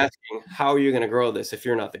 They're asking, how are you going to grow this if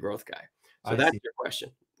you're not the growth guy? So that's your question,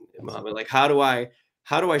 Mohammed. Like, how do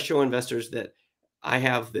I show investors that I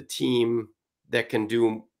have the team that can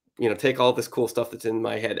do, take all this cool stuff that's in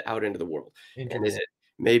my head out into the world? And is it,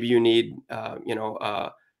 maybe you need,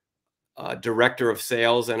 a director of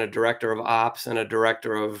sales and a director of ops and a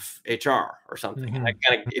director of HR or something.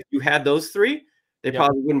 If you had those 3, they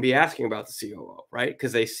probably wouldn't be asking about the COO, right?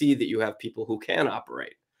 Because they see that you have people who can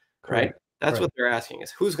operate, right? That's what they're asking,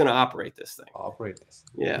 is who's going to operate this thing?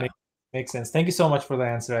 Yeah. Makes sense. Thank you so much for the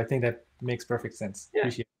answer. I think that makes perfect sense. Yeah.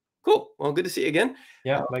 Appreciate it. Cool. Well, good to see you again.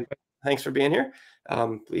 Yeah. Thanks for being here.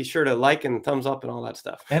 Be sure to like and thumbs up and all that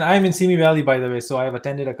stuff. And I'm in Simi Valley, by the way, so I have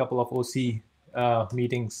attended a couple of OC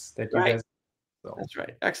meetings that you guys. So. That's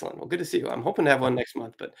right. Excellent. Well, good to see you. I'm hoping to have one next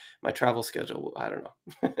month, but my travel schedule, I don't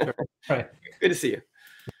know. Right. Good to see you.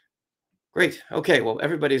 Great. Okay. Well,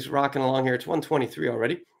 everybody's rocking along here. It's 1:23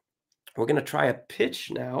 already. We're going to try a pitch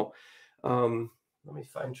now. Let me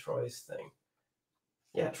find Troy's thing.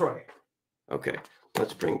 Yeah, Troy. Okay.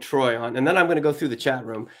 Let's bring Troy on. And then I'm going to go through the chat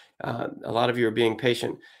room. A lot of you are being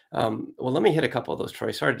patient. Well, let me hit a couple of those, Troy.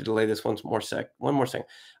 Sorry to delay this one more second.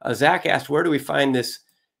 Zach asked, where do we find this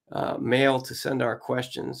mail to send our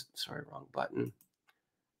questions? Sorry, wrong button.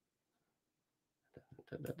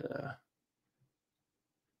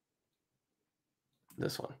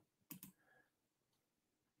 This one.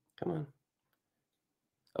 Come on.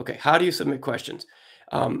 Okay, how do you submit questions?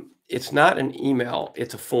 It's not an email,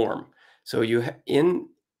 it's a form. So if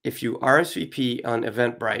you RSVP on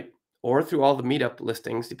Eventbrite or through all the meetup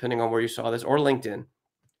listings, depending on where you saw this, or LinkedIn,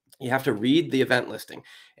 you have to read the event listing.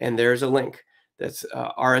 And there's a link that's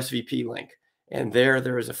RSVP link. And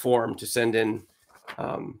there is a form to send in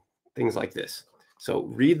things like this. So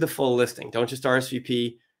read the full listing. Don't just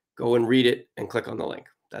RSVP, go and read it and click on the link.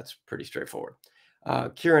 That's pretty straightforward.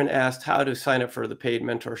 Kieran asked how to sign up for the paid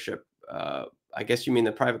mentorship. I guess you mean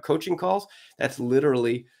the private coaching calls. That's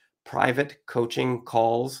literally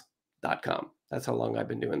privatecoachingcalls.com. That's how long I've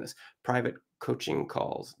been doing this.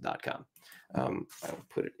 privatecoachingcalls.com. I'll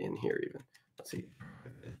put it in here even. Let's see.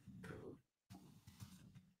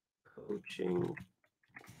 Coaching.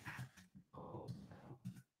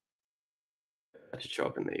 That should show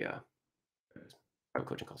up in the private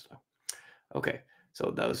coaching calls. Okay,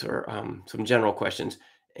 so those are some general questions.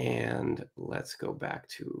 And let's go back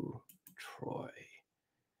to Troy.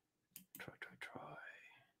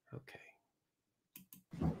 Okay.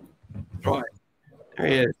 Troy, there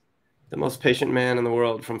he is. The most patient man in the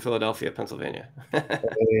world from Philadelphia, Pennsylvania.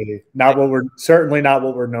 Hey, certainly not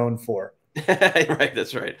what we're known for. Right,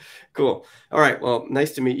 that's right. Cool. All right, well,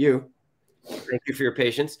 nice to meet you. Thank you for your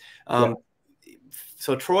patience.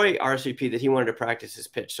 So Troy RSVP'd that he wanted to practice his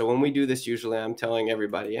pitch. So when we do this, usually I'm telling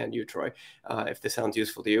everybody, and you, Troy, if this sounds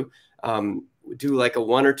useful to you, do like a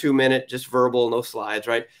 1 or 2 minute, just verbal, no slides,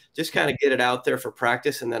 right? Just kind of get it out there for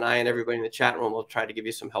practice. And then I and everybody in the chat room will try to give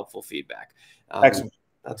you some helpful feedback. Excellent.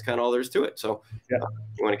 That's kind of all there is to it. So you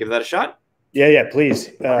want to give that a shot? Yeah, please.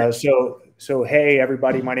 So hey,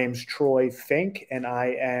 everybody, my name's Troy Fink, and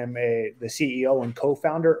I am the CEO and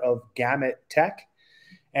co-founder of Gamut Tech.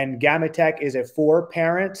 And Gamut Tech is a for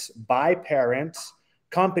parents, by parents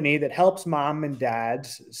company that helps mom and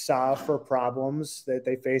dads solve for problems that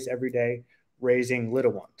they face every day raising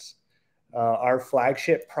little ones. Our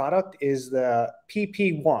flagship product is the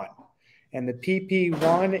PP1. And the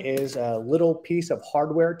PP1 is a little piece of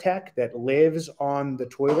hardware tech that lives on the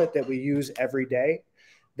toilet that we use every day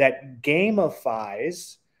that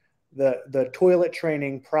gamifies the toilet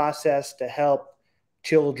training process to help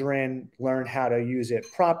children learn how to use it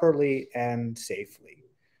properly and safely.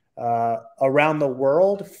 Around the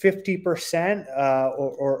world, 50%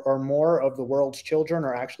 or more of the world's children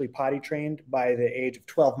are actually potty trained by the age of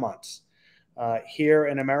 12 months. Here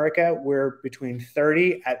in America, we're between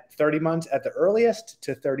 30 months at the earliest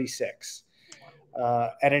to 36.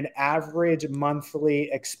 At an average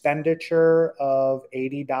monthly expenditure of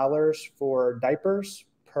 $80 for diapers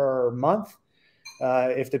per month.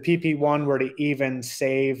 If the PP1 were to even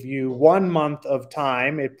save you 1 month of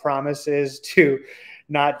time, it promises to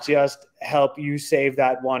not just help you save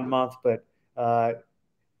that 1 month, but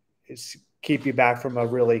keep you back from a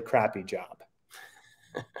really crappy job.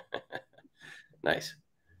 Nice.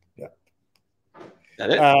 Yeah. That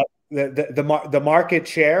it? The market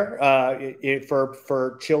share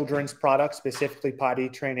for children's products, specifically potty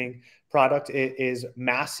training product, is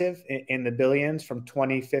massive in the billions. From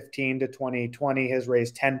 2015 to 2020 has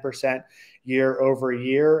raised 10% year over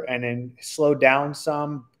year, and then slowed down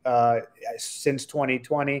some since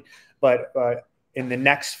 2020, but in the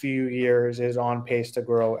next few years is on pace to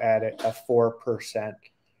grow at a 4%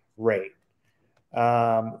 rate.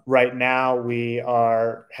 Right now, we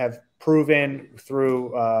have proven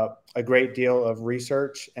through a great deal of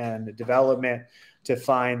research and development to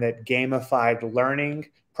find that gamified learning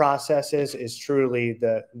processes is truly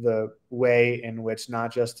the way in which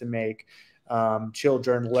not just to make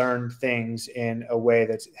children learn things in a way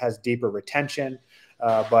that has deeper retention,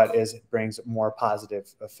 but brings more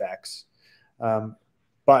positive effects.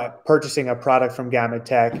 But purchasing a product from Gamut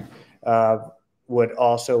Tech would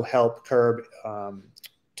also help curb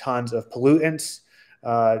tons of pollutants.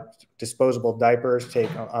 Disposable diapers take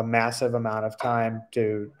a massive amount of time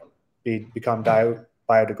to become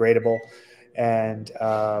biodegradable, and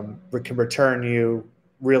can return you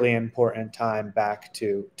really important time back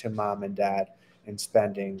to mom and dad and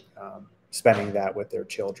spending that with their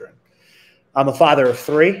children. I'm a father of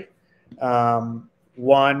 3.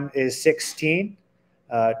 One is 16,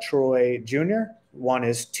 Troy Jr. One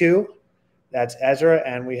is 2. That's Ezra,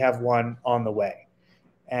 and we have one on the way.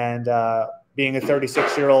 And being a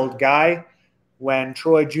 36-year-old guy, when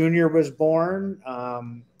Troy Jr. was born,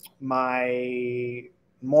 my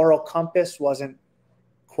moral compass wasn't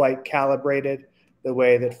quite calibrated the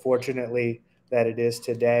way that fortunately that it is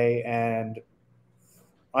today. And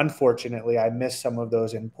unfortunately, I missed some of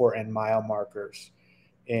those important mile markers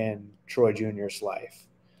in Troy Jr.'s life.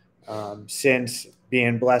 Since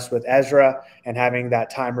being blessed with Ezra and having that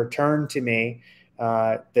time returned to me,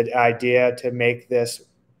 the idea to make this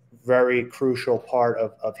very crucial part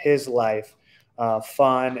of his life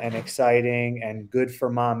fun and exciting and good for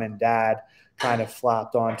mom and dad kind of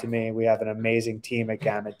flopped onto me. We have an amazing team at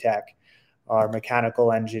Gamut Tech. Our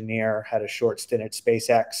mechanical engineer had a short stint at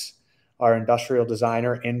SpaceX. Our industrial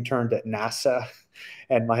designer interned at NASA.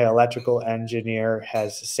 And my electrical engineer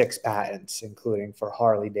has 6 patents, including for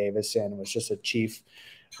Harley Davidson, was just a chief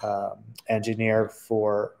engineer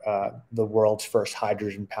for the world's first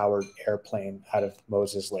hydrogen-powered airplane out of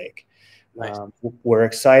Moses Lake. Nice. We're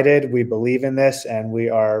excited. We believe in this, and we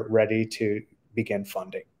are ready to begin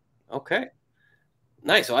funding. Okay.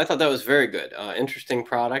 Nice. So I thought that was very good. Interesting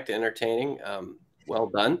product, entertaining. Well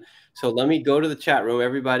done. So let me go to the chat room.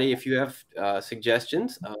 Everybody, if you have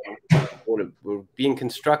suggestions, we're being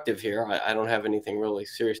constructive here. I don't have anything really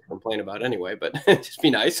serious to complain about anyway, but just be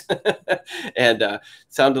nice. And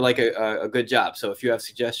sounded like a good job. So if you have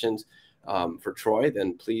suggestions for Troy,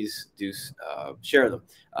 then please do share them.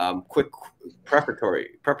 Quick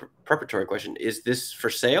preparatory question. Is this for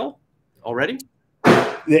sale already?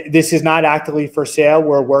 This is not actively for sale.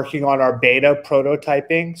 We're working on our beta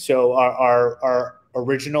prototyping. So our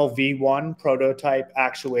original V1 prototype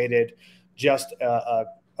actuated just a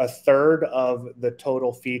third of the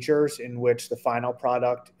total features in which the final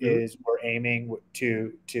product is we're aiming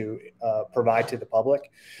to provide to the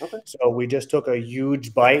public. Okay. So we just took a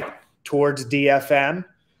huge bite towards DFM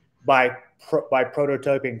by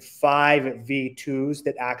prototyping 5 V2s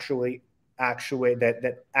that actually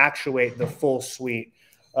actuate the full suite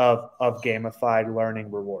of gamified learning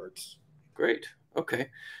rewards. Great. Okay.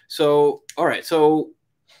 So, all right. So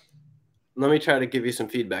let me try to give you some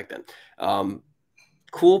feedback then.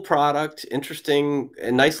 Cool product, interesting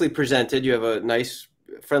and nicely presented. You have a nice,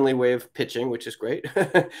 friendly way of pitching, which is great.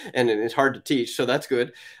 And it's hard to teach, so that's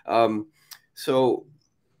good. So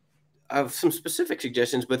I have some specific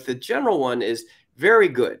suggestions, but the general one is very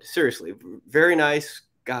good. Seriously, very nice.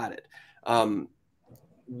 Got it.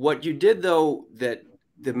 What you did, though, that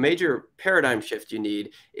the major paradigm shift you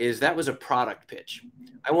need is that was a product pitch.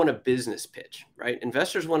 I want a business pitch, right?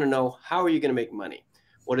 Investors want to know, how are you going to make money?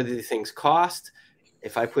 What do these things cost?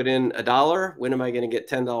 If I put in $1, when am I going to get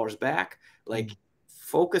 $10 back? Like,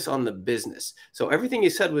 focus on the business. So everything you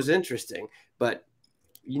said was interesting, but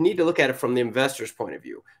you need to look at it from the investor's point of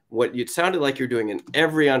view. What it sounded like you're doing, and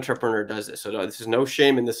every entrepreneur does this. So no, this is no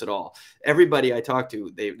shame in this at all. Everybody I talk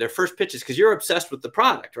to, their first pitch is, because you're obsessed with the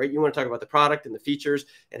product, right? You want to talk about the product and the features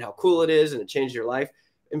and how cool it is and it changed your life.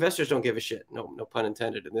 Investors don't give a shit. No pun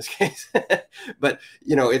intended in this case. But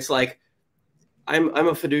it's like, I'm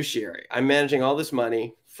a fiduciary. I'm managing all this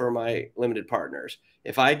money for my limited partners.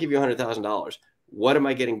 If I give you $100,000, what am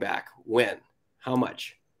I getting back? When? How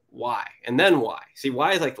much? Why? And then why? See,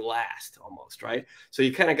 why is like the last almost, right? So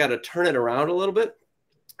you kind of got to turn it around a little bit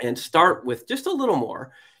and start with just a little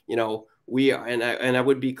more. We are, and I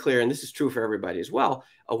would be clear, and this is true for everybody as well,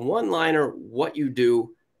 a one-liner, what you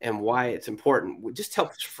do and why it's important, it just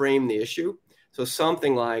helps frame the issue. So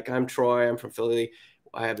something like, I'm Troy, I'm from Philly,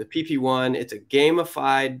 I have the PP1. It's a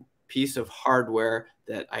gamified piece of hardware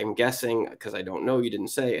that I'm guessing, because I don't know, you didn't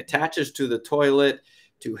say, attaches to the toilet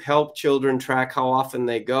to help children track how often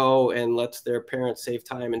they go and lets their parents save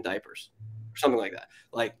time in diapers or something like that.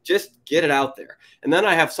 Like, just get it out there. And then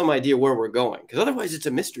I have some idea where we're going, because otherwise it's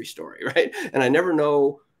a mystery story, right? And I never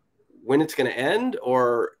know when it's going to end,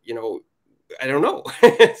 or, I don't know.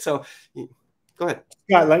 So go ahead.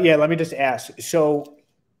 Yeah, let me just ask. So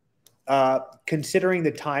considering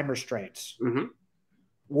the time restraints,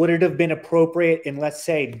 would it have been appropriate in, let's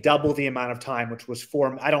say, double the amount of time, which was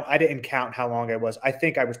 4? I didn't count how long I was. I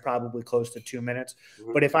think I was probably close to 2 minutes.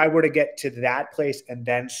 But if I were to get to that place and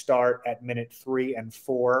then start at minute 3 and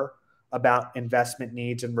 4 about investment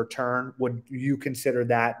needs and return, would you consider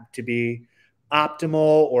that to be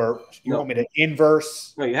optimal, or you want me to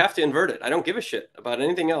inverse? No, you have to invert it. I don't give a shit about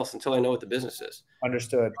anything else until I know what the business is.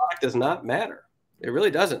 Understood. The product does not matter. It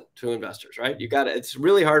really doesn't to investors, right? It's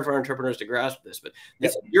really hard for entrepreneurs to grasp this, but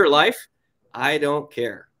this is your life. I don't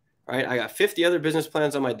care, right? I got 50 other business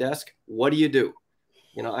plans on my desk. What do you do?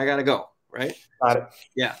 I got to go, right? Got it.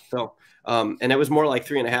 Yeah. So, and it was more like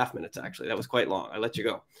 3.5 minutes, actually. That was quite long. I let you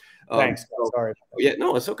go. Thanks. Sorry. Yeah,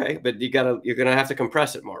 no, it's okay. But you're going to have to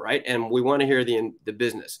compress it more, right? And we want to hear the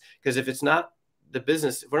business, because if it's not the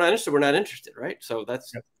business, if we're not interested, we're not interested, right? So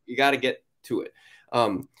you got to get to it.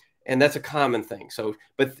 And that's a common thing. So,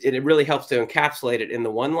 but it really helps to encapsulate it in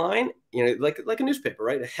the one line, like a newspaper,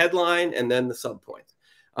 right? A headline and then the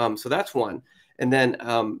subpoint. So that's one. And then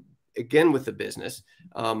again, with the business,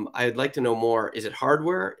 I'd like to know more. Is it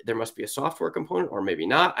hardware? There must be a software component, or maybe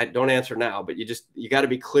not. I don't answer now, but you got to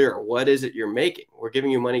be clear. What is it you're making? We're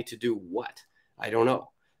giving you money to do what? I don't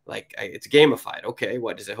know. Like it's gamified. Okay,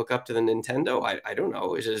 what does it hook up to the Nintendo? I don't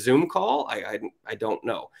know. Is it a Zoom call? I don't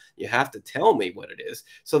know. You have to tell me what it is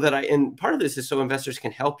so that and part of this is so investors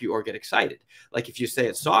can help you or get excited. Like if you say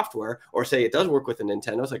it's software or say it does work with a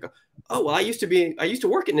Nintendo, it's like, oh, well, I used to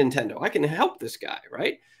work at Nintendo. I can help this guy,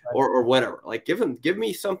 right? Or whatever. Like give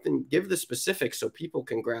me something, give the specifics so people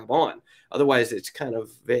can grab on. Otherwise, it's kind of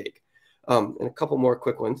vague. And a couple more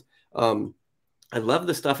quick ones. I love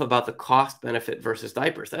the stuff about the cost benefit versus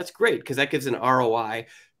diapers. That's great because that gives an ROI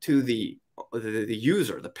to the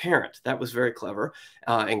user, the parent. That was very clever.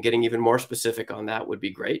 And getting even more specific on that would be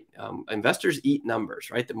great. Investors eat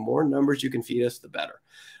numbers, right? The more numbers you can feed us, the better.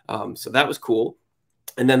 So that was cool.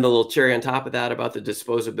 And then the little cherry on top of that about the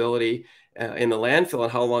disposability in the landfill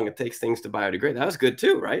and how long it takes things to biodegrade. That was good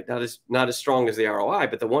too, right? Not as strong as the ROI,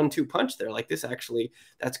 but the 1-2 punch there, like this actually,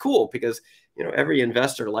 that's cool because every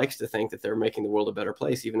investor likes to think that they're making the world a better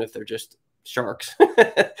place, even if they're just sharks.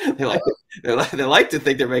 they like to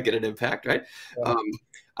think they're making an impact, right? Yeah.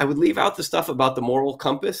 I would leave out the stuff about the moral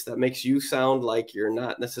compass that makes you sound like you're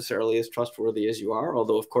not necessarily as trustworthy as you are.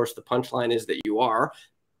 Although, of course, the punchline is that you are,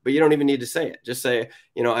 but you don't even need to say it. Just say,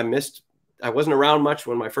 I wasn't around much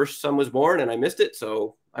when my first son was born and I missed it.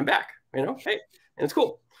 So I'm back, hey, and it's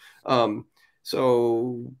cool. And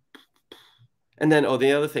then,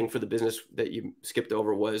 the other thing for the business that you skipped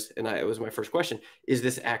over was, it was my first question, is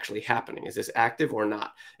this actually happening? Is this active or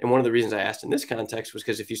not? And one of the reasons I asked in this context was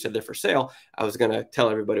because if you said they're for sale, I was going to tell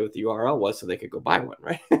everybody what the URL was so they could go buy one,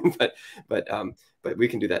 right? but we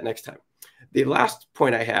can do that next time. The last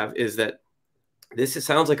point I have is that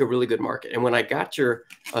sounds like a really good market. And when I got your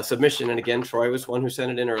submission, and again, Troy was one who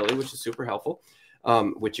sent it in early, which is super helpful,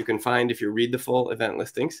 which you can find if you read the full event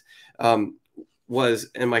listings, and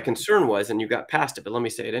my concern was, and you got past it, but let me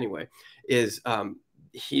say it anyway, is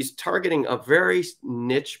he's targeting a very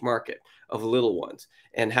niche market of little ones.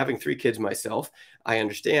 And having 3 kids myself, I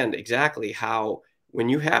understand exactly how when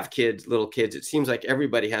you have little kids, it seems like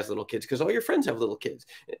everybody has little kids because all your friends have little kids.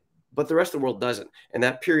 But the rest of the world doesn't. And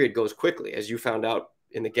that period goes quickly, as you found out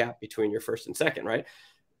in the gap between your first and second, right?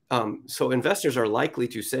 So investors are likely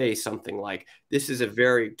to say something like, this is a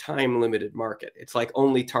very time-limited market. It's like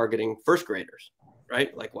only targeting first graders,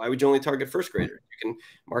 right? Like, why would you only target first graders? You can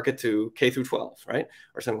market to K through 12, right?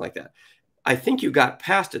 Or something like that. I think you got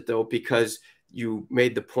past it, though, because you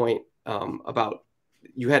made the point about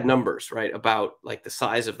you had numbers, right, about like the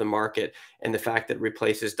size of the market and the fact that it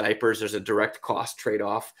replaces diapers. There's a direct cost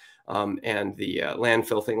trade-off and the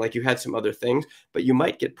landfill thing. Like you had some other things, but you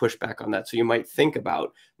might get pushback on that. So you might think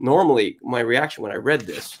about, normally my reaction when I read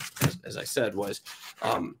this, as I said, was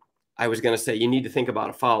I was going to say, you need to think about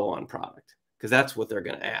a follow-on product because that's what they're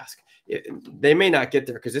going to ask. They may not get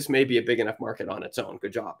there because this may be a big enough market on its own.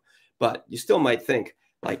 Good job. But you still might think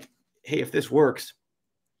like, hey, if this works,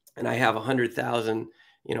 and I have 100,000,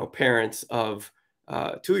 parents of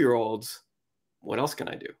 2-year-olds, what else can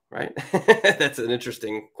I do, right? That's an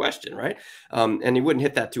interesting question, right? And you wouldn't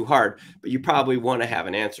hit that too hard, but you probably want to have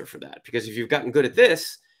an answer for that because if you've gotten good at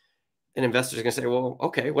this, an investor's going to say, well,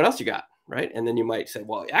 okay, what else you got, right? And then you might say,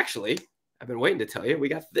 well, actually, I've been waiting to tell you, we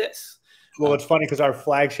got this. Well, it's funny because our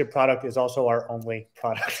flagship product is also our only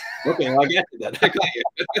product. Okay, well, I get that. I got you.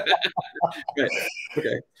 Right.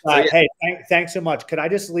 Okay. So, yeah. Hey, thanks so much. Can I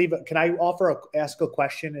ask a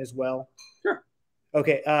question as well? Sure.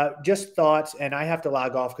 Okay. Just thoughts, and I have to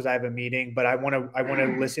log off because I have a meeting, but I want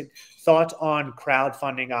to listen. Thoughts on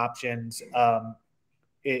crowdfunding options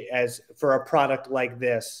as for a product like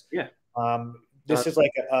this. Yeah. This is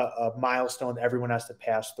like a milestone everyone has to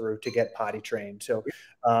pass through to get potty trained. So,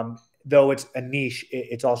 though it's a niche,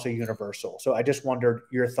 it's also universal. So I just wondered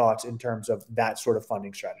your thoughts in terms of that sort of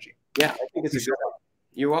funding strategy. Yeah, I think it's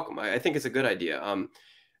you're welcome. I think it's a good idea.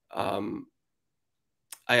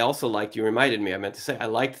 I also liked, you reminded me, I meant to say, I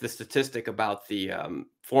liked the statistic about the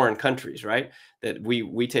foreign countries, right? That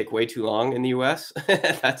we take way too long in the US.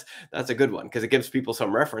 That's a good one because it gives people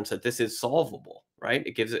some reference that this is solvable, right?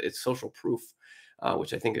 It's social proof,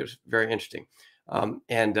 which I think is very interesting.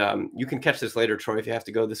 You can catch this later, Troy, if you have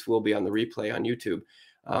to go. This will be on the replay on YouTube.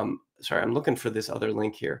 Sorry, I'm looking for this other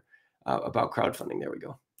link here about crowdfunding. There we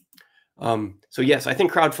go. So yes, I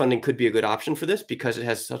think crowdfunding could be a good option for this because it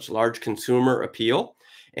has such large consumer appeal.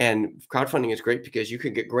 And crowdfunding is great because you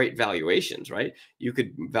could get great valuations, right? You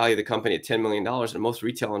could value the company at $10 million, and most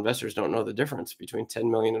retail investors don't know the difference between 10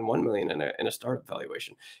 million and 1 million in a startup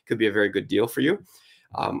valuation. Could be a very good deal for you.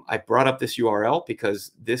 I brought up this URL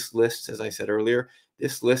because this lists, as I said earlier,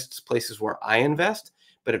 this lists places where I invest,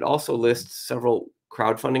 but it also lists several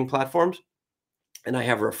crowdfunding platforms. And I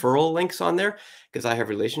have referral links on there because I have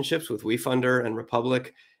relationships with WeFunder and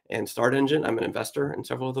Republic and Start Engine. I'm an investor in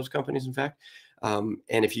several of those companies, in fact. And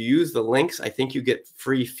if you use the links, I think you get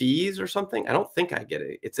free fees or something. I don't think I get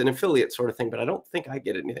it. It's an affiliate sort of thing, but I don't think I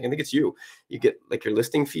get anything. I think it's you. You get like your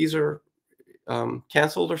listing fees are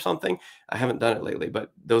canceled or something. I haven't done it lately,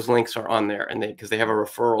 but those links are on there, and because they have a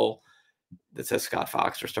referral that says Scott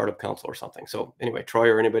Fox or Startup Council or something. So anyway, Troy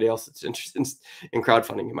or anybody else that's interested in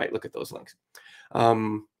crowdfunding, you might look at those links.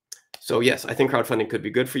 So yes, I think crowdfunding could be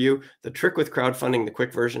good for you. The trick with crowdfunding, the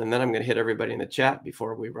quick version, and then I'm going to hit everybody in the chat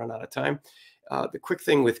before we run out of time. The quick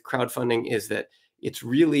thing with crowdfunding is that it's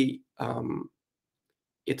really,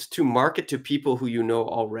 it's to market to people who you know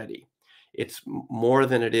already. It's more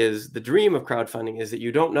than it is. The dream of crowdfunding is that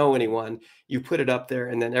you don't know anyone, you put it up there,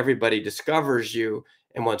 and then everybody discovers you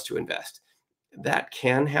and wants to invest. That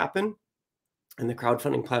can happen, and the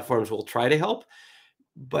crowdfunding platforms will try to help,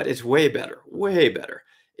 but it's way better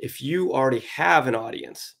if you already have an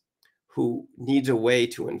audience who needs a way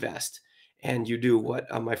to invest, and you do what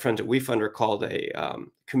my friends at WeFunder called a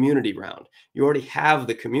community round. You already have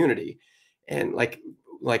the community, and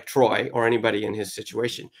like Troy or anybody in his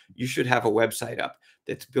situation, you should have a website up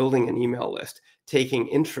that's building an email list, taking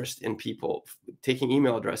interest in people, taking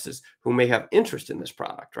email addresses who may have interest in this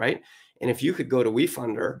product, right? And if you could go to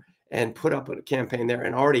WeFunder and put up a campaign there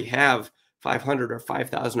and already have 500 or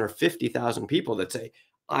 5,000 or 50,000 people that say,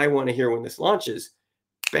 I want to hear when this launches,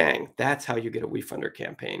 bang, that's how you get a WeFunder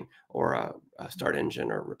campaign or a Start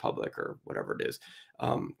Engine or Republic or whatever it is,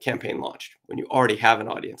 campaign launched. When you already have an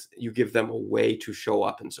audience, you give them a way to show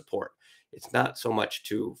up and support. It's not so much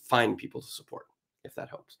to find people to support, if that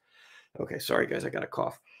helps. Okay, sorry guys, I got a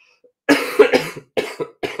cough.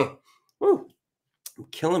 Woo, I'm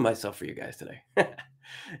killing myself for you guys today.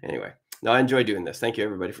 Anyway, no, I enjoy doing this. Thank you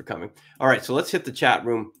everybody for coming. All right, so let's hit the chat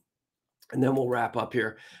room, and then we'll wrap up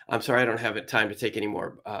here. I'm sorry I don't have time to take any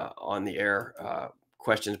more on the air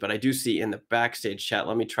questions, but I do see in the backstage chat.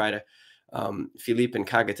 Let me try to, Philippe and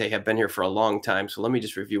Kagate have been here for a long time, so let me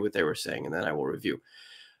just review what they were saying, and then I will review.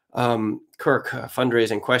 Kirk,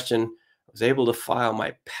 fundraising question. I was able to file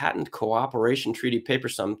my patent cooperation treaty paper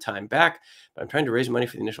some time back, but I'm trying to raise money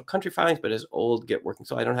for the initial country filings, but as old, get working.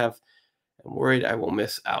 So I don't have, I'm worried I will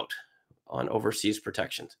miss out on overseas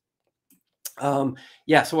protections.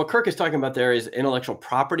 Yeah, so what Kirk is talking about there is intellectual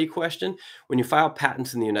property question. When you file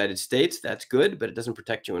patents in the United States, that's good, but it doesn't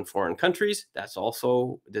protect you in foreign countries. That's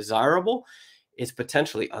also desirable. It's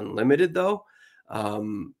potentially unlimited, though.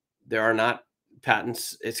 There are not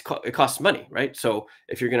patents. It costs money, right? So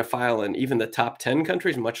if you're going to file in even the top 10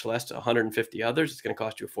 countries, much less 150 others, it's going to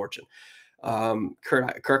cost you a fortune.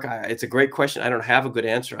 Kirk, it's a great question. I don't have a good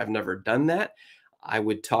answer. I've never done that. I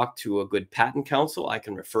would talk to a good patent counsel. I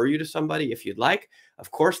can refer you to somebody if you'd like.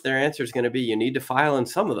 Of course, their answer is going to be you need to file in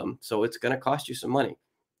some of them, so it's going to cost you some money.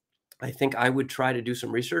 I think I would try to do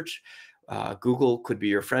some research. Google could be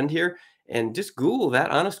your friend here, and just Google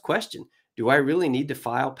that honest question. Do I really need to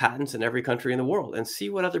file patents in every country in the world? And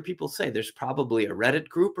see what other people say. There's probably a Reddit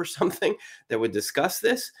group or something that would discuss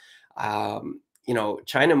this. You know,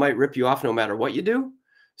 China might rip you off no matter what you do.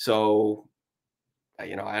 So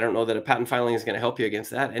you know, I don't know that a patent filing is going to help you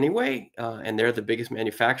against that anyway. And they're the biggest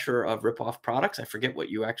manufacturer of rip-off products. I forget what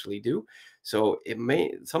you actually do. So it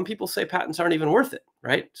may, some people say patents aren't even worth it,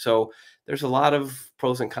 right? So there's a lot of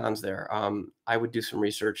pros and cons there. I would do some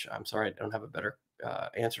research. I'm sorry, I don't have a better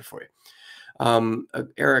answer for you.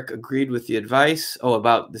 Eric agreed with the advice. Oh,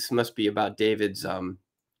 about, this must be about David's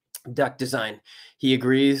deck design. He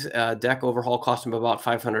agrees. Deck overhaul cost him about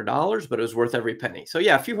 $500, but it was worth every penny. So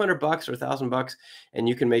yeah, a few $100 or $1,000, and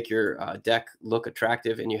you can make your deck look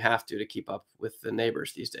attractive, and you have to keep up with the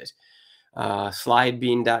neighbors these days.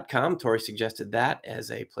 Slidebean.com. Tori suggested that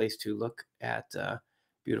as a place to look at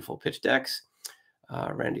beautiful pitch decks.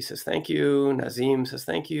 Randy says thank you. Nazim says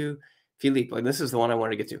thank you. Philippe, and this is the one I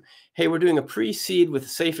wanted to get to. Hey, we're doing a pre-seed with a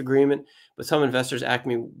safe agreement, but some investors ask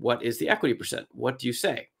me, what is the equity percent? What do you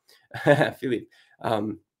say? Philippe.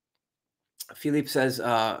 Philippe says,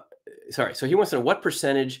 sorry, so he wants to know, what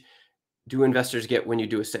percentage do investors get when you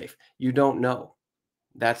do a safe? You don't know.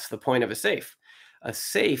 That's the point of a safe. A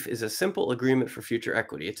safe is a simple agreement for future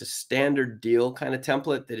equity. It's a standard deal kind of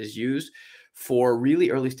template that is used for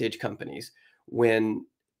really early stage companies when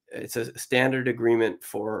it's a standard agreement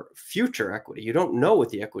for future equity. You don't know what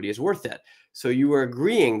the equity is worth yet. So you are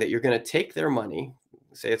agreeing that you're going to take their money,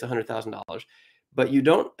 say it's $100,000, but you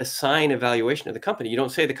don't assign a valuation of the company. You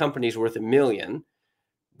don't say the company is worth $1 million,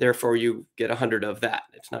 therefore you get 100 of that.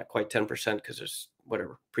 It's not quite 10% because there's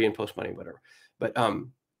whatever, pre and post money, whatever. But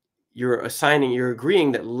you're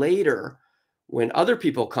agreeing that later when other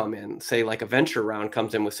people come in, say like a venture round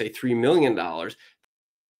comes in with say $3 million,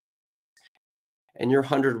 and your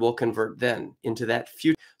 100 will convert then into that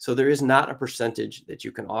future. So there is not a percentage that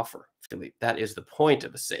you can offer, Philippe. That is the point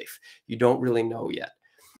of a safe. You don't really know yet.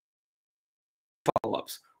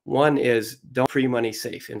 Follow-ups. One is don't pre-money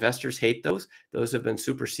safe. Investors hate those. Those have been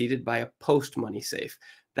superseded by a post-money safe.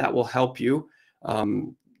 That will help you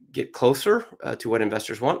get closer to what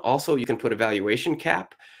investors want. Also, you can put a valuation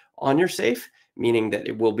cap on your safe, meaning that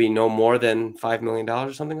it will be no more than $5 million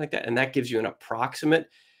or something like that. And that gives you an approximate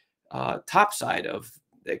top side of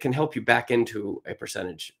that can help you back into a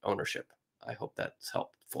percentage ownership. I hope that's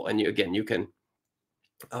helpful. And you can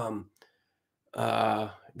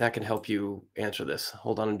that can help you answer this.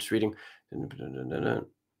 Hold on, I'm just reading.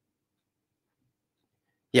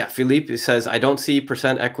 Yeah, Philippe says, I don't see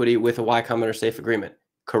percent equity with a Y Combinator safe agreement.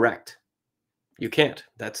 Correct. You can't.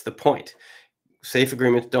 That's the point. Safe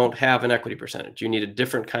agreements don't have an equity percentage. You need a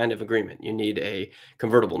different kind of agreement. You need a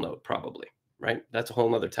convertible note, probably, right? That's a whole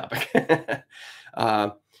nother topic.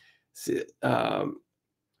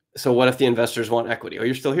 So what if the investors want equity? Oh,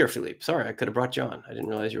 you're still here, Philippe. Sorry, I could have brought you on. I didn't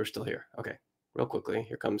realize you were still here. Okay, real quickly,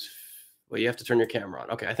 here comes, well, you have to turn your camera on.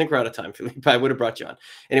 Okay, I think we're out of time, Philippe. I would have brought you on.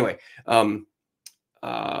 Anyway, what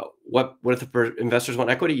if the investors want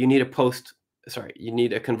equity? You need you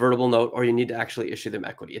need a convertible note, or you need to actually issue them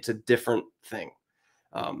equity. It's a different thing.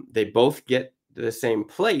 They both get to the same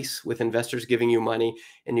place with investors giving you money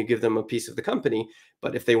and you give them a piece of the company.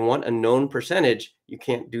 But if they want a known percentage, you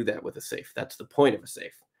can't do that with a safe. That's the point of a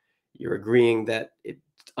safe. You're agreeing that it's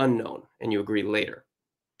unknown and you agree later.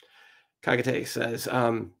 Kagate says,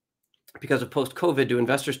 because of post-COVID, do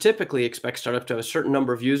investors typically expect startups to have a certain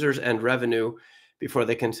number of users and revenue before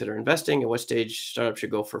they consider investing? At what stage startups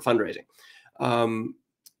should go for fundraising?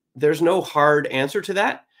 There's no hard answer to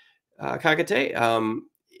that, Kagate.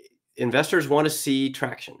 Investors want to see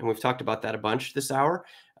traction, and we've talked about that a bunch this hour.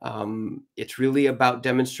 It's really about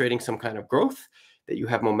demonstrating some kind of growth, that you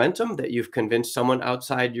have momentum, that you've convinced someone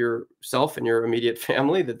outside yourself and your immediate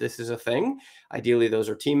family that this is a thing. Ideally, those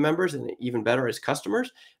are team members, and even better as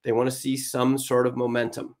customers. They want to see some sort of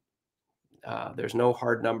momentum. There's no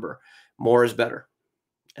hard number. More is better.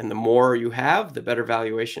 And the more you have, the better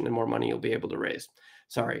valuation and more money you'll be able to raise.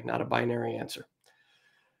 Sorry, not a binary answer.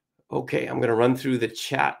 Okay, I'm going to run through the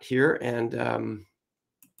chat here, and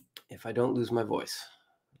if I don't lose my voice.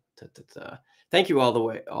 Thank you by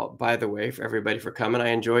the way, for everybody for coming. I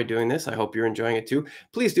enjoy doing this. I hope you're enjoying it too.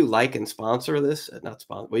 Please do like and sponsor this. Not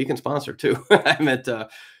sponsor. Well, you can sponsor too. I meant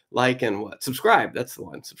like and what? Subscribe. That's the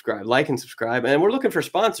one. Subscribe, like, and subscribe. And we're looking for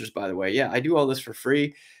sponsors, by the way. Yeah, I do all this for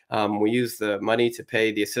free. We use the money to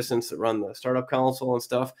pay the assistants that run the Startup Council and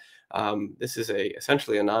stuff. This is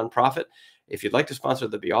essentially a nonprofit. If you'd like to sponsor,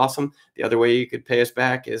 that'd be awesome. The other way you could pay us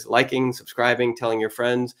back is liking, subscribing, telling your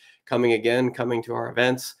friends, coming to our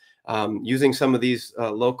events, using some of these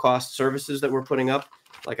low-cost services that we're putting up.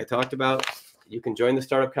 Like I talked about, you can join the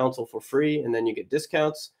Startup Council for free, and then you get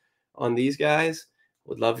discounts on these guys.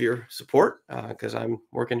 Would love your support because I'm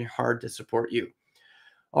working hard to support you.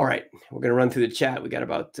 All right, we're going to run through the chat. We got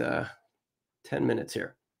about 10 minutes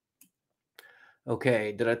here.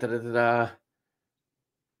 Okay.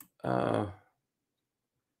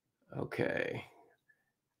 Okay.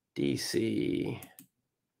 DC.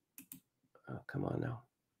 Oh, come on now.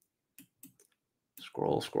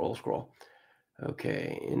 Scroll.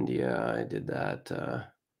 Okay. India. I did that.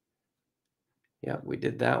 Yeah, we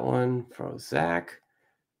did that one for Zach.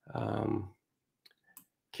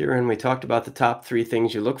 Kieran, we talked about the top 3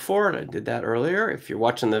 things you look for. I did that earlier. If you're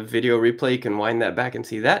watching the video replay, you can wind that back and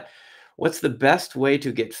see that. What's the best way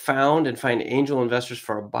to get found and find angel investors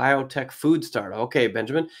for a biotech food startup? Okay,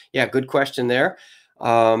 Benjamin. Yeah, good question there.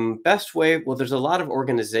 Best way, well, there's a lot of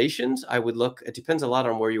organizations. I would look, it depends a lot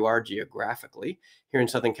on where you are geographically. Here in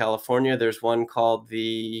Southern California, there's one called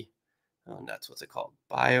that's what's it called?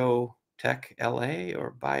 Biotech LA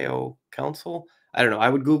or Bio Council? I don't know. I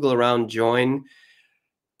would Google around join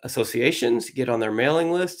associations, get on their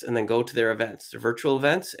mailing lists, and then go to their events, their virtual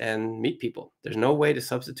events, and meet people. There's no way to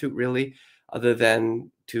substitute really other than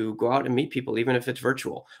to go out and meet people, even if it's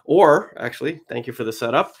virtual. Or actually, thank you for the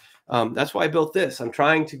setup. That's why I built this. I'm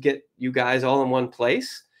trying to get you guys all in one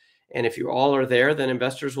place. And if you all are there, then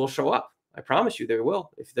investors will show up. I promise you they will.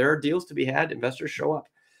 If there are deals to be had, investors show up.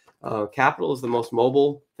 Capital is the most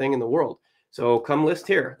mobile thing in the world. So come list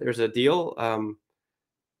here. There's a deal,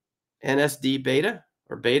 NSD beta.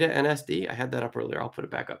 Or beta NSD. I had that up earlier. I'll put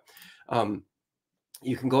it back up.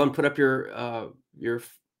 You can go and put up your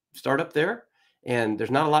startup there, and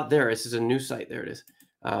there's not a lot there. This is a new site. There it is.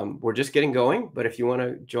 We're just getting going, but if you want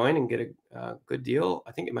to join and get a good deal,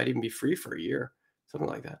 I think it might even be free for a year, something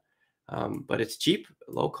like that. But it's cheap,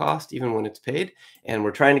 low cost, even when it's paid, and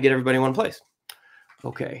we're trying to get everybody in one place.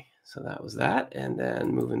 Okay, so that was that. And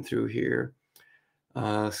then moving through here,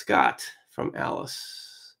 Scott from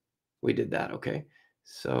Alice. We did that. Okay.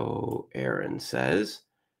 So Aaron says,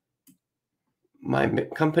 my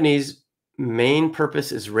company's main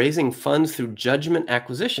purpose is raising funds through judgment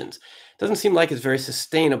acquisitions. Doesn't seem like it's very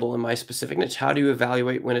sustainable in my specific niche. How do you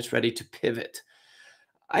evaluate when it's ready to pivot?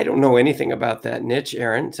 I don't know anything about that niche,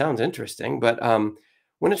 Aaron. It sounds interesting, but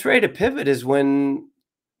when it's ready to pivot is when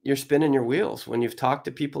you're spinning your wheels, when you've talked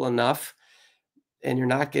to people enough and you're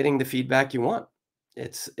not getting the feedback you want.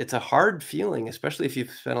 It's a hard feeling, especially if you've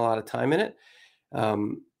spent a lot of time in it.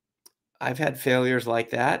 I've had failures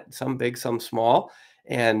like that, some big, some small.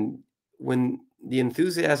 And when the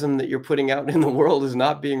enthusiasm that you're putting out in the world is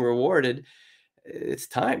not being rewarded, it's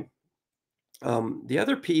time. The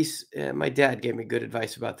other piece, my dad gave me good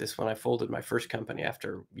advice about this when I folded my first company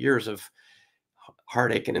after years of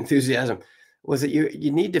heartache and enthusiasm, was that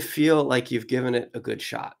you need to feel like you've given it a good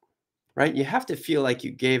shot, right? You have to feel like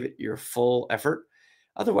you gave it your full effort.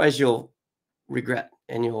 Otherwise, you'll regret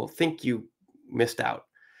and you'll think you missed out.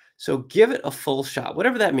 So give it a full shot,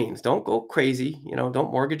 whatever that means. Don't go crazy,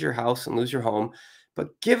 don't mortgage your house and lose your home,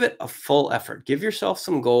 but give it a full effort. Give yourself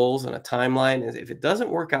some goals and a timeline. And if it doesn't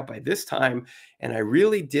work out by this time, and I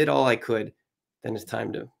really did all I could, then it's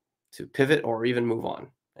time to pivot or even move on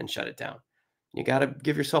and shut it down. You got to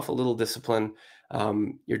give yourself a little discipline.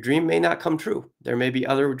 Your dream may not come true. There may be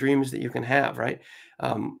other dreams that you can have, right?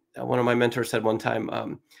 One of my mentors said one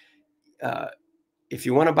time, if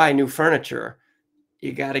you want to buy new furniture,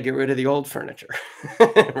 you got to get rid of the old furniture,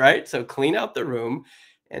 right? So clean out the room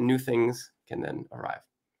and new things can then arrive.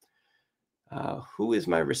 Who is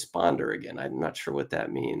my responder again? I'm not sure what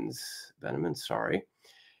that means. Benjamin, sorry.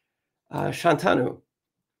 Shantanu,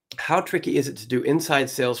 how tricky is it to do inside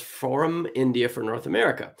sales from India for North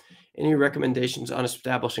America? Any recommendations on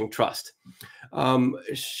establishing trust?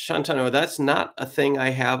 Shantanu, that's not a thing I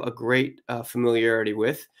have a great familiarity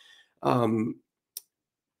with. Let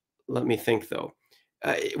me think though.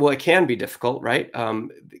 Well, it can be difficult, right?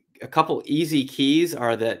 A couple easy keys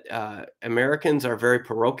are that Americans are very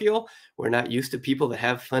parochial. We're not used to people that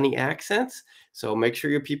have funny accents. So make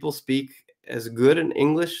sure your people speak as good in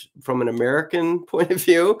English from an American point of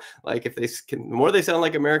view. Like if the more they sound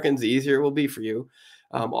like Americans, the easier it will be for you.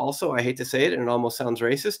 Also, I hate to say it, and it almost sounds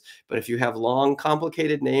racist, but if you have long,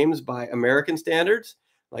 complicated names by American standards,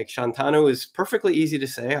 like Shantanu is perfectly easy to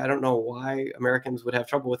say. I don't know why Americans would have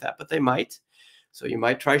trouble with that, but they might. So you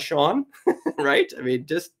might try Sean, right? I mean,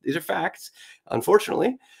 just these are facts,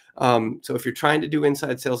 unfortunately. So if you're trying to do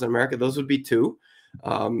inside sales in America, those would be two,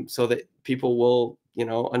 so that people will,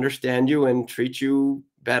 understand you and treat you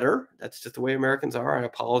better. That's just the way Americans are. I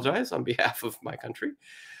apologize on behalf of my country.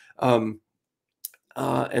 And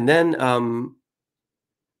then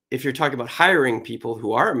if you're talking about hiring people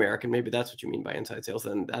who are American, maybe that's what you mean by inside sales,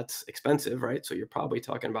 then that's expensive, right? So you're probably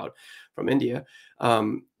talking about from India.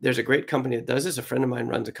 There's a great company that does this. A friend of mine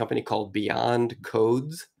runs a company called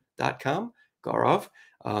beyondcodes.com, Gaurav,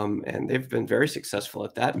 and they've been very successful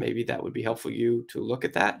at that. Maybe that would be helpful you to look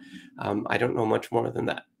at that. I don't know much more than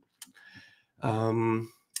that.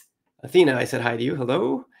 Athena, I said hi to you.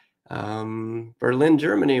 Hello. Berlin,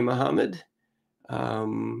 Germany, Mohammed.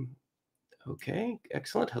 Okay,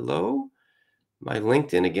 excellent. Hello. My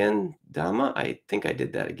LinkedIn again, Dama. I think I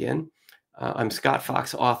did that again. I'm Scott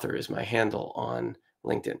Fox Author is my handle on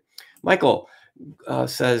LinkedIn. Michael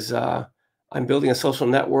says, I'm building a social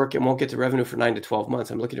network and won't get to revenue for 9 to 12 months.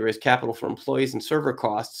 I'm looking to raise capital for employees and server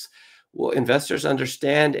costs. Will investors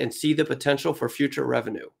understand and see the potential for future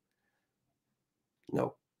revenue?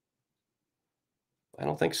 No, I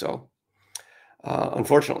don't think so.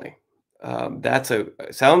 Unfortunately.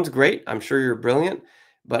 Sounds great. I'm sure you're brilliant,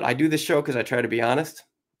 but I do this show because I try to be honest.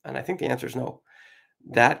 And I think the answer is no.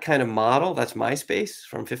 That kind of model, that's MySpace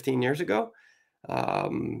from 15 years ago.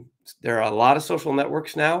 There are a lot of social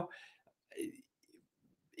networks now.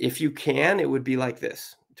 If you can, it would be like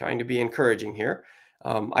this, trying to be encouraging here.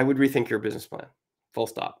 I would rethink your business plan, full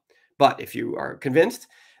stop. But if you are convinced,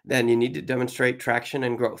 then you need to demonstrate traction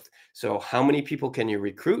and growth. So how many people can you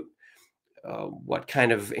recruit? What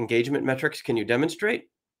kind of engagement metrics can you demonstrate?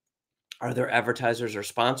 Are there advertisers or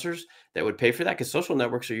sponsors that would pay for that? Because social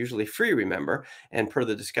networks are usually free, remember? And per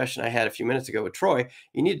the discussion I had a few minutes ago with Troy,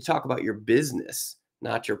 you need to talk about your business,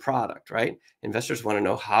 not your product, right? Investors want to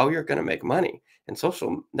know how you're going to make money. And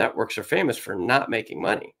social networks are famous for not making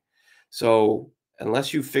money. So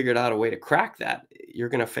unless you've figured out a way to crack that, you're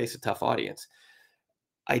going to face a tough audience.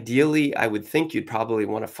 Ideally, I would think you'd probably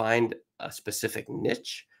want to find a specific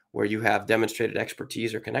niche where you have demonstrated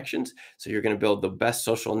expertise or connections. So you're going to build the best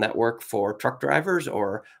social network for truck drivers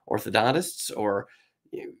or orthodontists or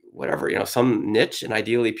whatever, some niche, and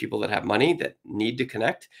ideally people that have money that need to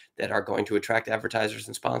connect, that are going to attract advertisers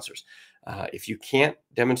and sponsors. If you can't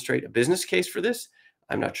demonstrate a business case for this,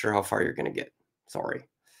 I'm not sure how far you're going to get. Sorry.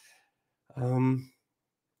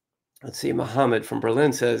 Let's see. Mohammed from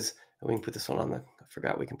Berlin says, we can put this one on I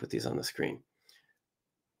forgot we can put these on the screen.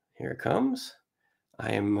 Here it comes.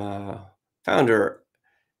 I am founder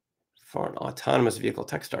for an autonomous vehicle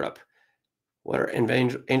tech startup. What are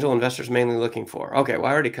angel investors mainly looking for? Okay, well,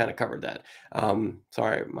 I already kind of covered that.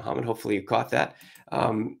 Sorry, Mohammed, hopefully you caught that.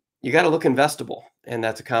 You got to look investable, and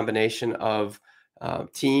that's a combination of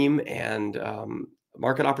team and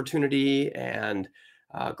market opportunity and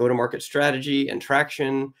go-to-market strategy and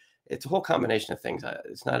traction. It's a whole combination of things.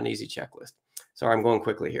 It's not an easy checklist. Sorry, I'm going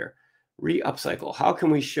quickly here. Re-upcycle. How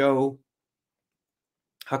can we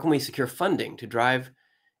secure funding to drive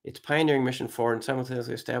its pioneering mission forward and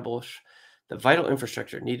simultaneously establish the vital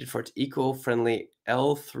infrastructure needed for its eco-friendly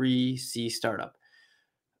L3C startup?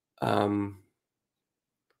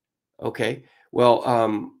 Okay.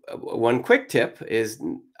 Well, one quick tip is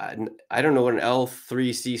I don't know what an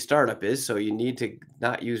L3C startup is, so you need to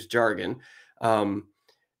not use jargon.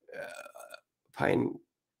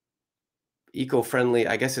 Eco-friendly,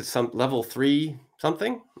 I guess it's some level 3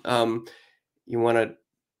 something. You want to,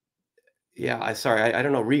 I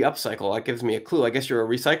don't know, re-upcycle. That gives me a clue. I guess you're a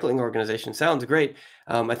recycling organization. Sounds great.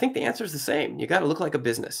 I think the answer is the same. You got to look like a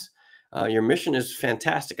business. Your mission is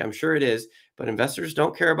fantastic. I'm sure it is, but investors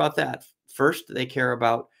don't care about that. First, they care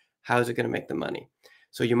about how is it going to make them money.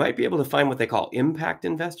 So you might be able to find what they call impact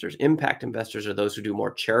investors. Impact investors are those who do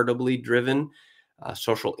more charitably driven,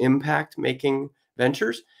 social impact making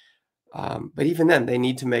ventures. But even then, they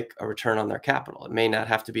need to make a return on their capital. It may not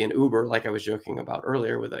have to be an Uber, like I was joking about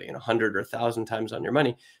earlier, with 100 or 1,000 times on your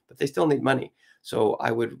money, but they still need money. So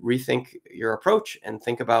I would rethink your approach and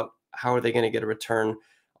think about how are they going to get a return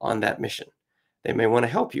on that mission. They may want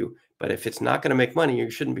to help you, but if it's not going to make money, you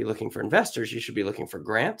shouldn't be looking for investors. You should be looking for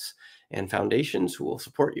grants and foundations who will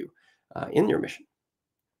support you in your mission.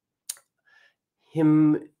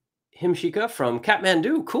 Himshika from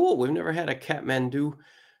Kathmandu. Cool. We've never had a Kathmandu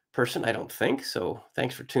person, I don't think. So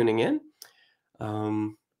thanks for tuning in.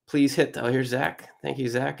 Please hit, here's Zach. Thank you.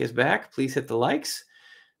 Zach is back. Please hit the likes.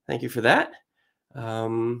 Thank you for that.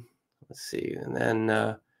 Let's see. And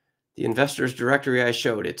then the investors directory I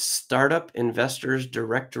showed, it's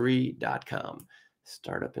startupinvestorsdirectory.com.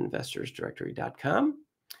 Startupinvestorsdirectory.com.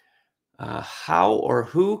 How or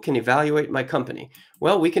who can evaluate my company?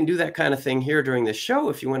 Well, we can do that kind of thing here during the show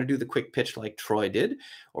if you want to do the quick pitch like Troy did,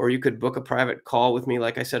 or you could book a private call with me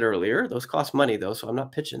like I said earlier. Those cost money though, so I'm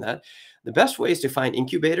not pitching that. The best way is to find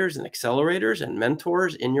incubators and accelerators and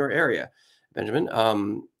mentors in your area.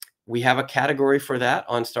 Benjamin, we have a category for that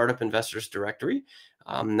on Startup Investors Directory.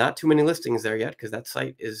 Not too many listings there yet because that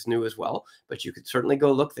site is new as well, but you could certainly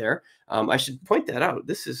go look there. I should point that out.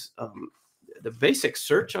 This is the basic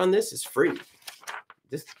search on this is free.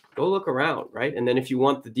 Just go look around, right? And then if you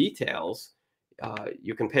want the details,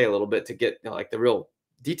 you can pay a little bit to get like the real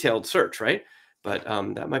detailed search, right? But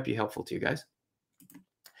that might be helpful to you guys.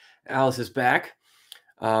 Alice is back.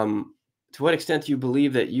 To what extent do you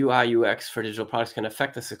believe that UI UX for digital products can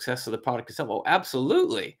affect the success of the product itself? Oh,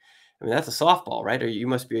 absolutely. I mean, that's a softball, right? Or you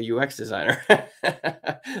must be a UX designer.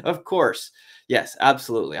 Of course. Yes,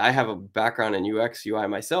 absolutely. I have a background in UX, UI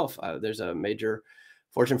myself. There's a major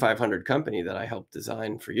Fortune 500 company that I helped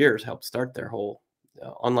design for years, helped start their whole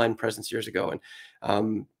online presence years ago,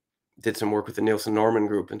 and did some work with the Nielsen Norman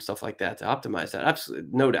Group and stuff like that to optimize that. Absolutely,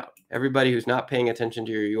 no doubt. Everybody who's not paying attention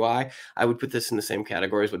to your UI, I would put this in the same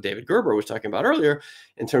category as what David Gerber was talking about earlier.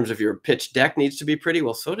 In terms of your pitch deck needs to be pretty,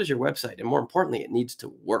 well, so does your website. And more importantly, it needs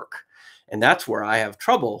to work. And that's where I have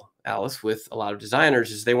trouble, Alice, with a lot of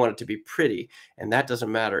designers is they want it to be pretty. And that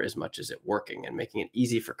doesn't matter as much as it working and making it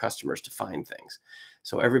easy for customers to find things.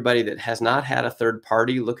 So everybody that has not had a third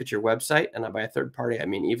party look at your website, and by a third party, I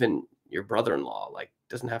mean even your brother-in-law, like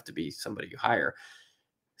doesn't have to be somebody you hire.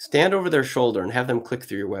 Stand over their shoulder and have them click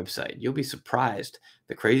through your website. You'll be surprised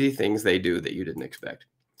the crazy things they do that you didn't expect.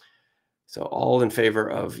 So all in favor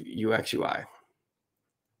of UX UI.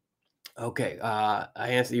 Okay, I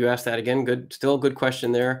answered. You asked that again. Good, still a good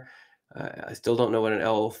question there. I still don't know what an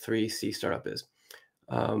L3C startup is.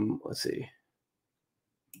 Let's see.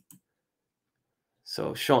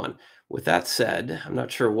 So Sean, with that said, I'm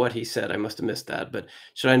not sure what he said. I must have missed that. But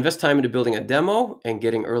should I invest time into building a demo and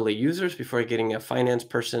getting early users before getting a finance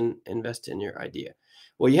person invest in your idea?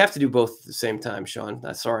 Well, you have to do both at the same time, Sean.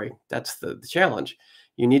 Sorry, that's the challenge.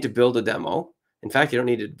 You need to build a demo. In fact, you don't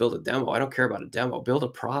need to build a demo. I don't care about a demo. Build a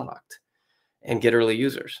product and get early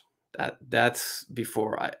users. That's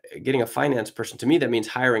before getting a finance person. To me, that means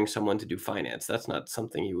hiring someone to do finance. That's not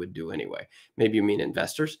something you would do anyway. Maybe you mean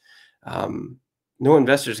investors. No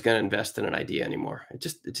investor is going to invest in an idea anymore. It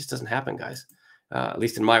just doesn't happen, guys. At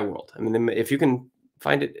least in my world. I mean, if you can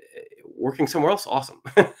find it working somewhere else, awesome.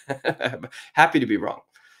 Happy to be wrong.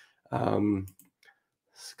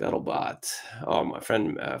 Scuttlebot. Oh, my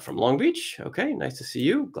friend from Long Beach. Okay, nice to see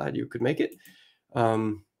you. Glad you could make it.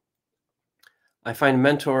 I find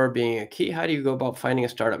mentor being a key. How do you go about finding a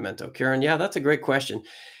startup mentor? Karen, yeah, that's a great question.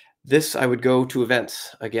 I would go to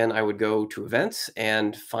events. Again, I would go to events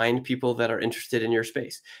and find people that are interested in your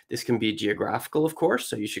space. This can be geographical, of course.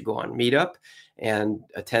 So you should go on Meetup and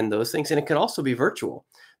attend those things. And it can also be virtual.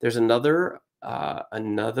 There's yes,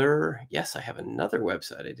 I have another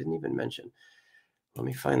website I didn't even mention. Let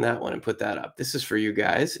me find that one and put that up. This is for you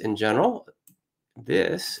guys in general.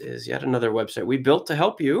 This is yet another website we built to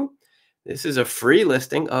help you. This is a free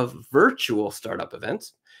listing of virtual startup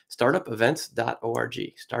events, startupevents.org,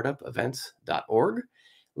 startupevents.org.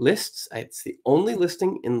 Lists, it's the only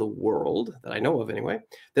listing in the world that I know of anyway,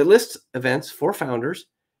 that lists events for founders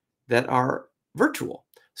that are virtual.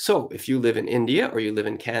 So if you live in India or you live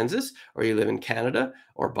in Kansas or you live in Canada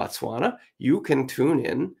or Botswana, you can tune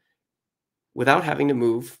in without having to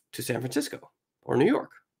move to San Francisco or New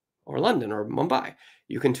York or London or Mumbai.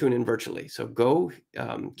 You can tune in virtually. So go,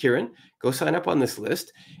 Kieran, go sign up on this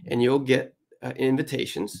list and you'll get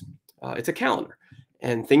invitations. It's a calendar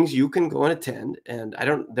and things you can go and attend. And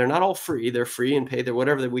they're not all free. They're free and paid. They're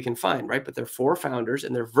whatever that we can find, right? But they're for founders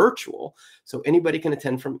and they're virtual. So anybody can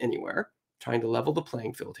attend from anywhere, trying to level the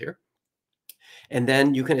playing field here. And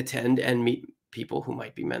then you can attend and meet people who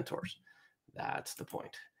might be mentors. That's the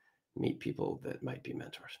point. Meet people that might be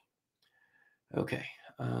mentors. Okay.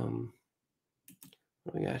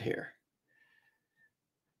 What do we got here?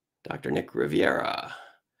 Dr. Nick Riviera.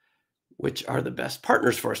 Which are the best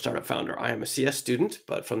partners for a startup founder? I am a CS student,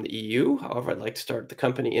 but from the EU. However, I'd like to start the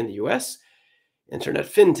company in the US. Internet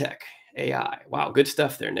fintech, AI. Wow, good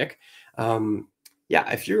stuff there, Nick. Yeah,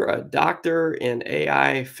 if you're a doctor in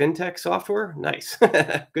AI fintech software, nice.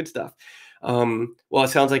 Good stuff. Well, it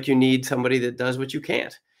sounds like you need somebody that does what you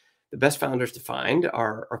can't. The best founders to find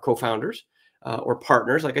are co-founders. Or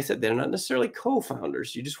partners. Like I said, they're not necessarily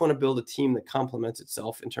co-founders. You just want to build a team that complements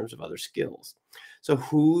itself in terms of other skills. So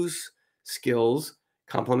whose skills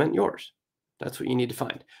complement yours? That's what you need to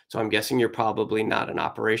find. So I'm guessing you're probably not an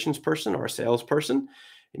operations person or a sales person.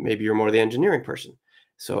 Maybe you're more the engineering person.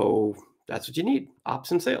 So that's what you need,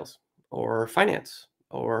 ops and sales or finance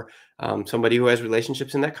or somebody who has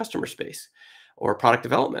relationships in that customer space. Or product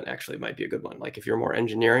development actually might be a good one. Like if you're more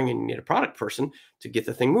engineering and you need a product person to get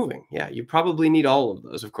the thing moving. Yeah, you probably need all of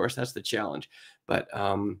those. Of course, that's the challenge. But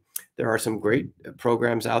there are some great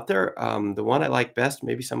programs out there. The one I like best,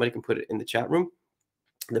 maybe somebody can put it in the chat room.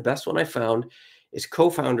 The best one I found is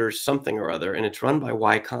Co-Founders something or other, and it's run by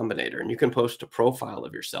Y Combinator. And you can post a profile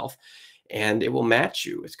of yourself and it will match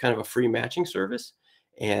you. It's kind of a free matching service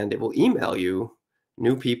and it will email you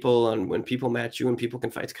new people, and when people match you and people can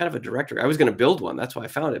find, it's kind of a directory. I was going to build one. That's why I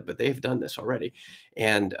found it, but they've done this already.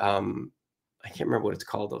 And I can't remember what it's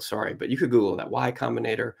called though. Sorry, but you could Google that Y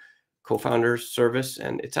Combinator Co-Founders service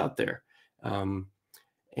and it's out there.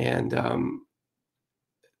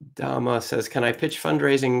 Dama says, can I pitch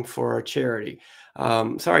fundraising for a charity?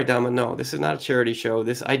 Sorry, Dama, no, this is not a charity show.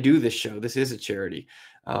 I do this show. This is a charity.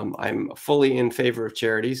 I'm fully in favor of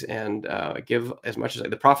charities and give as much as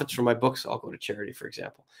the profits from my books. I'll go to charity, for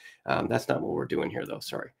example. That's not what we're doing here, though.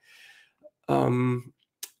 Sorry.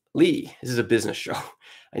 Lee, this is a business show.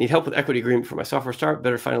 I need help with equity agreement for my software startup.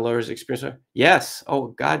 Better find a lawyer's experience. Yes. Oh,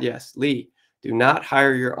 God, yes. Lee, do not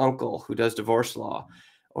hire your uncle who does divorce law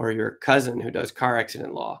or your cousin who does car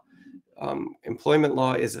accident law. Employment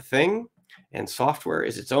law is a thing and software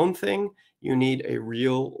is its own thing. You need a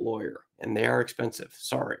real lawyer and they are expensive.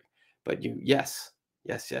 Sorry. But yes.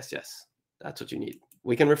 That's what you need.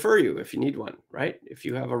 We can refer you if you need one, right? If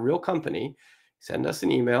you have a real company, send us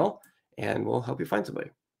an email and we'll help you find somebody.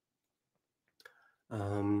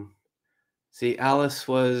 See, Alice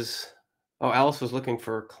was looking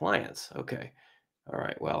for clients. Okay. All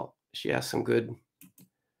right. Well, she asked some good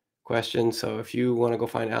questions. So if you want to go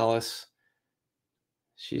find Alice,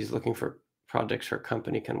 she's looking for projects her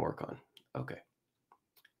company can work on. Okay.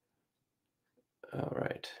 All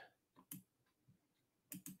right.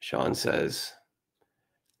 Sean says,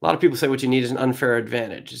 a lot of people say what you need is an unfair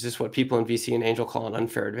advantage. Is this what people in VC and Angel call an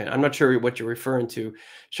unfair advantage? I'm not sure what you're referring to,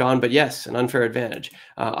 Sean, but yes, an unfair advantage.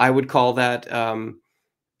 I would call that,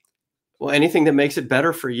 well, anything that makes it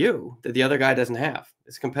better for you that the other guy doesn't have.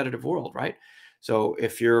 It's a competitive world, right? So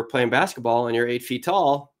if you're playing basketball and you're 8 feet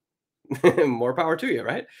tall, more power to you,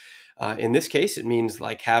 right? In this case, it means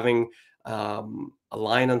like having a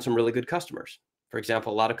line on some really good customers. For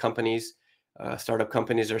example, a lot of companies, startup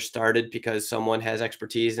companies are started because someone has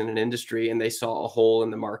expertise in an industry and they saw a hole in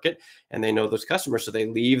the market and they know those customers. So they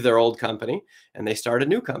leave their old company and they start a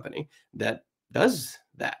new company that does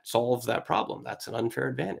that, solves that problem. That's an unfair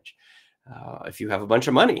advantage. If you have a bunch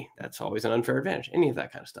of money, that's always an unfair advantage, any of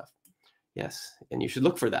that kind of stuff. Yes. And you should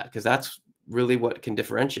look for that because that's really what can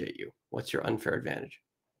differentiate you. What's your unfair advantage?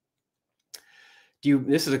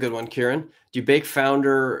 This is a good one, Kieran. Do you bake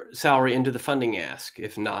founder salary into the funding ask?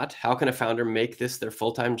 If not, how can a founder make this their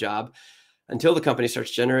full-time job until the company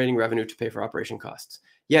starts generating revenue to pay for operation costs?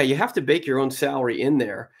 Yeah, you have to bake your own salary in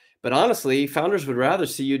there. But honestly, founders would rather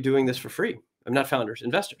see you doing this for free. I'm not founders,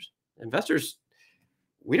 investors. Investors,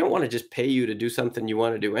 we don't want to just pay you to do something you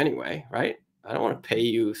want to do anyway, right? I don't want to pay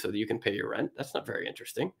you so that you can pay your rent. That's not very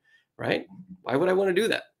interesting, right? Why would I want to do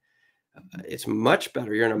that? It's much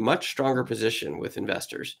better. You're in a much stronger position with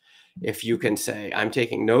investors if you can say, I'm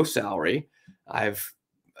taking no salary. I've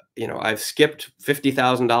skipped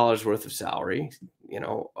 $50,000 worth of salary,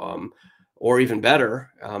 or even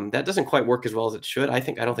better. That doesn't quite work as well as it should. I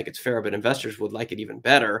don't think it's fair, but investors would like it even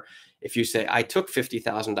better if you say, I took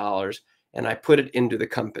 $50,000 and I put it into the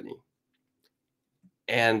company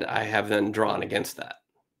and I have then drawn against that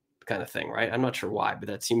kind of thing, right? I'm not sure why, but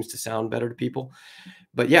that seems to sound better to people.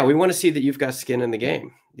 But yeah, we want to see that you've got skin in the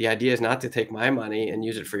game. The idea is not to take my money and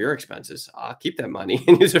use it for your expenses. I'll keep that money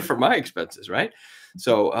and use it for my expenses, right?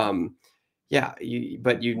 So yeah,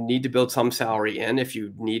 but you need to build some salary in. If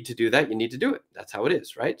you need to do that, you need to do it. That's how it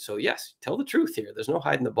is, right? So yes, tell the truth here. There's no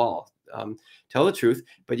hiding the ball. Tell the truth,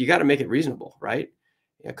 but you got to make it reasonable, right?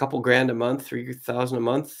 A couple grand a month, 3,000 a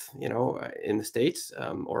month, in the States,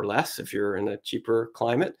 or less if you're in a cheaper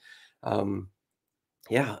climate.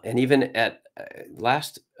 Yeah, and even at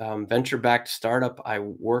last venture-backed startup I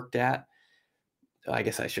worked at, I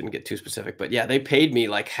guess I shouldn't get too specific, but yeah, they paid me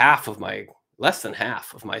like less than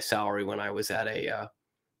half of my salary when I was at a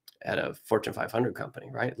Fortune 500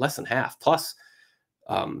 company, right? Less than half, plus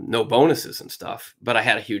no bonuses and stuff, but I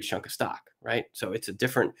had a huge chunk of stock, right? So it's a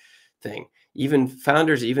different thing. Even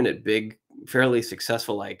founders, even at big, fairly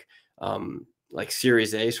successful, like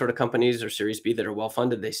Series A sort of companies or Series B that are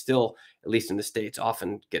well-funded, they still, at least in the States,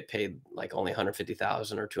 often get paid like only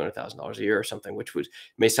 $150,000 or $200,000 a year or something, which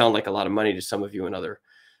may sound like a lot of money to some of you in other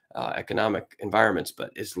economic environments,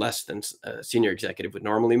 but is less than a senior executive would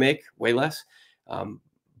normally make, way less.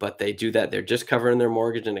 But they do that. They're just covering their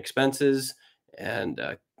mortgage and expenses and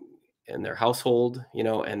their household,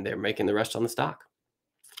 and they're making the rest on the stock.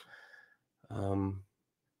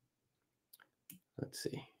 Let's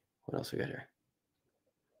see. What else we got here?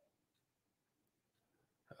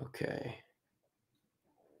 Okay.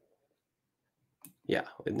 Yeah,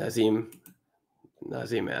 Nazim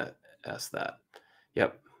asked that.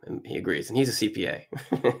 Yep, and he agrees, and he's a CPA.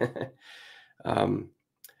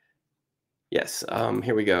 Yes,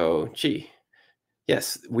 here we go. Chi.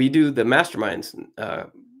 Yes, we do the masterminds. I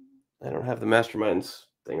don't have the masterminds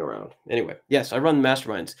thing around. Anyway, yes, I run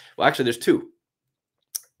masterminds. Well, actually, there's two.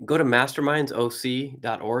 Go to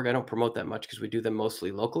mastermindsoc.org. I don't promote that much because we do them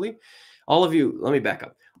mostly locally. All of you, let me back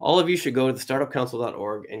up. All of you should go to the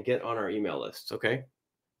startupcouncil.org and get on our email lists, okay?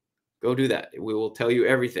 Go do that. We will tell you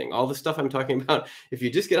everything. All the stuff I'm talking about, if you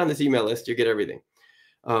just get on this email list, you get everything.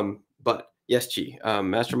 But yes, Chi,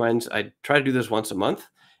 masterminds, I try to do this once a month,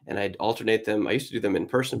 and I'd alternate them. I used to do them in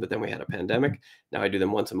person, but then we had a pandemic. Now I do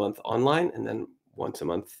them once a month online and then once a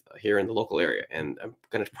month here in the local area. And I'm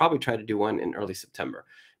going to probably try to do one in early September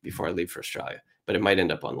before I leave for Australia, but it might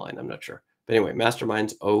end up online. I'm not sure. But anyway,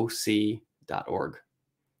 mastermindsoc.org.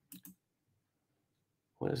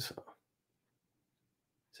 What is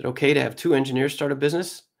it okay to have two engineers start a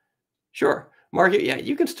business? Sure. Market, yeah,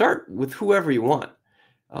 you can start with whoever you want.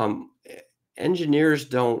 Investors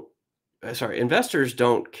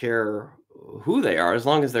don't care who they are as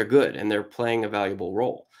long as they're good and they're playing a valuable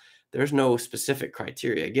role. There's no specific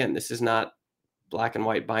criteria. Again, this is not black and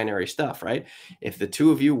white binary stuff, right? If the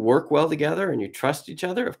two of you work well together and you trust each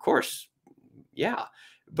other, of course, yeah,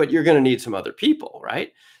 but you're going to need some other people,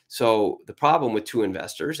 right? So the problem with two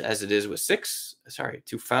founders, as it is with six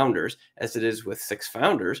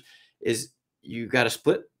founders, is you got to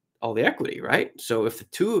split all the equity, right? So if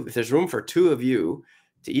there's room for two of you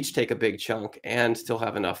to each take a big chunk and still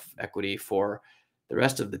have enough equity for the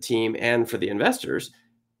rest of the team and for the investors,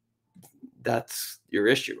 that's your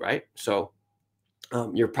issue, right? So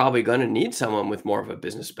you're probably going to need someone with more of a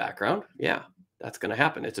business background. Yeah, that's going to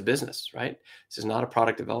happen. It's a business, right? This is not a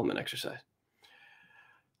product development exercise.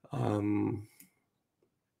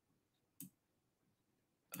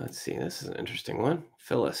 Let's see. This is an interesting one.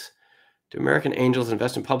 Phyllis, do American angels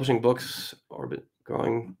invest in publishing books or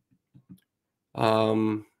growing?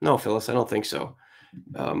 No, Phyllis, I don't think so.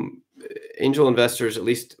 Angel investors, at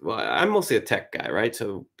least, well, I'm mostly a tech guy, right?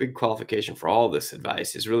 So big qualification for all this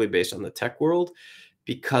advice is really based on the tech world,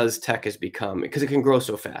 because tech has become, because it can grow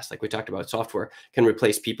so fast. Like we talked about, software can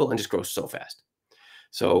replace people and just grow so fast.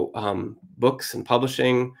 So books and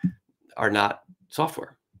publishing are not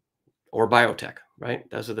software or biotech, right?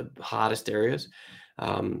 Those are the hottest areas.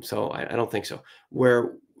 So I don't think so.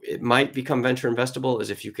 Where it might become venture investable is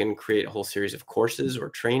if you can create a whole series of courses or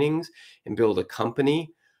trainings and build a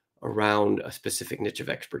company around a specific niche of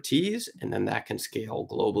expertise, and then that can scale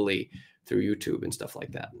globally through YouTube and stuff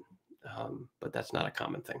like that. But that's not a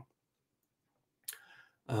common thing.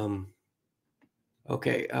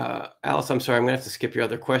 Okay, Alice, I'm sorry, I'm gonna have to skip your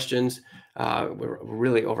other questions. We're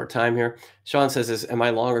really over time here. Sean says, am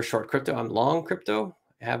I long or short crypto? I'm long crypto.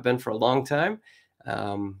 I have been for a long time.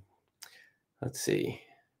 Let's see.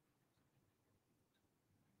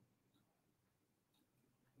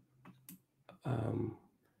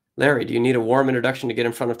 Larry, do you need a warm introduction to get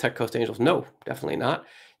in front of Tech Coast Angels? No, definitely not.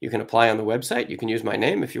 You can apply on the website. You can use my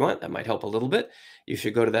name if you want. That might help a little bit. You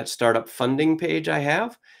should go to that startup funding page I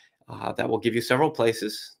have. That will give you several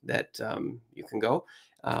places that you can go.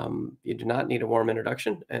 You do not need a warm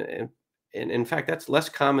introduction. And in fact, that's less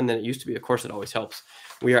common than it used to be. Of course, it always helps.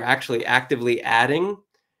 We are actually actively adding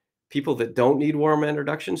people that don't need warm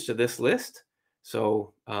introductions to this list.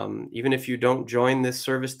 So even if you don't join this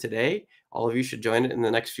service today, all of you should join it in the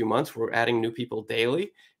next few months. We're adding new people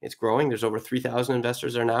daily. It's growing. There's over 3,000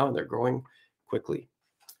 investors there now, and they're growing quickly.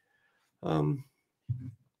 Okay.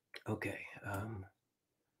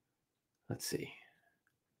 Let's see.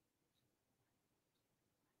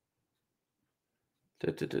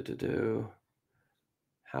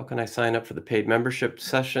 How can I sign up for the paid membership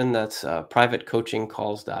session? That's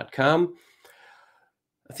privatecoachingcalls.com.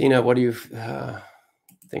 Athena, what do you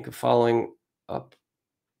think of following up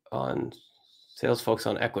on sales folks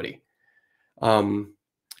on equity?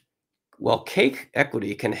 Well, Cake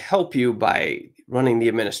Equity can help you by running the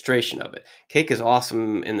administration of it. Cake is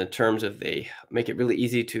awesome in the terms of they make it really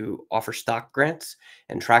easy to offer stock grants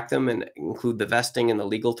and track them and include the vesting and the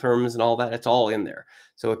legal terms and all that. It's all in there.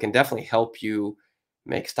 So it can definitely help you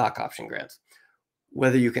make stock option grants.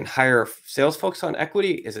 Whether you can hire sales folks on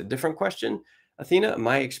equity is a different question. Athena, in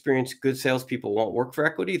my experience, good salespeople won't work for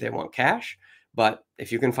equity. They want cash. But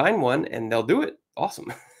if you can find one and they'll do it,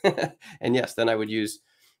 awesome. And yes, then I would use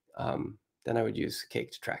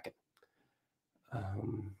Cake to track it.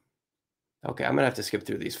 Okay, I'm gonna have to skip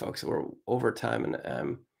through these folks. We're over time and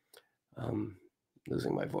I'm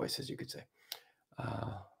losing my voice, as you could say.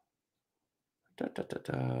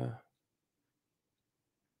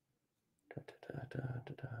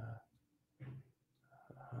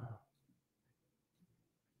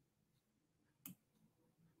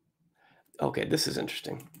 Okay, this is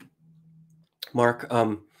interesting. Mark,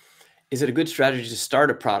 is it a good strategy to start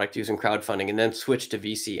a product using crowdfunding and then switch to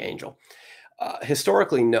VC angel?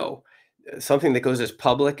 Historically, no. Something that goes as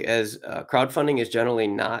public as crowdfunding is generally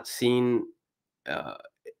not seen.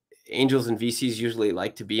 Angels and VCs usually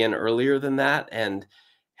like to be in earlier than that and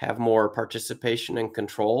have more participation and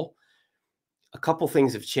control. A couple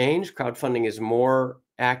things have changed. Crowdfunding is more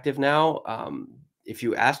active now. If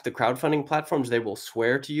you ask the crowdfunding platforms, they will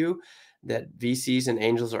swear to you that VCs and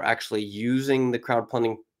angels are actually using the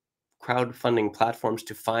crowdfunding platforms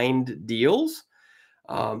to find deals,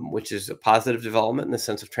 which is a positive development in the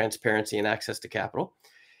sense of transparency and access to capital.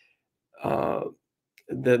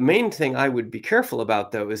 The main thing I would be careful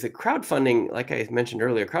about, though, is that crowdfunding, like I mentioned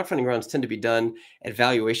earlier, crowdfunding rounds tend to be done at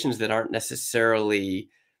valuations that aren't necessarily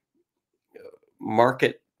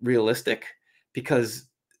market realistic, because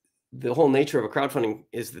the whole nature of a crowdfunding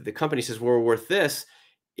is that the company says, we're worth this.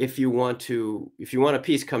 If you want a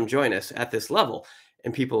piece, come join us at this level.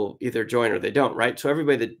 And people either join or they don't, right? So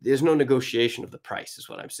there's no negotiation of the price, is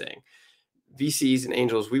what I'm saying. VCs and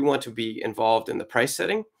angels, we want to be involved in the price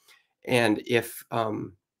setting. And if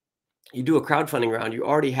you do a crowdfunding round, you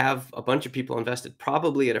already have a bunch of people invested,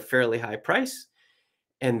 probably at a fairly high price.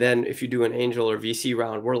 And then if you do an angel or VC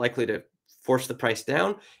round, we're likely to force the price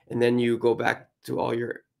down. And then you go back to all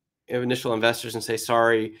your initial investors and say,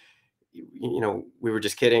 sorry, we were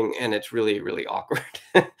just kidding. And it's really, really awkward.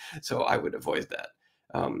 So I would avoid that.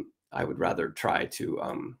 I would rather try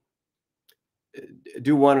to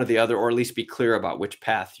do one or the other, or at least be clear about which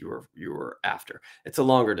path you were after. It's a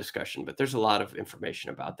longer discussion, but there's a lot of information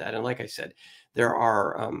about that. And like I said, there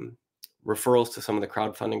are referrals to some of the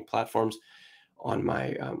crowdfunding platforms on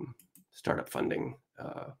my startup funding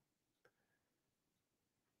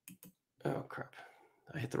Oh, crap.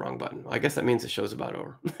 I hit the wrong button. Well, I guess that means the show's about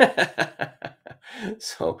over.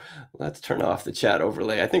 So let's turn off the chat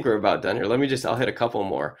overlay. I think we're about done here. I'll hit a couple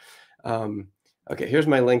more. Okay, here's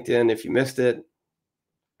my LinkedIn. If you missed it,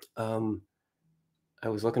 I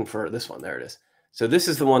was looking for this one. There it is. So this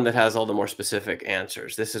is the one that has all the more specific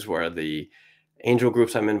answers. This is where the angel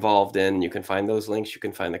groups I'm involved in, you can find those links. You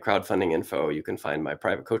can find the crowdfunding info. You can find my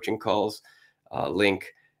private coaching calls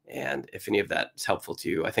link. And if any of that is helpful to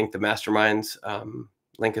you, I think the masterminds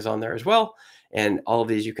link is on there as well. And all of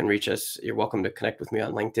these, you can reach us. You're welcome to connect with me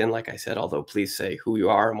on LinkedIn, like I said, although please say who you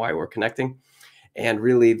are and why we're connecting. And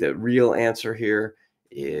really the real answer here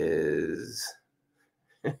is,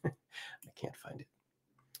 I can't find it.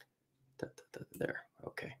 There.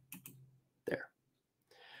 Okay. There.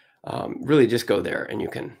 Really just go there and you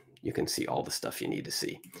can see all the stuff you need to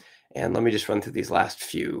see. And let me just run through these last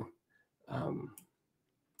few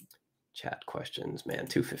chat questions. Man,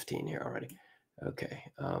 2:15 here already. Okay.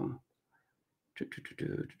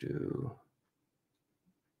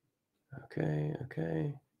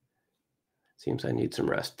 Okay. Seems I need some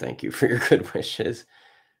rest. Thank you for your good wishes.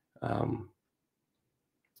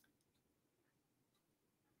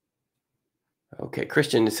 Okay,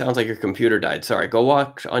 Christian, it sounds like your computer died. Sorry, go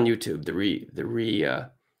watch on YouTube the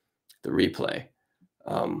replay.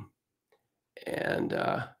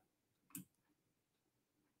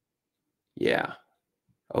 Yeah.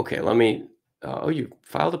 Okay, let me. Oh, you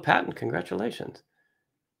filed a patent. Congratulations.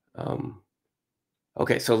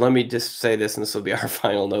 Okay, so let me just say this, and this will be our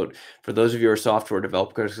final note. For those of you who are software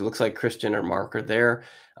developers, it looks like Christian or Mark are there.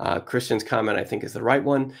 Christian's comment, I think, is the right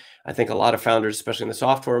one. I think a lot of founders, especially in the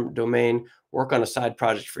software domain, work on a side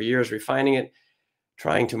project for years, refining it,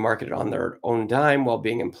 trying to market it on their own dime while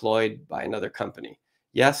being employed by another company.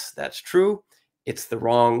 Yes, that's true. It's the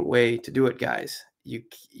wrong way to do it, guys. You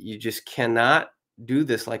just cannot do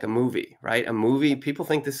this like a movie, right? A movie, people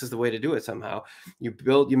think this is the way to do it somehow. You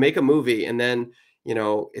make a movie and then,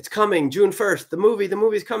 it's coming June 1st. The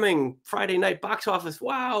movie's coming Friday night box office.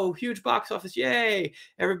 Wow, huge box office. Yay.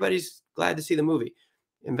 Everybody's glad to see the movie.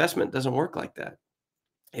 Investment doesn't work like that.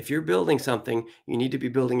 If you're building something, you need to be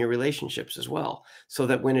building your relationships as well, so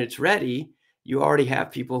that when it's ready, you already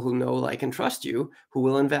have people who know, like, and trust you who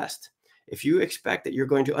will invest. If you expect that you're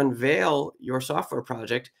going to unveil your software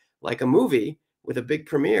project like a movie with a big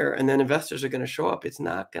premiere and then investors are going to show up, it's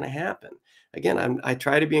not going to happen. Again, I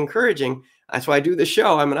try to be encouraging. That's why I do the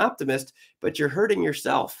show. I'm an optimist, but you're hurting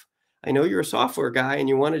yourself. I know you're a software guy and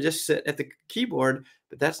you want to just sit at the keyboard,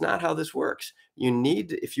 but that's not how this works. You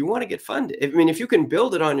need, if you want to get funded, if you can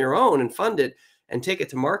build it on your own and fund it and take it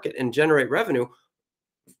to market and generate revenue,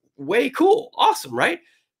 way cool, awesome, right?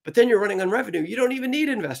 But then you're running on revenue. You don't even need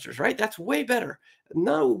investors, right? That's way better.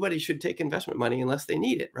 Nobody should take investment money unless they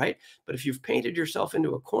need it, right? But if you've painted yourself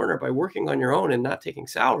into a corner by working on your own and not taking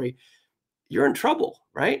salary, you're in trouble,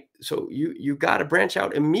 right? So you got to branch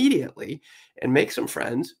out immediately and make some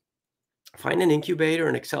friends. Find an incubator,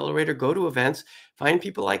 an accelerator, go to events, find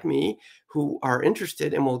people like me who are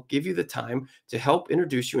interested and will give you the time to help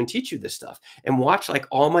introduce you and teach you this stuff. And watch like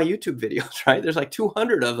all my YouTube videos, right? There's like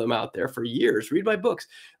 200 of them out there for years. Read my books.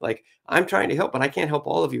 Like, I'm trying to help, but I can't help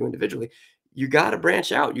all of you individually. You got to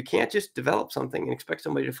branch out. You can't just develop something and expect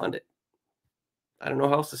somebody to fund it. I don't know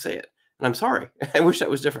how else to say it. And I'm sorry. I wish that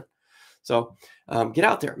was different. So get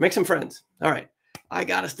out there, make some friends. All right. I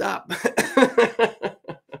got to stop.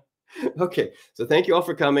 Okay, so thank you all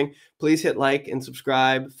for coming. Please hit like and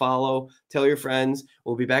subscribe, follow, tell your friends.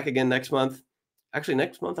 We'll be back again next month. Actually,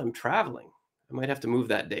 next month I'm traveling. I might have to move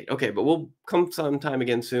that date. Okay, but we'll come sometime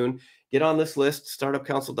again soon. Get on this list,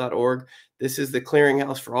 startupcouncil.org. This is the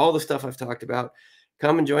clearinghouse for all the stuff I've talked about.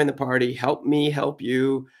 Come and join the party. Help me help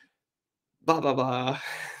you. Blah, blah, blah.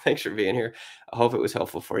 Thanks for being here. I hope it was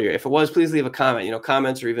helpful for you. If it was, please leave a comment.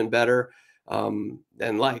 Comments are even better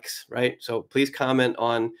than likes, right? So please comment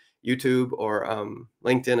on YouTube or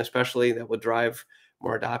LinkedIn, especially. That would drive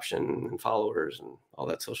more adoption and followers and all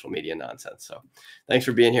that social media nonsense. So thanks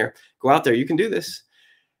for being here. Go out there. You can do this.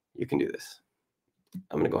 You can do this.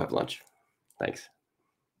 I'm going to go have lunch. Thanks.